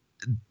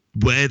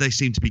where they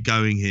seem to be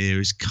going here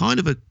is kind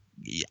of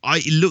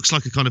it looks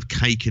like a kind of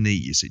cake and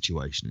eat your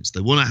situation. It's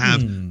they want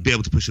to be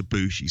able to push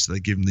Ibushi, so they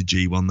give him the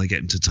G1, they get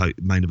him to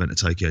main event at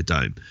Tokyo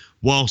Dome,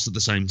 whilst at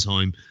the same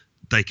time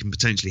they can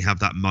potentially have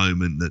that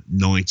moment that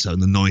Naito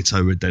and the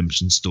Naito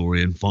redemption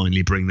story and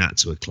finally bring that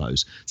to a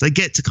close. So they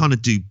get to kind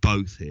of do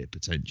both here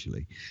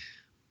potentially.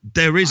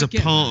 There is a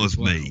part of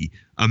me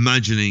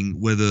imagining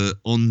whether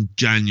on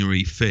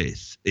January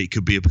 5th it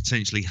could be a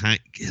potentially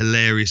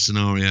hilarious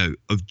scenario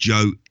of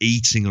Joe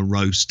eating a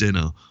roast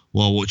dinner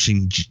while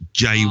watching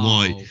Jay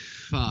White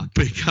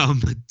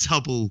become a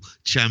double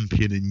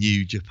champion in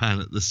New Japan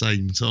at the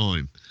same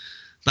time.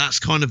 That's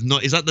kind of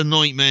not. Is that the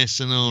nightmare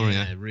scenario?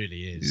 Yeah, it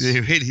really is.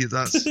 It really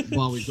that's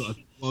while we've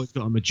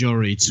got a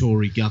majority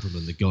Tory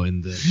government that got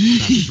in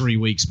about 3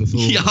 weeks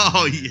before.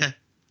 Oh yeah,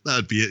 that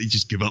would be it. You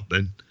just give up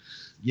then.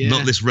 Yeah.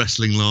 Not this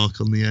wrestling lark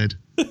on the head.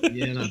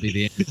 Yeah, that'd be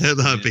the end.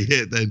 That'd be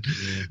it then.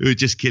 Yeah. It would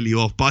just kill you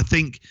off. But I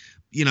think,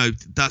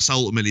 that's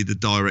ultimately the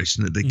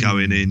direction that they're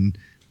going in.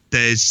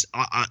 There's,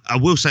 I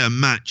will say, a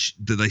match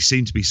that they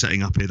seem to be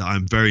setting up here that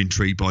I'm very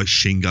intrigued by,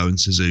 Shingo and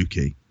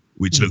Suzuki,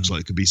 which looks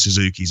like it could be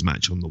Suzuki's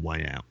match on the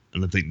way out.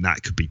 And I think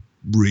that could be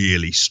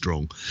really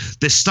strong.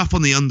 There's stuff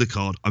on the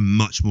undercard I'm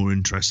much more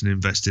interested and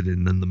invested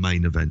in than the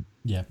main event.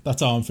 Yeah,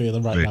 that's how I'm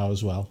feeling right now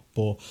as well.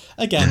 But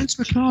again, it's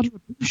Okada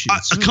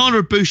Ibushi.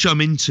 Okada Ibushi I'm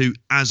into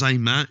as a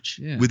match.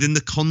 Yeah. Within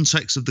the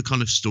context of the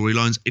kind of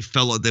storylines, it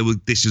felt like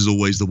this is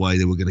always the way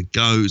they were going to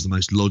go. It was the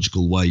most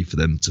logical way for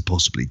them to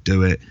possibly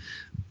do it.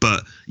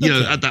 But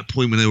at that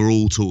point when they were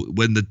all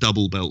when the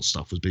double belt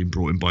stuff was being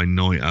brought in by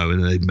Naito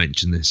and they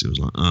mentioned this, it was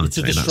like, it's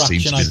a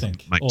distraction. I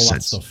think all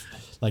sense. That stuff.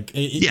 Like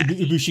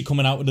Ibushi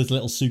coming out with his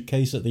little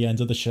suitcase at the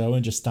end of the show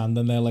and just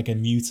standing there like a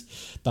mute,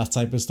 that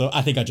type of stuff.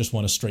 I think I just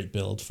want a straight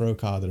build for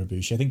Okada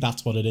Ibushi. I think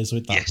that's what it is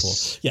with that.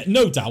 Yes. But yeah,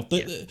 no doubt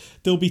that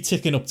they'll be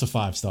ticking up to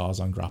 5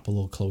 stars on Grapple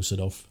or close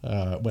enough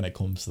when it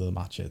comes to the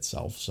match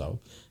itself. So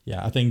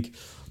yeah, I think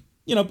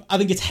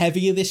it's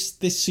heavier this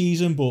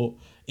season, but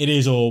it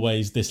is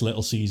always this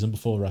little season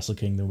before Wrestle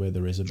Kingdom where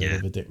there is a bit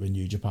of a dip with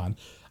New Japan.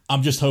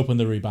 I'm just hoping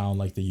they rebound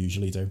like they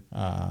usually do.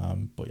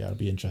 But yeah, it'd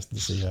be interesting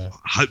to see. I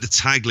hope the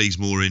tag league's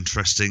more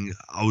interesting.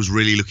 I was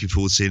really looking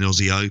forward to seeing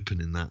Aussie Open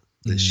in that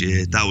this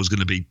year. That was going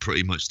to be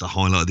pretty much the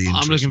highlight of the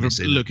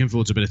interest. I'm looking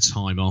forward to a bit of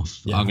time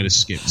off. Yeah. I'm going to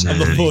skip. I'm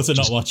looking forward to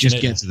not watching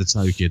Just get to the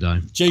Tokyo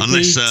Dome. JP,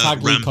 unless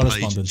tag league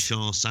correspondent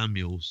Shah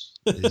Samuels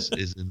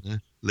is in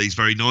there. Leads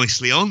very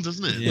nicely on,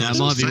 doesn't it? Yeah, I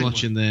might be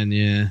watching then.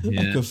 Yeah.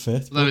 Good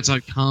fit. Although it's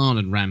O'Khan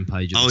and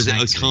Rampage. Is it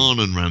O'Khan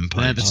and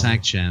Rampage? They're the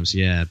tag champs,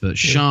 yeah. But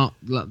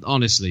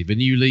honestly, the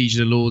new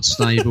Legion of Lords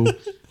stable,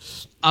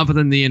 other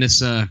than the Inner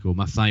Circle,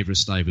 my favourite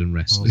stable in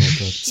wrestling. Oh my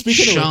God.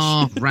 Speaking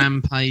of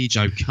Rampage,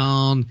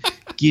 O'Khan,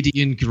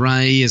 Gideon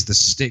Grey as the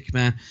stick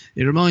man.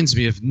 It reminds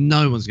me of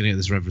no one's going to get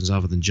this reference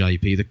other than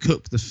JP. The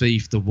Cook, the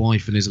Thief, the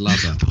Wife and His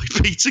Lover. By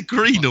Peter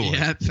Greenaway.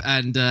 Yep,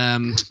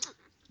 and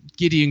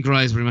Gideon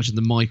Grey is very much in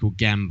the Michael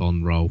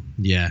Gambon role.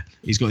 Yeah,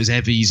 he's got his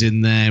heavies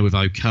in there with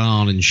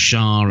O'Khan and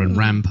Shah and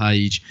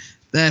Rampage.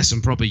 They're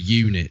some proper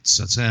units,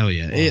 I tell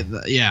you.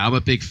 I'm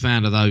a big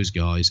fan of those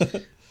guys.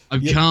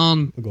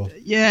 O'Khan,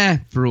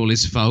 for all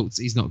his faults,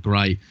 he's not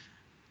great.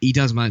 He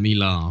does make me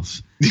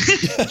laugh. Do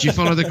you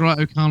follow the Great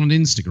O'Khan on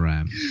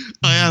Instagram?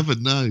 I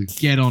haven't, no.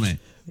 Get on it.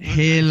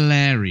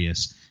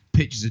 Hilarious.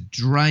 Pictures of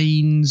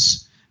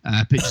drains,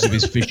 pictures of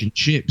his fish and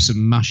chips and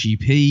mushy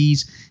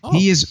peas.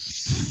 He is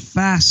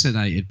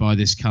fascinated by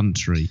this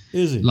country.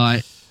 Is he?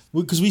 Like,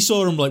 because we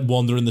saw him like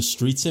wandering the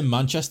streets in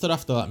Manchester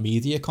after that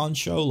MediaCon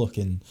show,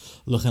 looking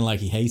like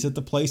he hated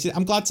the place.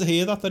 I'm glad to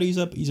hear that he's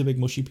a big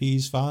mushy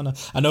peas fan.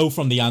 I know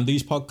from the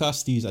Andy's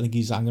podcast, I think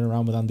he's hanging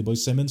around with Andy Boy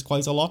Simmons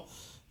quite a lot.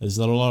 Is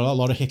there a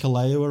lot of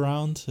Hikaleo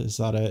around? Is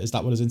that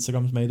what his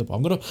Instagram's made up?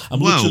 I'm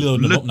literally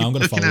loading him up now. I'm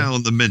gonna follow. Looking out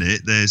on the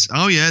minute,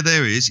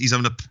 there he is. He's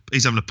having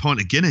a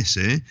pint of Guinness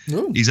here.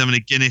 Ooh. He's having a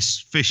Guinness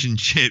fish and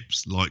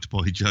chips, liked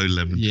by Joe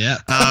Lemon. Yeah.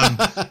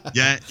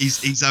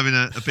 He's having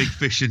a big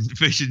fish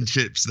and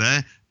chips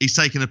there. He's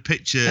taking a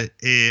picture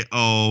here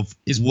of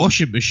his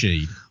washing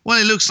machine.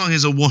 Well, it looks like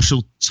it's a wash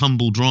or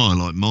tumble dryer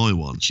like my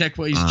one. Check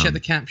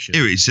the caption.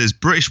 Here it says,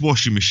 British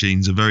washing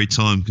machines are very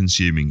time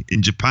consuming.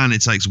 In Japan,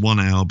 it takes 1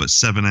 hour, but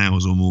 7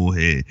 hours or more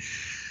here.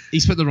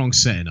 He's put the wrong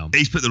setting on.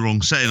 He's put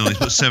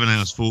 7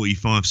 hours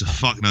 45, so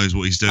fuck knows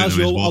what he's doing.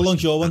 How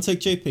long's your one take,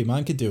 JP?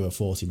 Mine could do a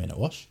 40-minute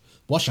wash.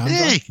 Wash and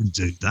dry. He can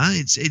do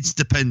that. It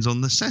depends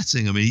on the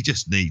setting. I mean, he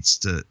just needs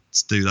to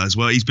do that as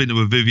well. He's been to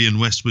a Vivienne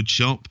Westwood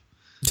shop.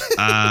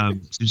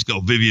 He's got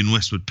a Vivienne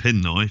Westwood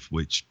penknife,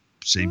 which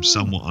seems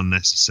somewhat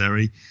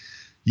unnecessary.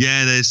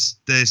 Yeah,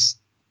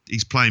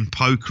 he's playing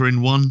poker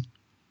in one.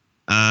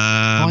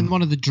 Find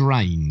one of the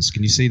drains.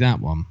 Can you see that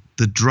one?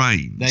 The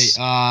drains.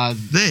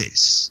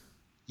 This.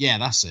 Yeah,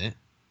 that's it.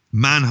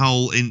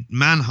 Manhole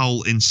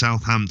in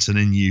Southampton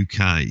in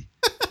UK.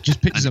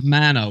 Just pictures of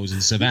manholes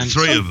in Southampton.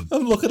 3 of them.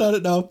 I'm looking at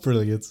it now.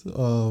 Brilliant.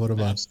 Oh, what a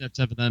man. I've stepped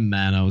over them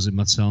manholes in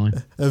my time.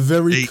 A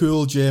very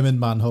cool German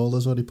manhole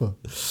is what he put.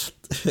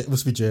 It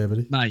must be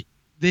Germany. Mate,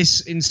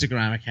 this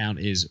Instagram account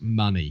is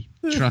money.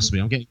 Trust me,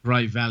 I'm getting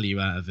great value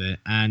out of it.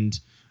 And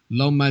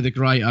long may the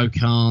great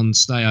O'Khan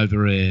stay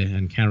over here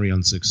and carry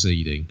on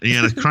succeeding. He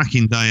had a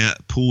cracking day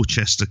at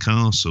Porchester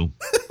Castle.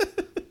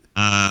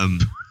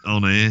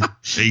 On here.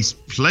 He's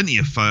plenty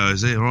of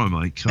photos here. All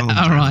right, mate.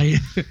 All right.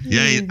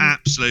 Yeah, he's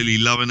absolutely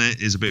loving it.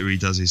 There's a bit where he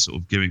does his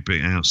sort of gimmick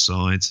bit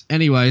outside.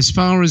 Anyway, as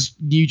far as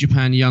New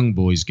Japan Young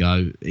Boys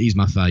go, he's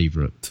my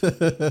favourite.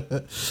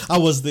 I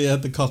was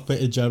the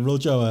cockpit in general,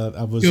 Joe.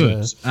 I was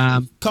good.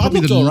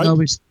 Probably the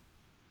lowest.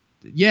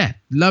 Yeah,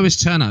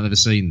 lowest turnout I've ever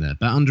seen there.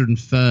 About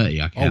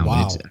 130, I counted. Oh,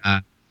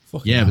 wow.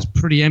 It was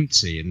pretty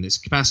empty, and its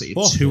capacity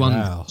of 200.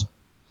 Hell.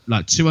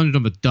 Like 200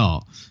 on the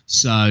dot.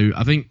 So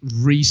I think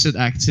recent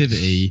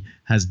activity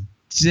has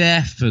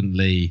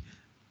definitely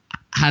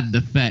had an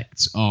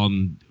effect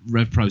on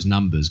RevPro's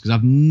numbers, because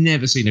I've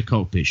never seen a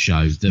cockpit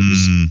show that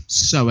was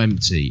so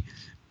empty.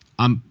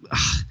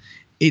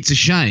 It's a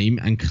shame,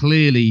 and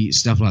clearly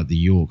stuff like the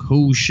York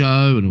Hall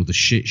show and all the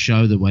shit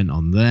show that went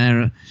on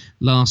there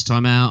last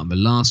time out, and the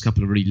last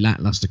couple of really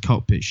lackluster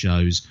cockpit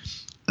shows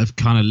have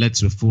kind of led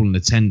to a fall in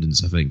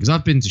attendance, I think. Because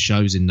I've been to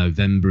shows in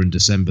November and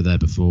December there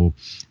before,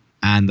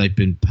 and they've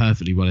been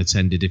perfectly well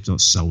attended, if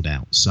not sold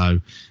out. So,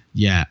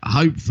 yeah,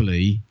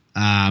 hopefully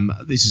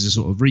this is a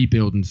sort of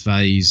rebuilding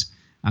phase,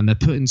 and they're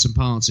putting some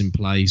parts in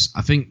place.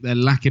 I think they're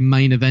lacking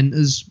main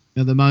eventers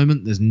at the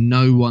moment. There's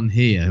no one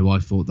here who I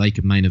thought they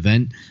could main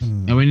event.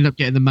 And we ended up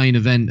getting the main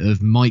event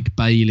of Mike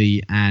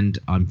Bailey and,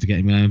 I'm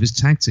forgetting the name of his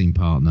tag team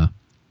partner.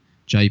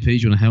 JP, do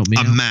you want to help me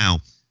out? Mao.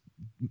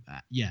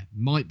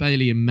 Mike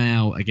Bailey and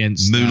Mao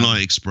against...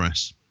 Moonlight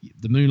Express.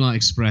 The Moonlight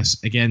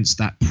Express against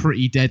that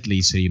Pretty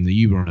Deadly team that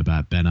you were on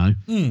about, Benno.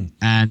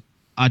 And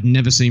I'd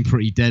never seen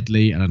Pretty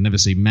Deadly, and I'd never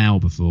seen Mal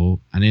before,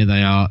 and here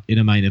they are in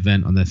a main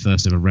event on their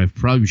first ever Rev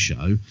Pro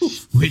show,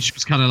 which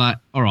was kind of like,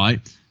 all right,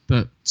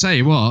 but tell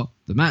you what,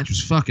 the match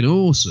was fucking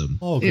awesome.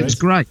 It was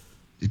great.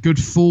 A good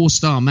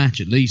 4-star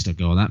match at least. I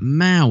go on that.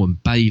 Mal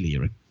and Bailey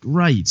are a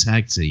great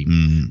tag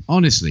team.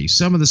 Honestly,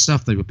 some of the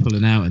stuff they were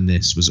pulling out in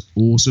this was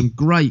awesome.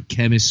 Great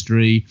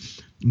chemistry.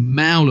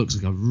 Mal looks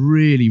like a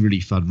really, really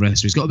fun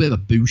wrestler. He's got a bit of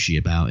a Bushi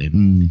about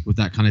him with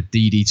that kind of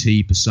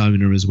DDT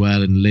persona as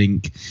well, and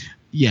Link.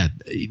 Yeah,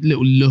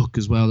 little look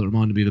as well that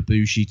reminded me of a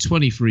Bushi.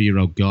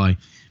 23-year-old guy.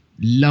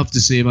 Love to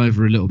see him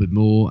over a little bit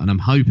more, and I'm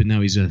hoping now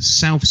he's a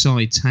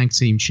Southside Tag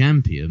Team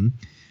Champion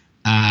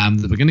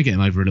that we're going to get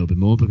him over a little bit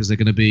more, because they're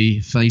going to be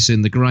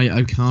facing the great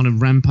O'Khan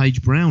and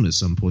Rampage Brown at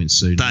some point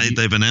soon.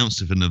 They've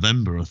announced it for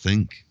November, I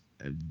think.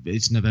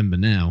 It's November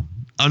now.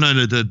 Oh, no,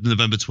 the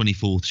November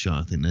 24th show,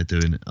 I think they're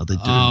doing it. Are they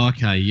doing it?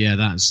 Okay, yeah,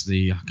 that's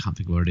the... I can't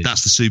think where it is.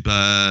 That's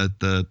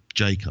the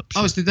J-Cup show.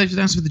 Oh, they've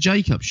announced for the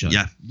J-Cup show?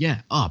 Yeah.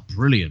 Yeah. Oh,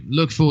 brilliant.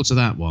 Look forward to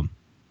that one.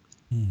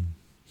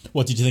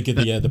 What did you think of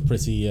the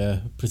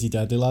Pretty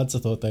Deadly lads? I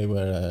thought they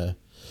were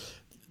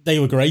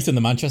great in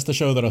the Manchester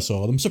show that I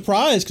saw them.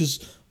 Surprised,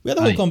 because we had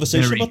a whole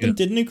conversation about them,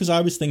 didn't we? Because I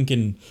was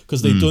thinking,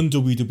 because they've done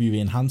WWE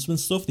enhancement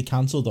stuff, they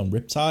cancelled on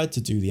Riptide to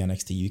do the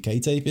NXT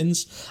UK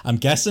tapings. I'm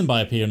guessing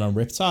by appearing on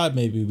Riptide,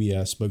 maybe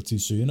we spoke too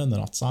soon and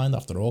they're not signed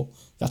after all.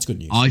 That's good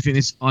news. I think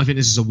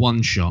this is a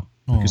one shot,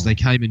 because they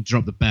came and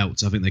dropped the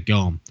belts. I think they're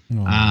gone.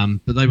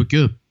 But they were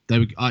good.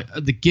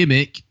 The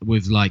gimmick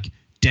with like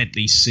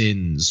Deadly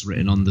Sins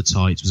written on the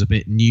tights was a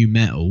bit new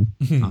metal,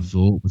 I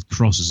thought, with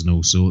crosses and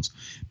all sorts.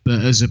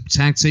 But as a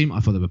tag team, I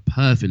thought they were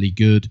perfectly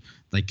good.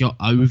 They got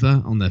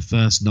over on their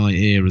first night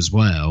here as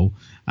well.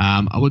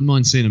 I wouldn't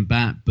mind seeing them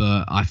back,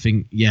 but I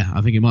think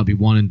it might be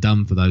one and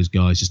done for those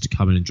guys, just to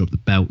come in and drop the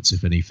belts,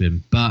 if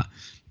anything. But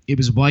it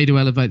was a way to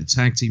elevate the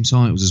tag team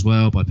titles as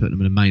well by putting them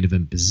in a main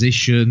event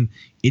position.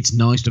 It's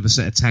nice to have a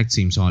set of tag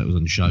team titles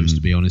on shows, to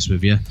be honest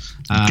with you.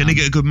 Going to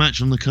get a good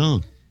match on the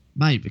card.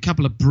 Mate, a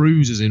couple of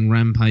bruisers in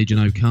Rampage and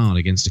O'Khan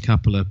against a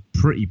couple of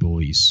pretty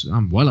boys.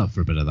 I'm well up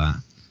for a bit of that.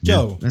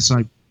 Joe, that's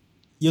like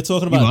you're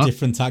talking about a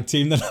different tag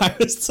team than I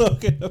was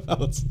talking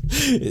about.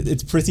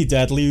 It's Pretty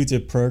Deadly who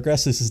did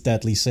Progress. This is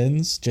Deadly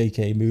Sins,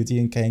 J.K. Moody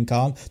and Kane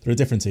Khan. They're a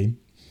different team.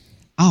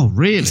 Oh,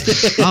 really?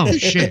 Oh,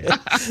 shit.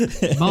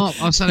 I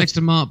was sat next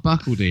to Mark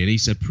Buckledy and he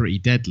said Pretty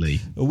Deadly.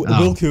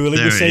 Will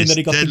Cooley was saying that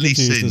he got Deadly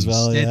confused Sins. as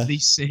well. Deadly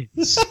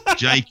Sins.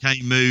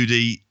 J.K.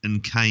 Moody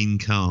and Kane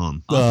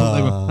Khan. I thought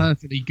they were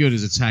perfectly good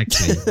as a tag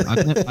team.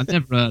 I'd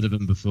never heard of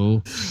them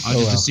before. I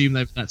just assumed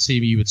they were that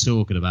team you were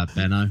talking about,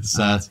 Benno.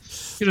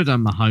 Should have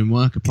done my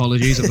homework.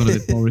 Apologies. I've got a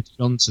bit Boris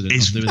Johnson and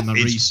I'm doing my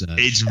research.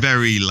 It's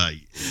very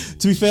late.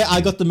 To be fair, I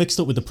got them mixed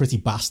up with the Pretty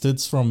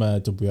Bastards from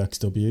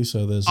WXW.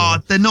 So there's.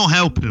 They're not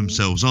helping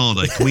themselves, are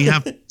they? Can we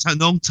have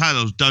long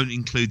titles? Don't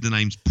include the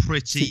names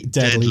Pretty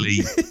Deadly.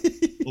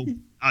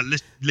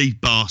 Let's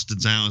leave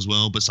Bastards out as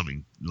well, but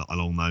something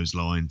along those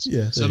lines.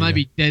 Yeah. So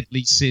maybe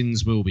Deadly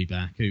Sins will be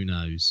back. Who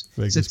knows?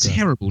 It's a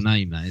terrible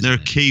name, that, isn't They're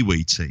it? a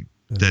Kiwi team.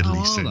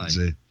 Deadly Sins.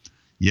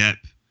 Yep.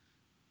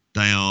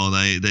 They are.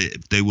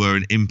 They were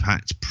in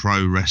Impact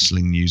Pro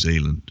Wrestling New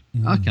Zealand.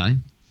 Okay,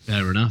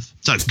 fair enough.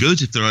 So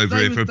good if they're over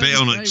here for a bit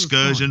on an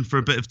excursion for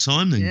a bit of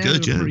time. Then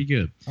good, yeah. Pretty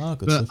good. Good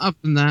but stuff. other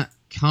than that,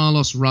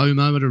 Carlos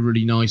Roma had a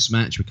really nice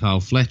match with Carl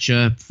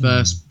Fletcher.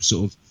 First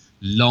sort of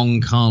long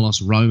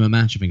Carlos Roma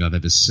match I think I've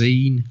ever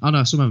seen. Oh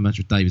no, some other match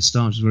with David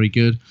Starr was very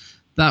good.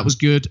 That was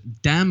good.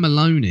 Dan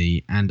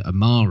Maloney and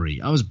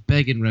Amari. I was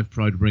begging Rev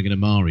Pro to bring in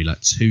Amari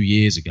like 2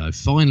 years ago.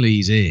 Finally,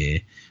 he's here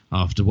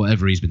after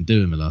whatever he's been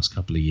doing the last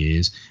couple of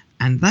years.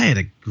 And they had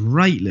a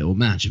great little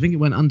match. I think it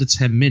went under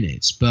 10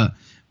 minutes, but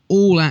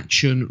all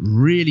action,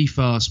 really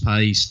fast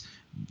paced.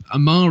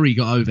 Amari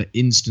got over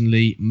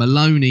instantly.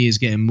 Maloney is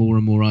getting more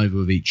and more over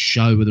with each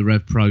show with the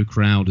Rev Pro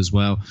crowd as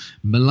well.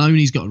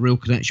 Maloney's got a real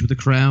connection with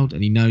the crowd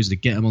and he knows to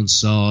get them on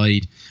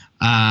side.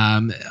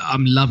 I'm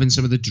loving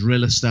some of the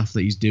Driller stuff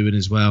that he's doing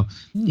as well.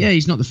 Yeah,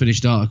 he's not the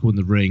finished article in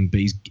the ring,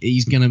 but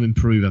he's going to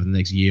improve over the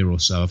next year or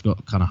so. I've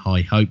got kind of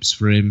high hopes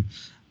for him.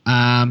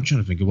 I'm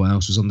trying to think of what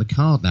else was on the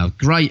card now.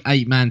 Great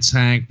 8-man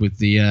tag with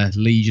the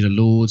Legion of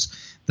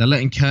Lords. They're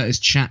letting Curtis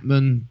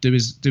Chapman do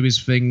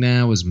his thing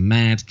now as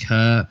Mad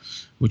Kurt,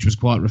 which was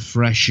quite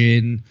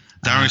refreshing.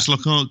 Darius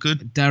Lockhart,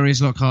 good.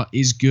 Darius Lockhart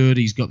is good.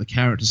 He's got the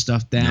character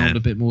stuff down a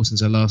bit more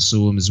since I last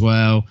saw him as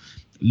well.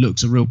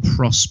 Looks a real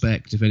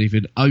prospect, if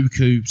anything.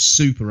 Oku,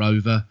 super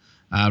over.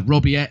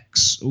 Robbie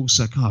X,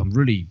 also, God, I'm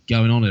really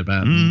going on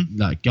about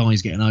like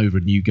guys getting over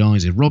and new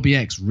guys. Robbie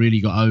X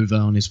really got over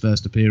on his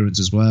first appearance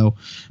as well.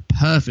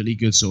 Perfectly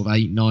good sort of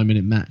 8-9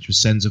 minute match with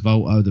Senza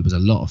Volto. There was a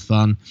lot of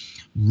fun.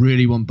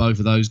 Really want both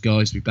of those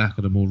guys to be back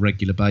on a more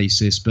regular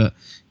basis. But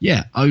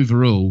yeah,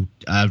 overall,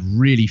 a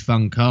really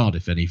fun card,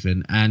 if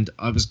anything. And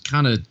I was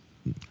kind of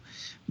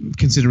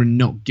considering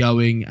not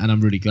going, and I'm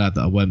really glad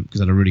that I went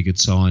because I had a really good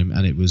time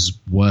and it was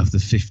worth the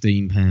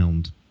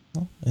 £15.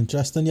 Oh,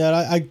 interesting. Yeah,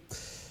 I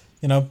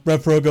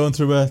Rev Pro going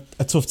through a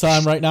tough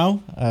time right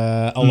now.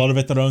 A lot of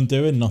it their own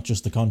doing, not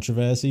just the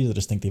controversies. I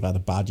just think they've had a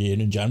bad year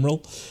in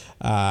general.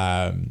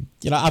 I've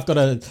got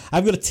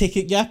a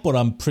ticket yet, but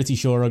I'm pretty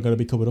sure I'm going to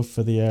be coming up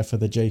for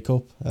the J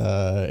Cup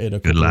in a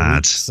couple of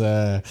weeks.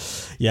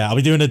 I'll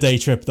be doing a day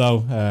trip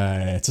though.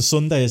 It's a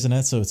Sunday, isn't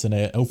it? So it's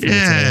hopefully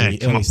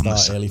it's an early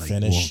start, early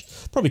finish.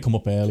 Probably come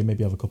up early,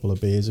 maybe have a couple of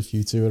beers if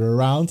you two are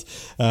around.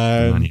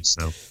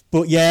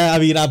 But yeah, I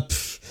mean,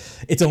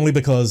 it's only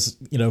because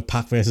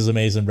Pac versus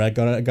Amazing Red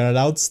got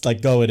announced.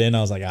 Like going in,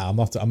 I was like, I'm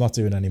not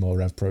doing any more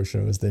Rev Pro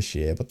shows this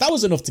year. But that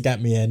was enough to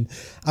get me in.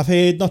 I've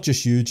heard not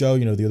just you, Joe.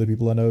 The other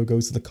people I know go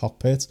to the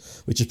cockpit,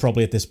 which is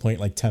probably at this point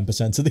like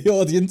 10% of the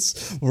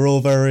audience. We're all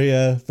very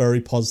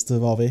very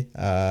positive of it.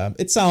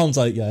 It sounds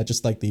like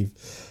just like they've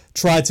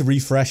tried to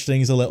refresh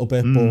things a little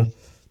bit, but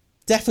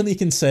definitely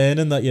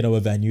concerning that a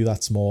venue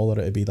that small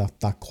that it'd be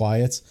that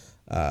quiet.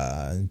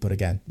 But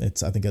again,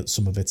 I think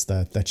some of it's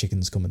their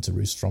chickens coming to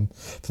roost from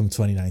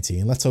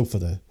 2019. Let's hope for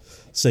the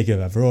sake of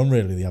everyone,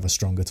 really, they have a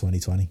stronger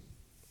 2020.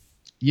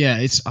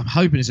 Yeah, I'm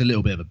hoping it's a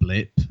little bit of a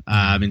blip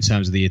in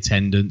terms of the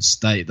attendance.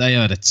 They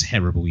had a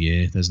terrible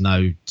year. There's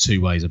no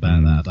two ways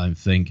about that, I don't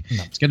think.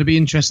 No. It's going to be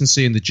interesting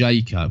seeing the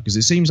J Cup because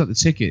it seems like the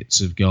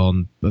tickets have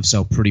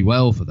sold pretty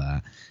well for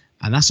that.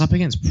 And that's up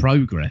against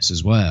Progress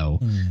as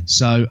well.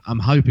 So I'm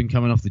hoping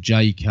coming off the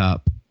J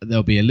Cup,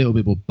 there'll be a little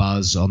bit more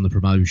buzz on the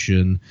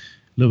promotion,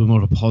 a little bit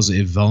more of a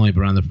positive vibe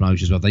around the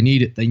promotion as well. They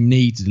need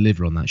to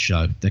deliver on that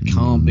show. There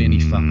can't be any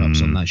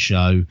fuck-ups on that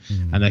show,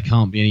 and there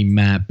can't be any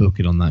mad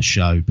booking on that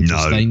show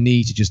because they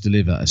need to just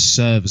deliver a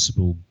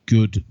serviceable,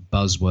 good,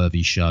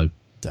 buzzworthy show.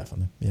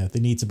 Definitely. Yeah,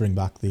 they need to bring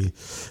back the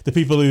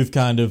people who've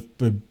kind of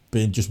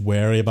been just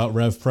wary about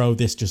Rev Pro.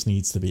 This just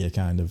needs to be a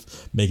kind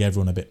of make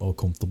everyone a bit more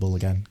comfortable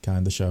again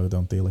kind of show,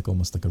 don't they? Like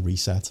almost like a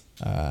reset.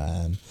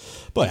 But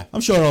yeah,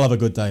 I'm sure I'll have a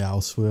good day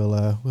out.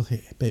 We'll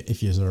hit a bit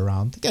if you're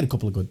around. Get a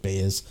couple of good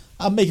beers.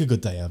 I'll make a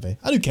good day of it.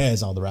 And who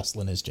cares how the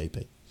wrestling is,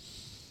 JP?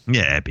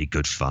 Yeah, it'd be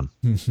good fun.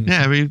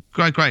 Yeah, it'd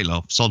be great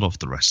laugh. Sod off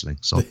the wrestling.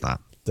 Sod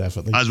that.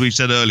 definitely. As we've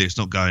said earlier, it's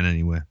not going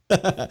anywhere.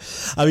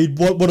 I mean,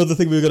 one other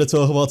thing we were going to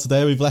talk about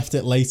today, we've left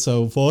it late,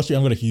 so unfortunately I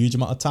haven't got a huge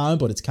amount of time,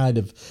 but it's kind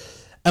of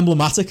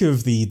emblematic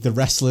of the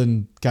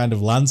wrestling kind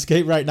of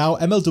landscape right now.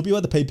 MLW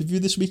had the pay-per-view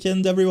this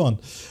weekend, everyone.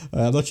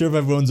 I'm not sure if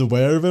everyone's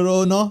aware of it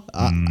or not.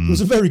 It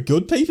was a very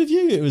good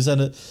pay-per-view. It was a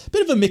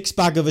bit of a mixed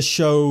bag of a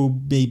show,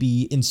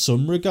 maybe in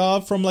some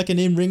regard from like an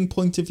in-ring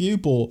point of view,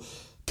 but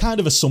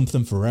kind of a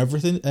something for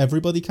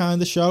everybody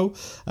kind of show.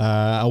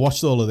 I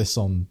watched all of this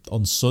on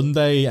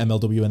Sunday.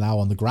 MLW are now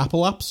on the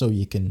Grapple app, so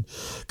you can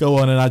go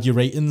on and add your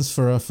ratings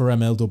for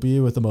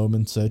MLW at the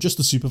moment. Just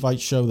the Super Fight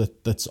show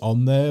that's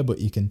on there, but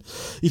you can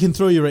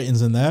throw your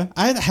ratings in there.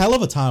 I had a hell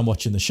of a time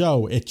watching the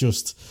show. It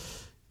just,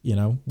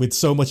 with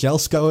so much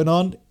else going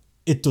on,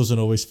 it doesn't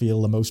always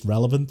feel the most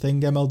relevant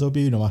thing,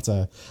 MLW, no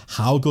matter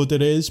how good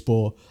it is.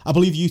 But I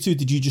believe you two,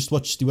 did you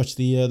watch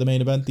the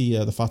main event,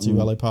 the Fatu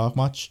LA Park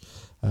match?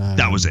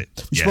 That was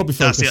it. We should probably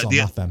focus on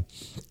that then.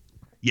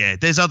 Yeah,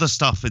 there's other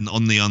stuff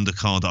on the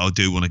undercard that I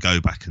do want to go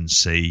back and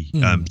see,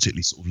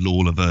 particularly sort of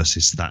Lawler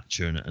versus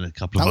Thatcher and a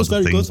couple of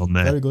other things on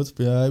there. Very good.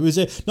 Yeah, it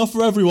was not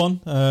for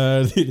everyone.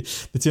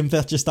 The Tim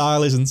Thatcher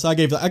style isn't. I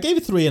gave it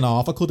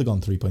 3.5. I could have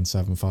gone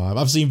 3.75.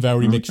 I've seen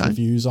very mixed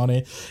reviews on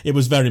it. It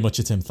was very much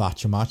a Tim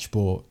Thatcher match,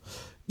 but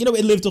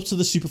it lived up to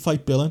the Super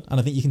Fight billing, and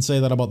I think you can say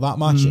that about that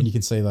match, and you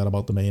can say that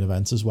about the main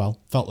event as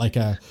well. Felt like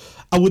I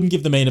wouldn't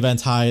give the main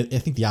event high. I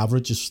think the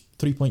average is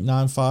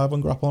 3.95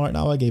 on Grapple right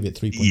now. I gave it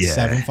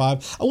 3.75.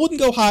 Yeah. I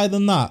wouldn't go higher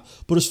than that,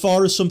 but as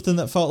far as something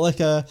that felt like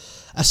a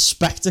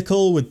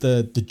spectacle with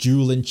the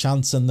dueling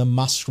chants and the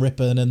mask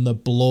ripping and the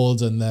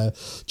blood and the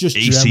just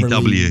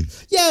generally,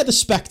 the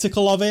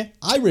spectacle of it,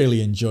 I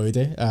really enjoyed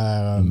it.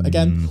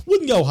 Again,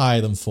 wouldn't go higher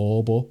than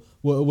 4, but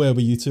where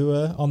were you two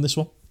on this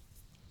one?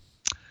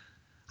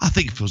 I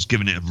think if I was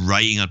giving it a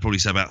rating, I'd probably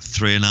say about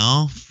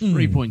 3.5.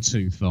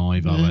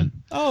 3.25, I went.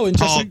 Oh,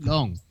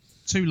 interesting.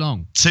 Too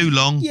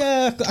long.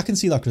 Yeah, I can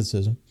see that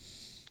criticism.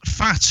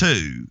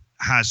 Fatu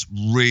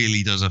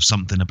does have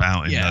something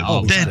about him.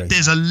 Yeah,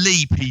 there's a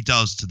leap he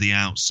does to the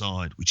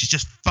outside, which is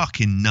just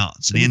fucking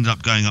nuts. And he ended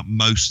up going up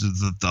most of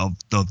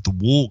the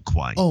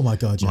walkway. Oh my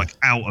God, yeah. Like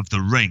out of the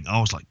ring. I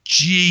was like,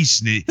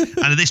 jeez.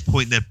 And at this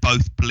point, they're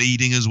both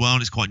bleeding as well.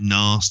 And it's quite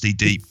nasty,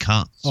 deep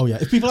cuts. Oh yeah,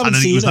 if people haven't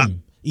seen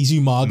him, he's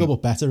Umaga,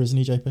 but better, isn't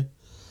he, JP?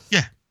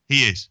 Yeah,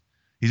 he is.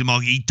 He's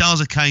Umaga. He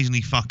does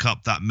occasionally fuck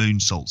up that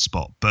moonsault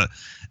spot, but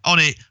on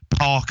it,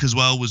 Park as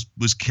well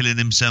was killing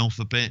himself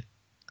a bit.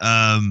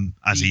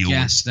 He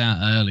gassed out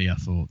early, I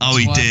thought.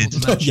 He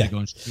did.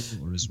 Gone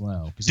shorter as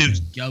well, because he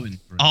was going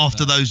for it.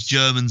 After those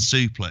German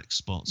suplex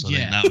spots, I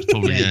think that was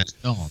probably it.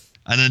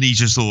 And then he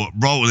just thought,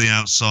 roll to the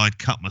outside,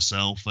 cut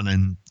myself, and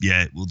then,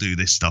 we'll do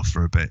this stuff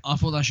for a bit. I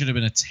thought that should have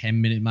been a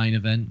 10-minute main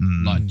event.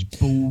 Like,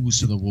 balls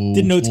to the wall.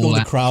 Didn't know to go to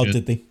the crowd,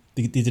 did they?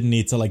 They didn't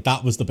need to,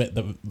 that was the bit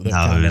that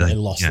it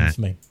lost them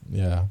for me.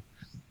 Yeah.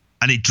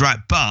 And it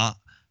dragged, but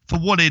for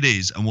what it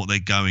is and what they're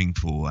going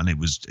for, and it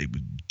was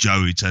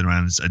Joe who turned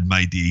around and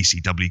made the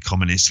ECW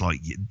comment, it's like,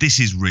 this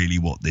is really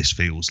what this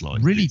feels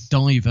like. Really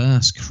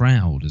diverse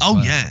crowd as well.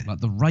 Oh, yeah. Like,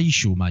 the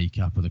racial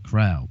makeup of the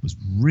crowd was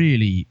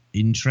really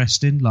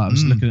interesting. Like, I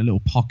was looking at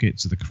little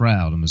pockets of the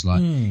crowd and was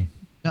like, I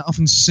don't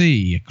often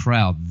see a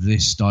crowd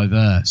this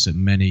diverse at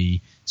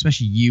many,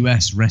 especially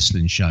US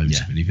wrestling shows.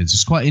 Yeah. Really. It's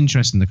just quite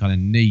interesting, the kind of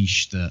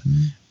niche that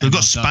they've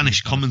got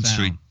Spanish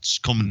commentary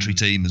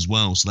team as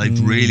well, so they've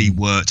really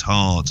worked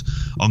hard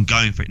on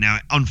going for it. Now,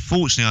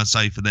 unfortunately, I'd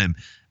say for them,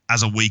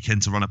 as a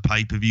weekend to run a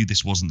pay-per-view,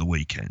 this wasn't the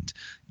weekend.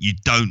 You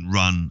don't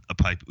run a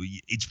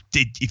pay-per-view.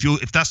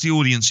 If that's the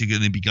audience you're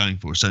going to be going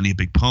for, it's only a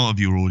big part of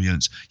your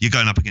audience. You're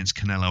going up against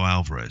Canelo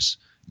Alvarez.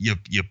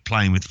 You're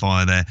playing with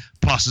fire there.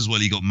 Plus, as well,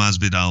 you got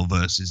Masvidal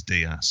versus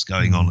Diaz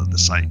going on at the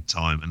same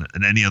time,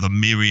 and any other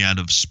myriad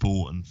of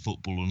sport and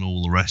football and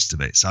all the rest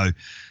of it. So,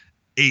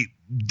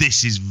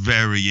 this is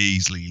very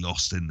easily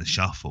lost in the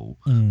shuffle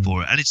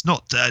for it. And it's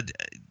not.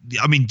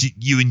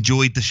 You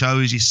enjoyed the show,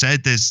 as you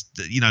said. There's,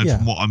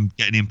 from what I'm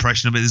getting the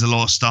impression of it, there's a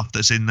lot of stuff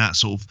that's in that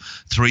sort of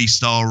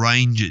 3-star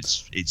range.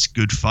 It's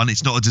good fun.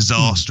 It's not a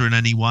disaster in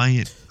any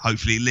way.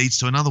 Hopefully, it leads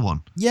to another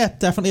one. Yeah,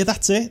 definitely.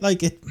 That's it.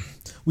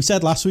 We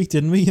said last week,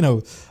 didn't we?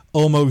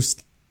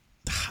 Almost.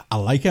 I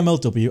like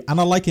MLW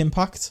and I like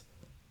Impact.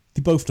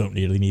 They both don't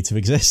really need to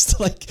exist.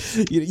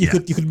 You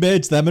could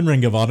merge them and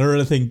Ring of Honor,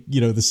 and I think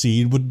the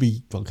scene would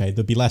be okay.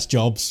 There'd be less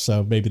jobs,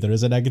 so maybe there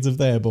is a negative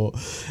there, but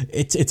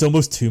it's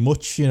almost too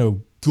much.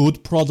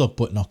 Good product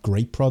but not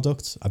great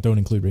product. I don't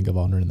include Ring of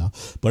Honor in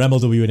that, but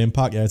MLW and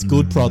Impact, it's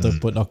good product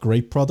but not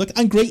great product,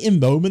 and great in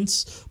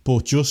moments,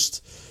 but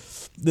just.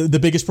 The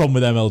biggest problem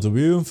with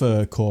MLW and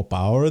for Court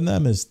Bauer and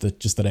them is that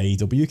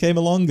AEW came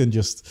along and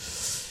just,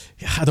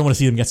 I don't want to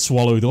see them get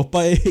swallowed up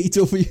by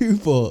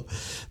AEW, but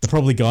they're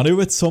probably going to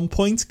at some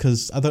point,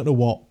 because I don't know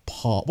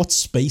what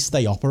space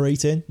they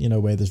operate in,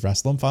 where there's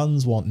wrestling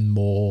fans wanting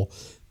more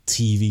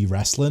TV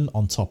wrestling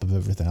on top of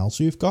everything else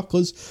we've got,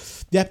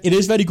 because it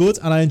is very good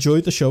and I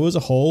enjoyed the show as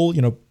a whole.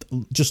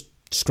 Just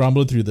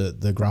scrambling through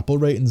the grapple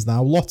ratings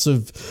now. Lots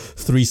of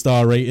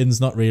 3-star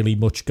ratings, not really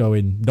much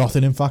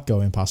nothing in fact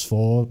going past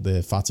 4.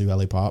 The Fatu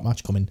LA Park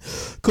match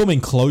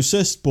coming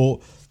closest, but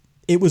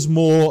it was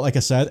more, like I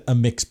said, a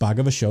mixed bag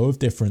of a show of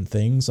different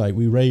things. Like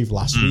we raved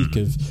last week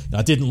of,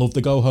 I didn't love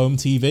the Go Home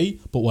TV,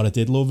 but what I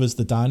did love is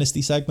the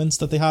Dynasty segments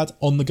that they had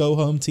on the Go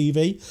Home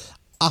TV.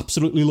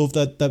 Absolutely loved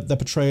the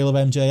portrayal of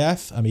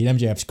MJF. I mean,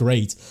 MJF's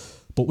great,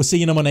 but we're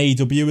seeing him on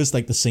AEW as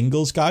like the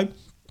singles guy.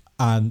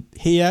 And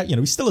here,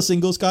 he's still a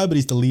singles guy, but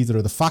he's the leader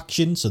of the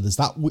faction. So there's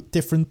that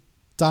different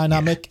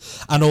dynamic.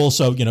 Yeah. And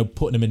also,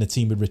 putting him in a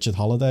team with Richard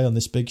Holiday on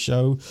this big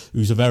show,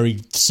 who's a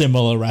very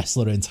similar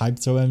wrestler in type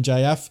to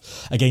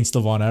MJF, against the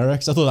Von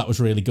Erichs. I thought that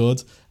was really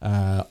good.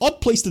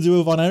 Odd place to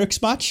do a Von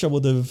Erichs match. I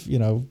would have,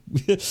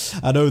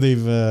 I know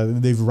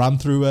they've ran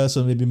through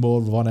some maybe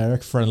more Von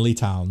Erich friendly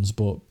towns,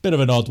 but bit of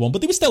an odd one.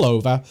 But they were still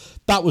over.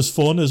 That was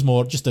fun as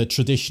more just a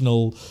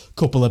traditional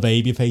couple of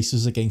baby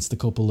faces against a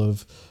couple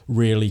of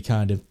really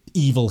kind of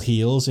evil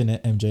heels in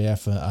it,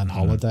 MJF and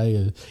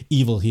Holiday,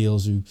 evil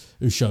heels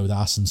who showed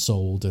ass and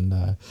sold and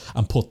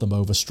put them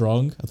over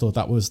strong. I thought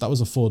that was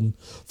a fun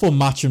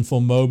match and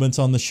fun moment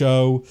on the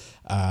show.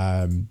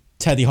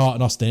 Teddy Hart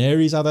and Austin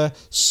Aries had a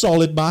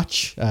solid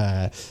match.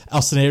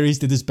 Austin Aries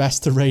did his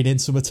best to rein in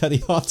some of Teddy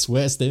Hart's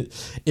worst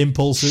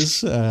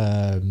impulses.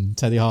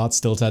 Teddy Hart's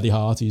still Teddy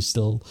Hart. He's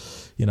still,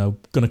 going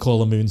to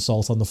call a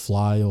moonsault on the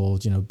fly or,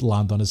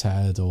 land on his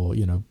head or,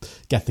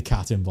 get the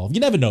cat involved.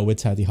 You never know with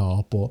Teddy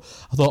Hart, but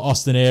I thought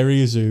Austin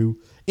Aries, who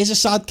is a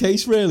sad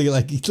case, really.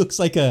 Like he looks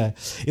like a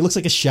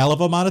shell of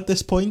a man at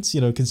this point,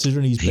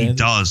 considering he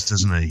does,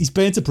 doesn't he? He's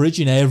burnt a bridge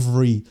in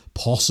every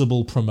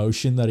possible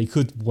promotion that he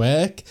could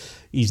work.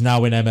 He's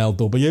now in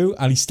MLW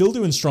and he's still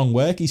doing strong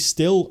work. He's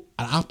still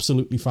an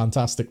absolutely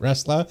fantastic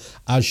wrestler,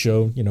 as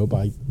shown,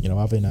 by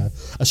having a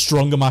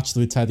stronger match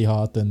with Teddy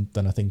Hart than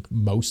I think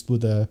most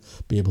would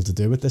be able to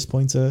do at this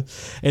point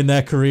in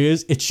their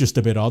careers. It's just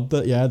a bit odd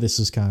that this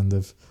is kind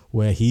of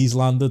where he's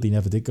landed. He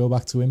never did go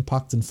back to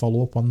Impact and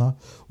follow up on that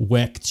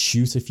worked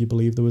shoot, if you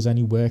believe there was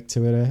any work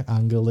to it,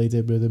 angle they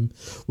did with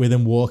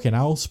him walking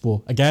out.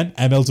 But again,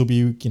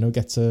 MLW,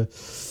 get to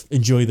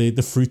enjoy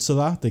the fruits of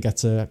that. They get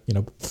to,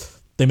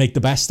 they make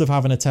the best of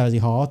having a Teddy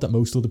Hart that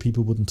most other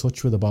people wouldn't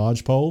touch with a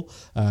barge pole,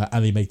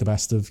 and they make the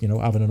best of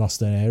having an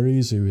Austin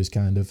Aries who is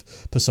kind of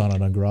persona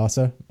non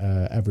grata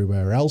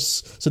everywhere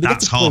else. So they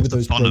that's get to play half with the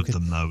those fun of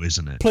them, though,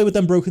 isn't it? Play with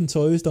them broken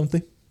toys, don't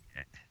they?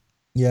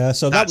 Yeah.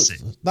 So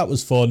that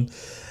was fun.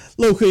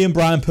 Loki and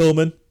Brian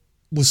Pillman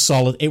was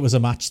solid. It was a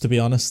match, to be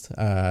honest.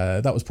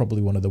 That was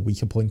probably one of the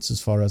weaker points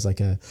as far as like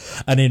an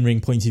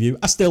in-ring point of view.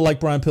 I still like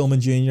Brian Pillman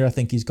Jr. I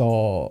think he's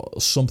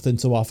got something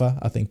to offer.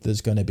 I think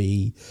there's going to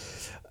be.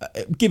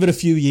 Give it a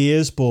few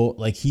years, but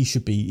like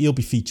he'll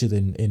be featured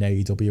in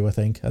AEW.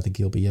 I think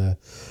he'll be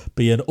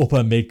an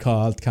upper mid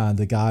card kind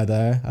of guy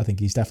there. I think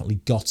he's definitely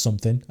got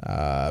something,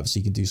 so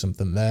he can do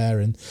something there.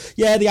 And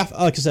yeah, like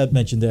I said,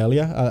 mentioned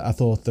earlier, I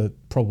thought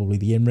that probably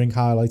the in-ring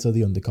highlight of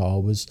the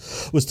undercard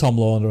was Tom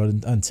Lawler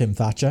and Tim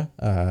Thatcher.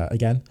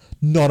 Again,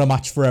 not a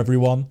match for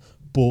everyone,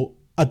 but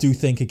I do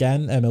think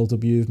again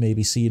MLW have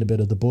maybe seen a bit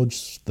of the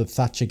budge that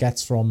Thatcher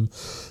gets from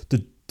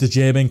the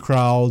German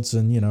crowds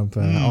and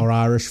our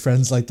Irish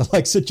friends like the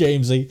likes of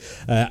Jamesy,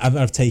 and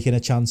I've taken a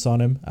chance on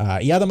him.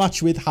 He had a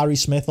match with Harry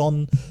Smith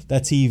on their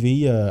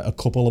TV a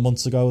couple of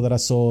months ago that I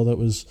saw that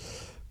was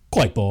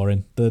quite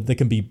boring. They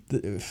can be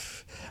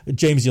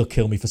Jamesy will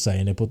kill me for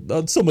saying it,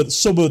 but some of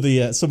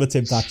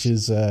Tim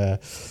Thatcher's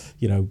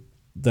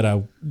that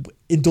are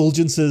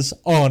indulgences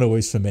aren't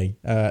always for me,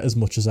 as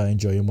much as I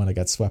enjoy him when I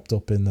get swept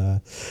up in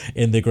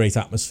the great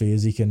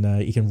atmospheres he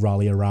can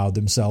rally around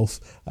himself.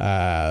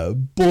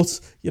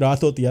 But I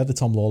thought the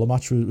Tom Lawler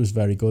match was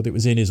very good. It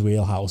was in his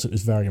wheelhouse. It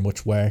was very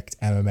much worked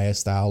MMA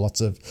style,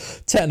 lots of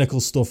technical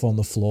stuff on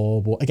the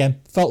floor, but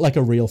again felt like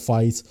a real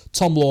fight.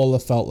 Tom Lawler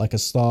felt like a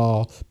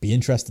star. Be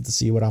interested to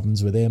see what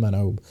happens with him. I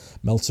know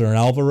Meltzer and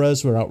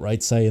Alvarez were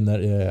outright saying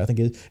that I think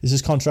is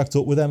his contract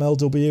up with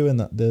MLW and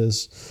that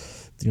there's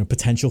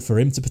potential for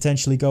him to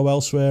potentially go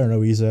elsewhere. I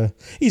know he's a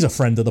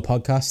friend of the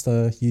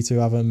podcast. You two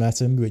haven't met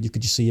him, but you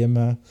could just see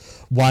him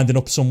winding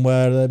up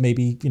somewhere.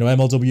 Maybe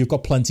MLW have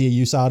got plenty of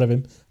use out of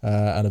him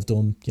and have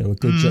done a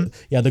good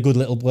the good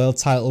little world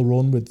title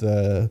run with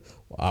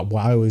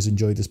I always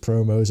enjoyed his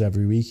promos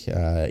every week.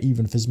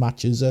 Even if his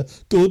matches are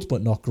good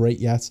but not great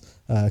yet,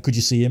 could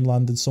you see him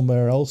landing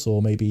somewhere else,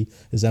 or maybe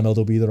is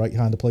MLW the right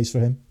kind of place for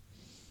him?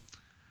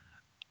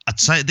 I'd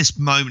say at this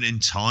moment in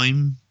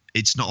time,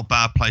 it's not a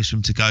bad place for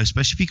him to go,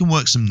 especially if he can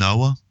work some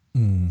Noah.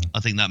 I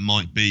think that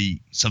might be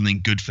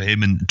something good for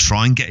him and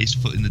try and get his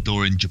foot in the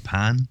door in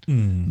Japan,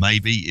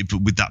 maybe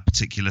with that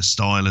particular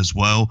style as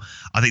well.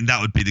 I think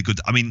that would be the good.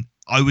 I mean,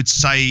 I would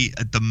say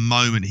at the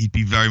moment he'd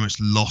be very much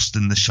lost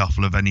in the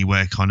shuffle of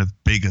anywhere kind of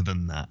bigger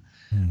than that.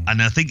 And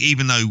I think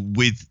even though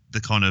with the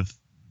kind of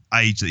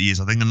age that he is,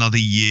 I think another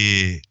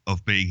year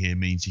of being here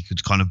means he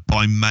could kind of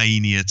by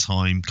Mania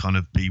time kind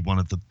of be one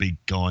of the big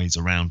guys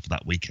around for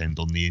that weekend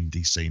on the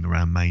indie scene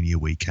around Mania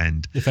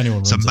weekend. If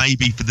anyone so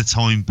maybe for the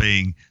time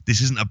being, this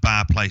isn't a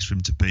bad place for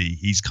him to be.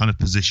 He's kind of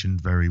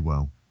positioned very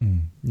well.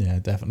 Yeah,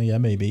 definitely. Yeah,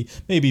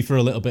 maybe for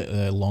a little bit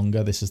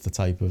longer. This is the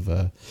type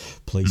of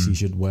place he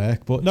should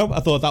work. But no, I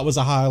thought that was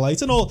a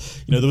highlight. And all,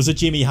 there was a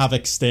Jimmy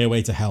Havoc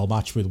Stairway to Hell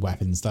match with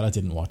weapons that I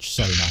didn't watch.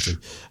 Sorry, Matty,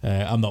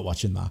 I'm not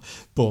watching that.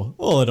 But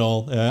all in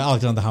all,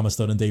 Alexander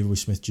Hammerstone and David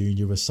Smith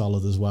Jr. were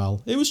solid as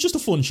well. It was just a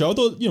fun show. I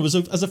thought,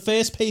 as a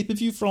first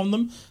pay-per-view from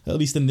them, at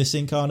least in this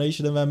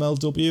incarnation of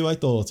MLW, I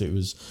thought it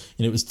was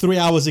 3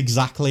 hours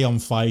exactly on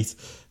Fight.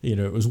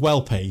 It was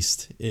well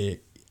paced.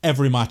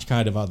 Every match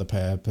kind of had a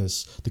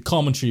purpose. The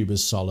commentary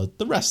was solid.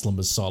 The wrestling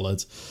was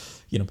solid.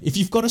 If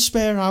you've got a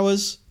spare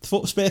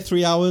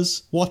 3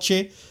 hours, watch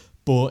it.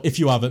 But if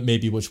you haven't,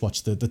 maybe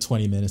watch the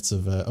 20 minutes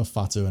of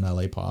Fatu and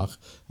LA Park.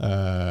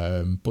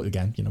 But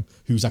again,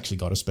 who's actually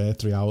got a spare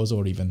 3 hours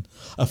or even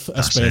a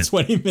spare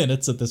 20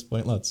 minutes at this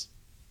point, lads?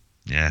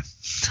 Yeah,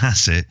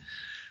 that's it.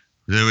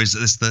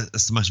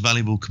 That's the most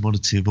valuable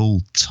commodity of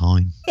all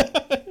time.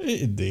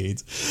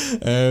 Indeed.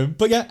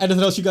 But yeah,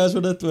 anything else you guys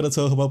want to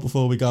talk about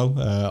before we go?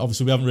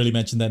 Obviously, we haven't really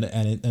mentioned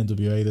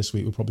NWA this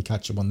week. We'll probably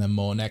catch up on them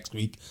more next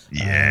week.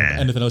 Yeah.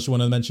 Anything else you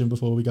want to mention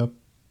before we go?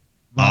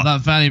 Well,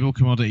 that valuable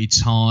commodity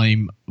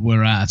time,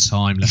 we're out of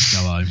time. Let's go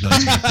home.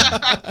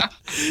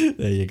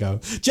 There you go.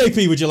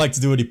 JP, would you like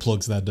to do any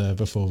plugs then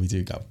before we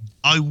do go?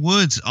 I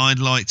would. I'd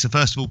like to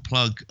first of all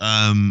plug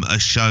a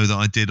show that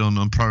I did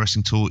on Pro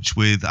Wrestling Torch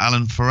with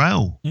Alan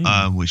Farrell,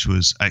 which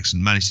was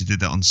excellent. Managed to do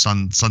that on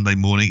Sunday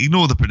morning.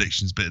 Ignore the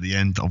predictions bit at the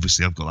end.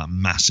 Obviously, I've got that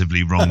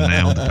massively wrong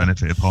now, with the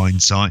benefit of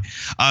hindsight.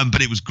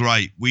 But it was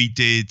great. We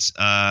did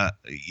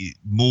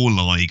more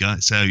Liger.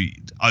 So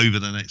over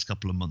the next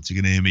couple of months,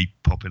 you're going to hear me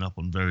popping up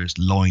on various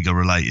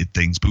Liger-related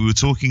things. But we were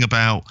talking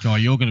about...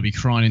 God, you're going to be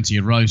crying into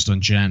your roast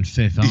on Jan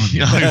 5th, aren't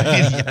you?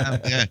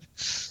 yeah.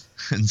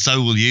 And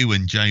so will you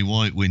when Jay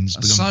White wins.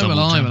 So will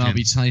I when I'll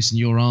be tasting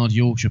your hard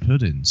Yorkshire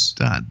puddings.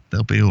 Dad,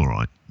 they'll be all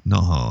right.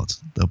 Not hard.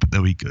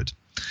 They'll be good.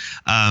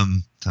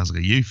 Sounds like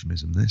a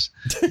euphemism, this.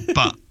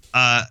 But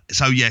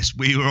so yes,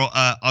 we were.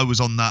 I was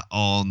on that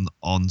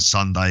on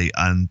Sunday,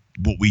 and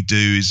what we do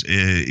is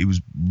it was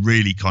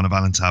really kind of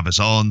Alan to have us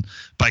on,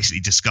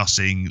 basically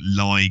discussing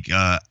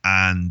Liger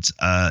and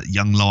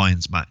Young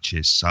Lions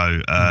matches.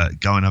 So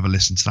go and have a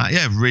listen to that.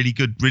 Yeah, really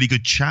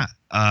good chat.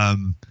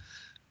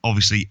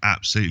 Obviously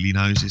absolutely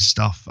knows his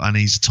stuff, and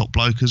he's a top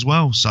bloke as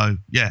well. So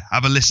yeah,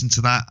 have a listen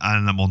to that,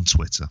 and I'm on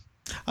Twitter.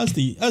 As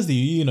do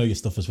you know your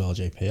stuff as well,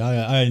 JP.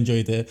 I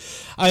enjoyed it.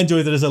 I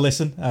enjoyed it as a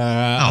listen.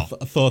 I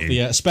thought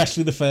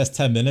especially the first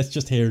 10 minutes,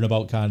 just hearing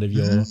about kind of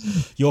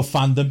your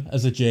fandom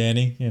as a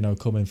journey,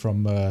 coming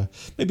from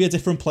maybe a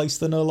different place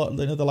than a lot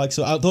of the likes.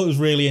 So I thought it was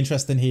really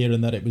interesting hearing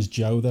that it was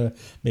Joe that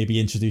maybe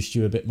introduced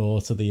you a bit more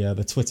to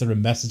the Twitter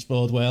and message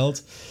board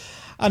world.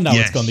 And now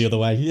it's gone the other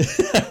way.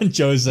 And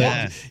Joe's,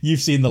 you've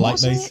seen the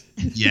light, mate.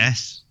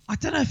 Yes. I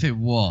don't know if it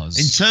was.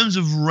 In terms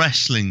of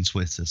wrestling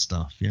Twitter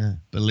stuff, yeah.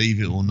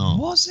 Believe it or not.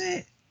 Was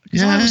it?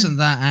 Because I wasn't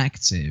that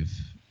active.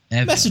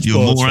 Ever.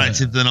 You're more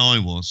active than I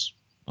was.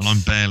 And I'm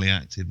barely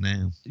active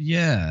now.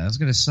 Yeah, I was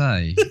going to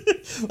say.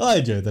 Well, I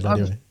enjoyed that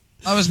anyway.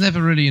 I was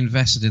never really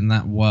invested in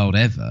that world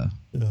ever.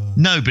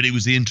 No, but it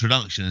was the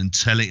introduction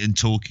and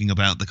talking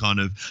about the kind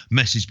of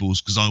message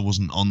boards, because I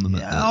wasn't on them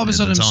I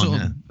was on them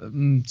sort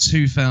of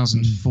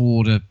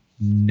 2004 to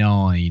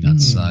 9,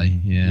 I'd say.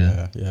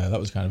 Yeah, that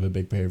was kind of a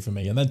big period for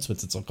me, and then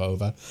Twitter took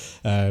over.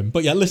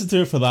 But yeah, listen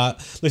to it for that.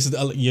 Listen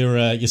to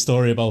your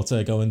story about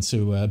going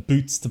to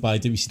Boots to buy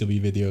WCW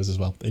videos as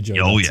well. Enjoy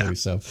that too.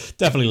 So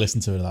definitely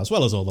listen to it, as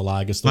well as all the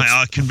Liger stuff. Mate,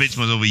 I convinced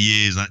myself over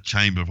years that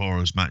Chamber of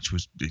Horrors match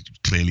was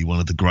clearly one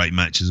of the great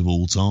matches of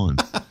all time.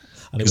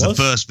 Because the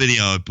first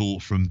video I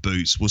bought from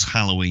Boots was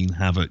Halloween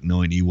Havoc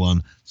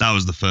 91. That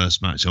was the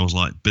first match. I was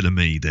like, bit of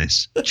me,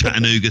 this.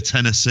 Chattanooga,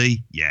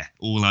 Tennessee. Yeah,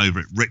 all over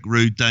it. Rick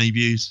Rude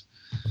debuts.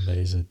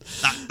 Amazing.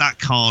 That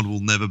card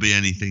will never be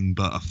anything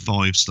but a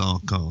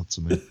 5-star card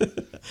to me.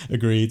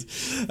 Agreed.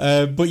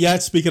 But yeah,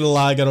 speaking of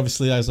Liger,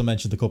 obviously, as I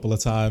mentioned a couple of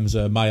times,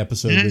 my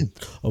episode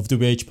of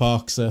WH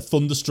Park's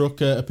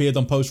Thunderstruck appeared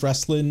on Post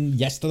Wrestling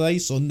yesterday,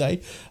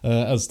 Sunday,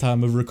 as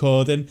time of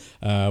recording.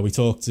 We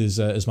talked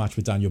his match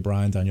with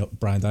Brian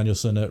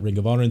Danielson at Ring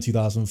of Honor in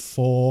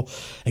 2004.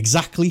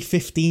 Exactly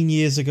 15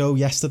 years ago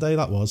yesterday,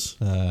 that was.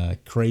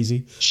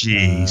 Crazy.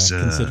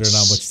 Jesus. Considering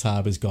how much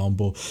time has gone.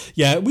 But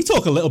yeah, we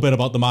talk a little bit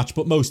about the match,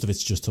 but most of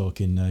it's just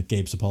talking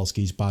Gabe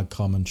Sapolsky's bad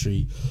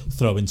commentary,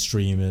 throwing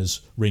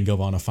streamers, Ring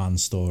of Honor fan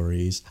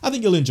stories. I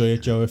think you'll enjoy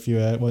it, Joe, if you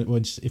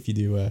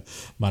do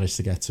manage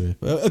to get to it.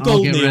 A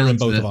goal near in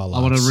both of our lives.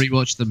 I want to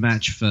rewatch the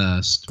match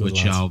first,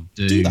 which I'll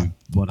do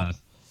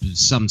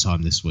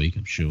sometime this week,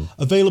 I'm sure.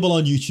 Available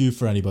on YouTube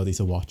for anybody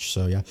to watch.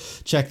 So yeah,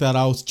 check that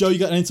out. Joe, you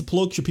got anything to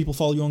plug? Should people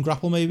follow you on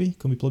Grapple? Maybe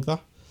can we plug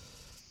that?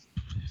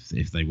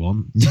 If they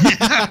want.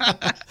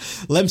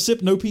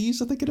 Lemsip, no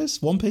P's, I think it is.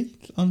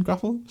 1P on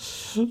Grapple.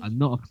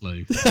 Not a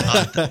clue.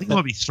 I think it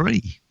might be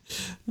 3.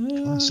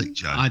 Classic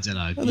Joe. I don't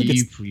know.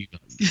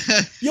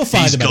 You'll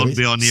find He's them. gone Anyway.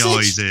 beyond the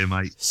eyes here,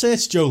 mate.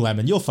 Search Joe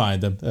Lemon, you'll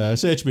find them.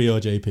 Search me or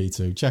JP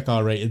too. Check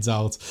our ratings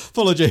out.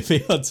 Follow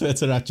JP on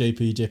Twitter at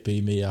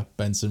JPJP, me at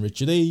Benson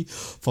Richard E.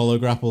 Follow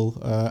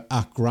Grapple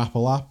at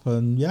Grapple app,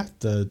 and yeah,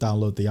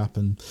 download the app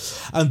and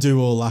do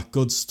all that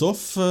good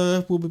stuff.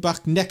 We'll be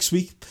back next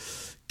week,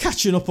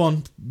 catching up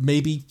on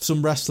maybe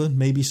some wrestling,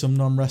 maybe some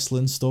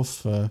non-wrestling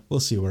stuff. We'll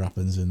see what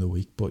happens in the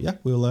week, but yeah,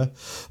 we'll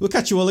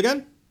catch you all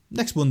again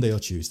next Monday or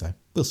Tuesday.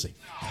 We'll see.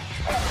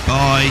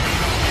 Bye.